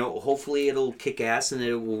 and hopefully it'll kick ass and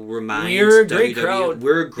it will remind we're a great crowd.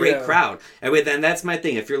 We're a great crowd, and that's my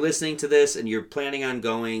thing. If you're listening to this and you're planning on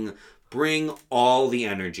going, bring all the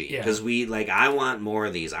energy. Yeah. Because I want more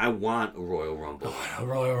of these. I want a Royal Rumble. A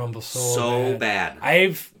Royal Rumble so bad.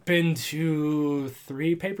 I've been to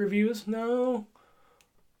 3 pay-per-views now.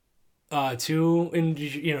 2 in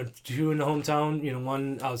two in the hometown,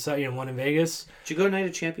 1 outside, 1 in Vegas. Did you go Night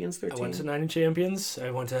of Champions 13? I went to Night of Champions.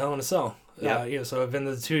 I went to Hell in a Cell. Yeah. So I've been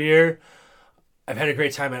to the 2 here. I've had a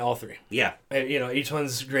great time at all 3. Yeah. Each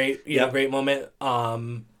one's great. Great moment.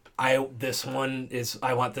 I want this one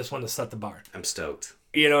to set the bar. I'm stoked.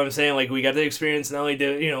 You know what I'm saying? Like, we got the experience. Not only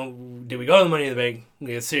did we go to the Money in the Bank,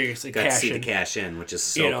 we got seriously got cash to see in. the cash in, which is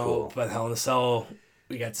so cool. But Hell in a Cell,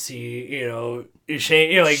 we got to see Shane,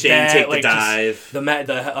 Shane take the dive. The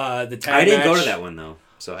tag I didn't match. go to that one though,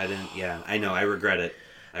 so I didn't. Yeah, I know. I regret it.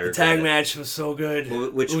 The tag match was so good.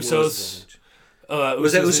 Which Usos.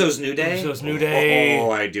 Was that Usos New Day? Usos New Day.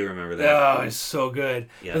 Oh, I do remember that. Oh, it's so good.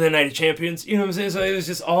 Yeah. And then Night of Champions. You know what I'm saying? So it was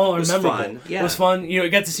just all memorable. Fun. Yeah. It was fun. You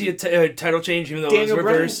got to see a title change, even though Daniel it was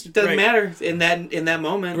reversed. Bryan, doesn't matter in that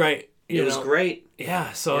moment. Right. It was great.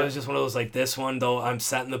 Yeah. So it was just one of those, like, this one though. I'm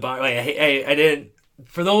setting the bar. Like, I didn't.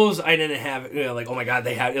 For those, I didn't have. Like, oh my god,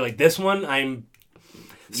 they have like this one. I'm.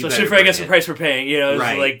 Especially for the price we're paying.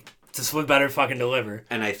 Right. Like, this would better fucking deliver.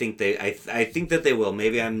 And I think I think that they will.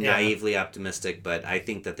 Maybe I'm naively optimistic, but I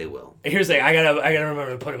think that they will. Here's the thing. I gotta remember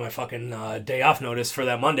to put in my fucking day off notice for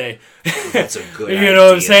that Monday. That's a good idea. You know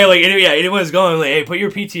what I'm saying? Like, anyone's going, like, hey, put your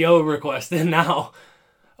PTO request in now.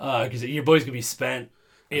 Because your boy's gonna be spent,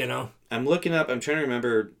 I'm looking up. I'm trying to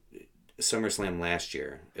remember SummerSlam last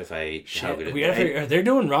year. If I are they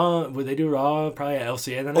doing Raw? Would they do Raw probably at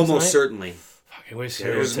LCA the next night? Almost certainly. Fucking wish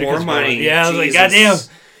there's more money. Yeah, I was like, goddamn.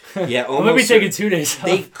 Yeah, almost. I'm gonna be taking 2 days off.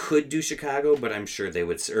 They could do Chicago, but I'm sure they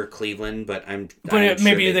would, or Cleveland, but I'm.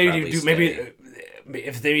 Maybe sure they do. Maybe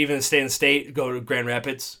if they even stay in the state, go to Grand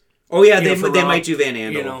Rapids. Oh yeah, they might do Van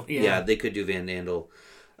Andel. Yeah, they could do Van Andel.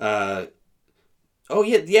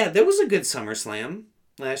 There was a good SummerSlam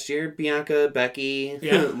last year. Bianca, Becky,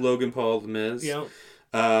 Logan Paul, The Miz. Yeah.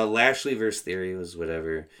 Lashley versus Theory was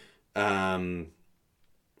whatever.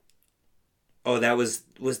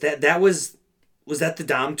 Was that the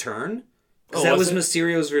Dom turn? Because that was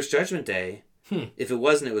Mysterio's versus Judgment Day. If it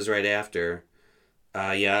wasn't, it was right after.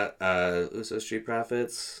 Uso Street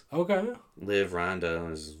Profits. Okay. Liv, Ronda,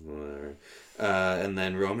 was whatever. And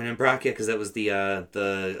then Roman and Brock, because that was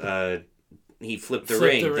the he flipped the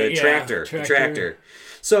ring, the tractor.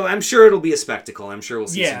 So I'm sure it'll be a spectacle. I'm sure we'll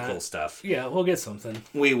see some cool stuff. Yeah, we'll get something.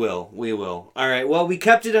 We will. All right. Well, we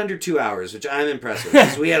kept it under 2 hours, which I'm impressed with,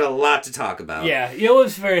 because we had a lot to talk about. Yeah, it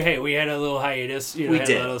was we had a little hiatus. We had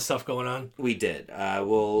did. a lot of stuff going on. We did.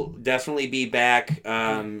 We'll definitely be back,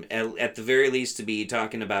 at the very least, to be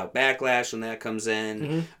talking about Backlash when that comes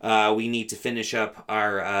in. Mm-hmm. We need to finish up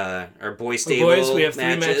our boy stable we have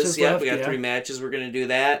 3 matches left. We got 3 matches. We're going to do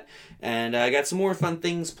that. And I got some more fun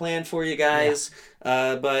things planned for you guys.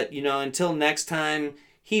 Yeah. But, until next time,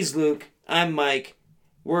 he's Luke. I'm Mike.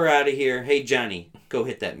 We're out of here. Hey, Johnny, go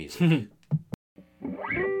hit that music.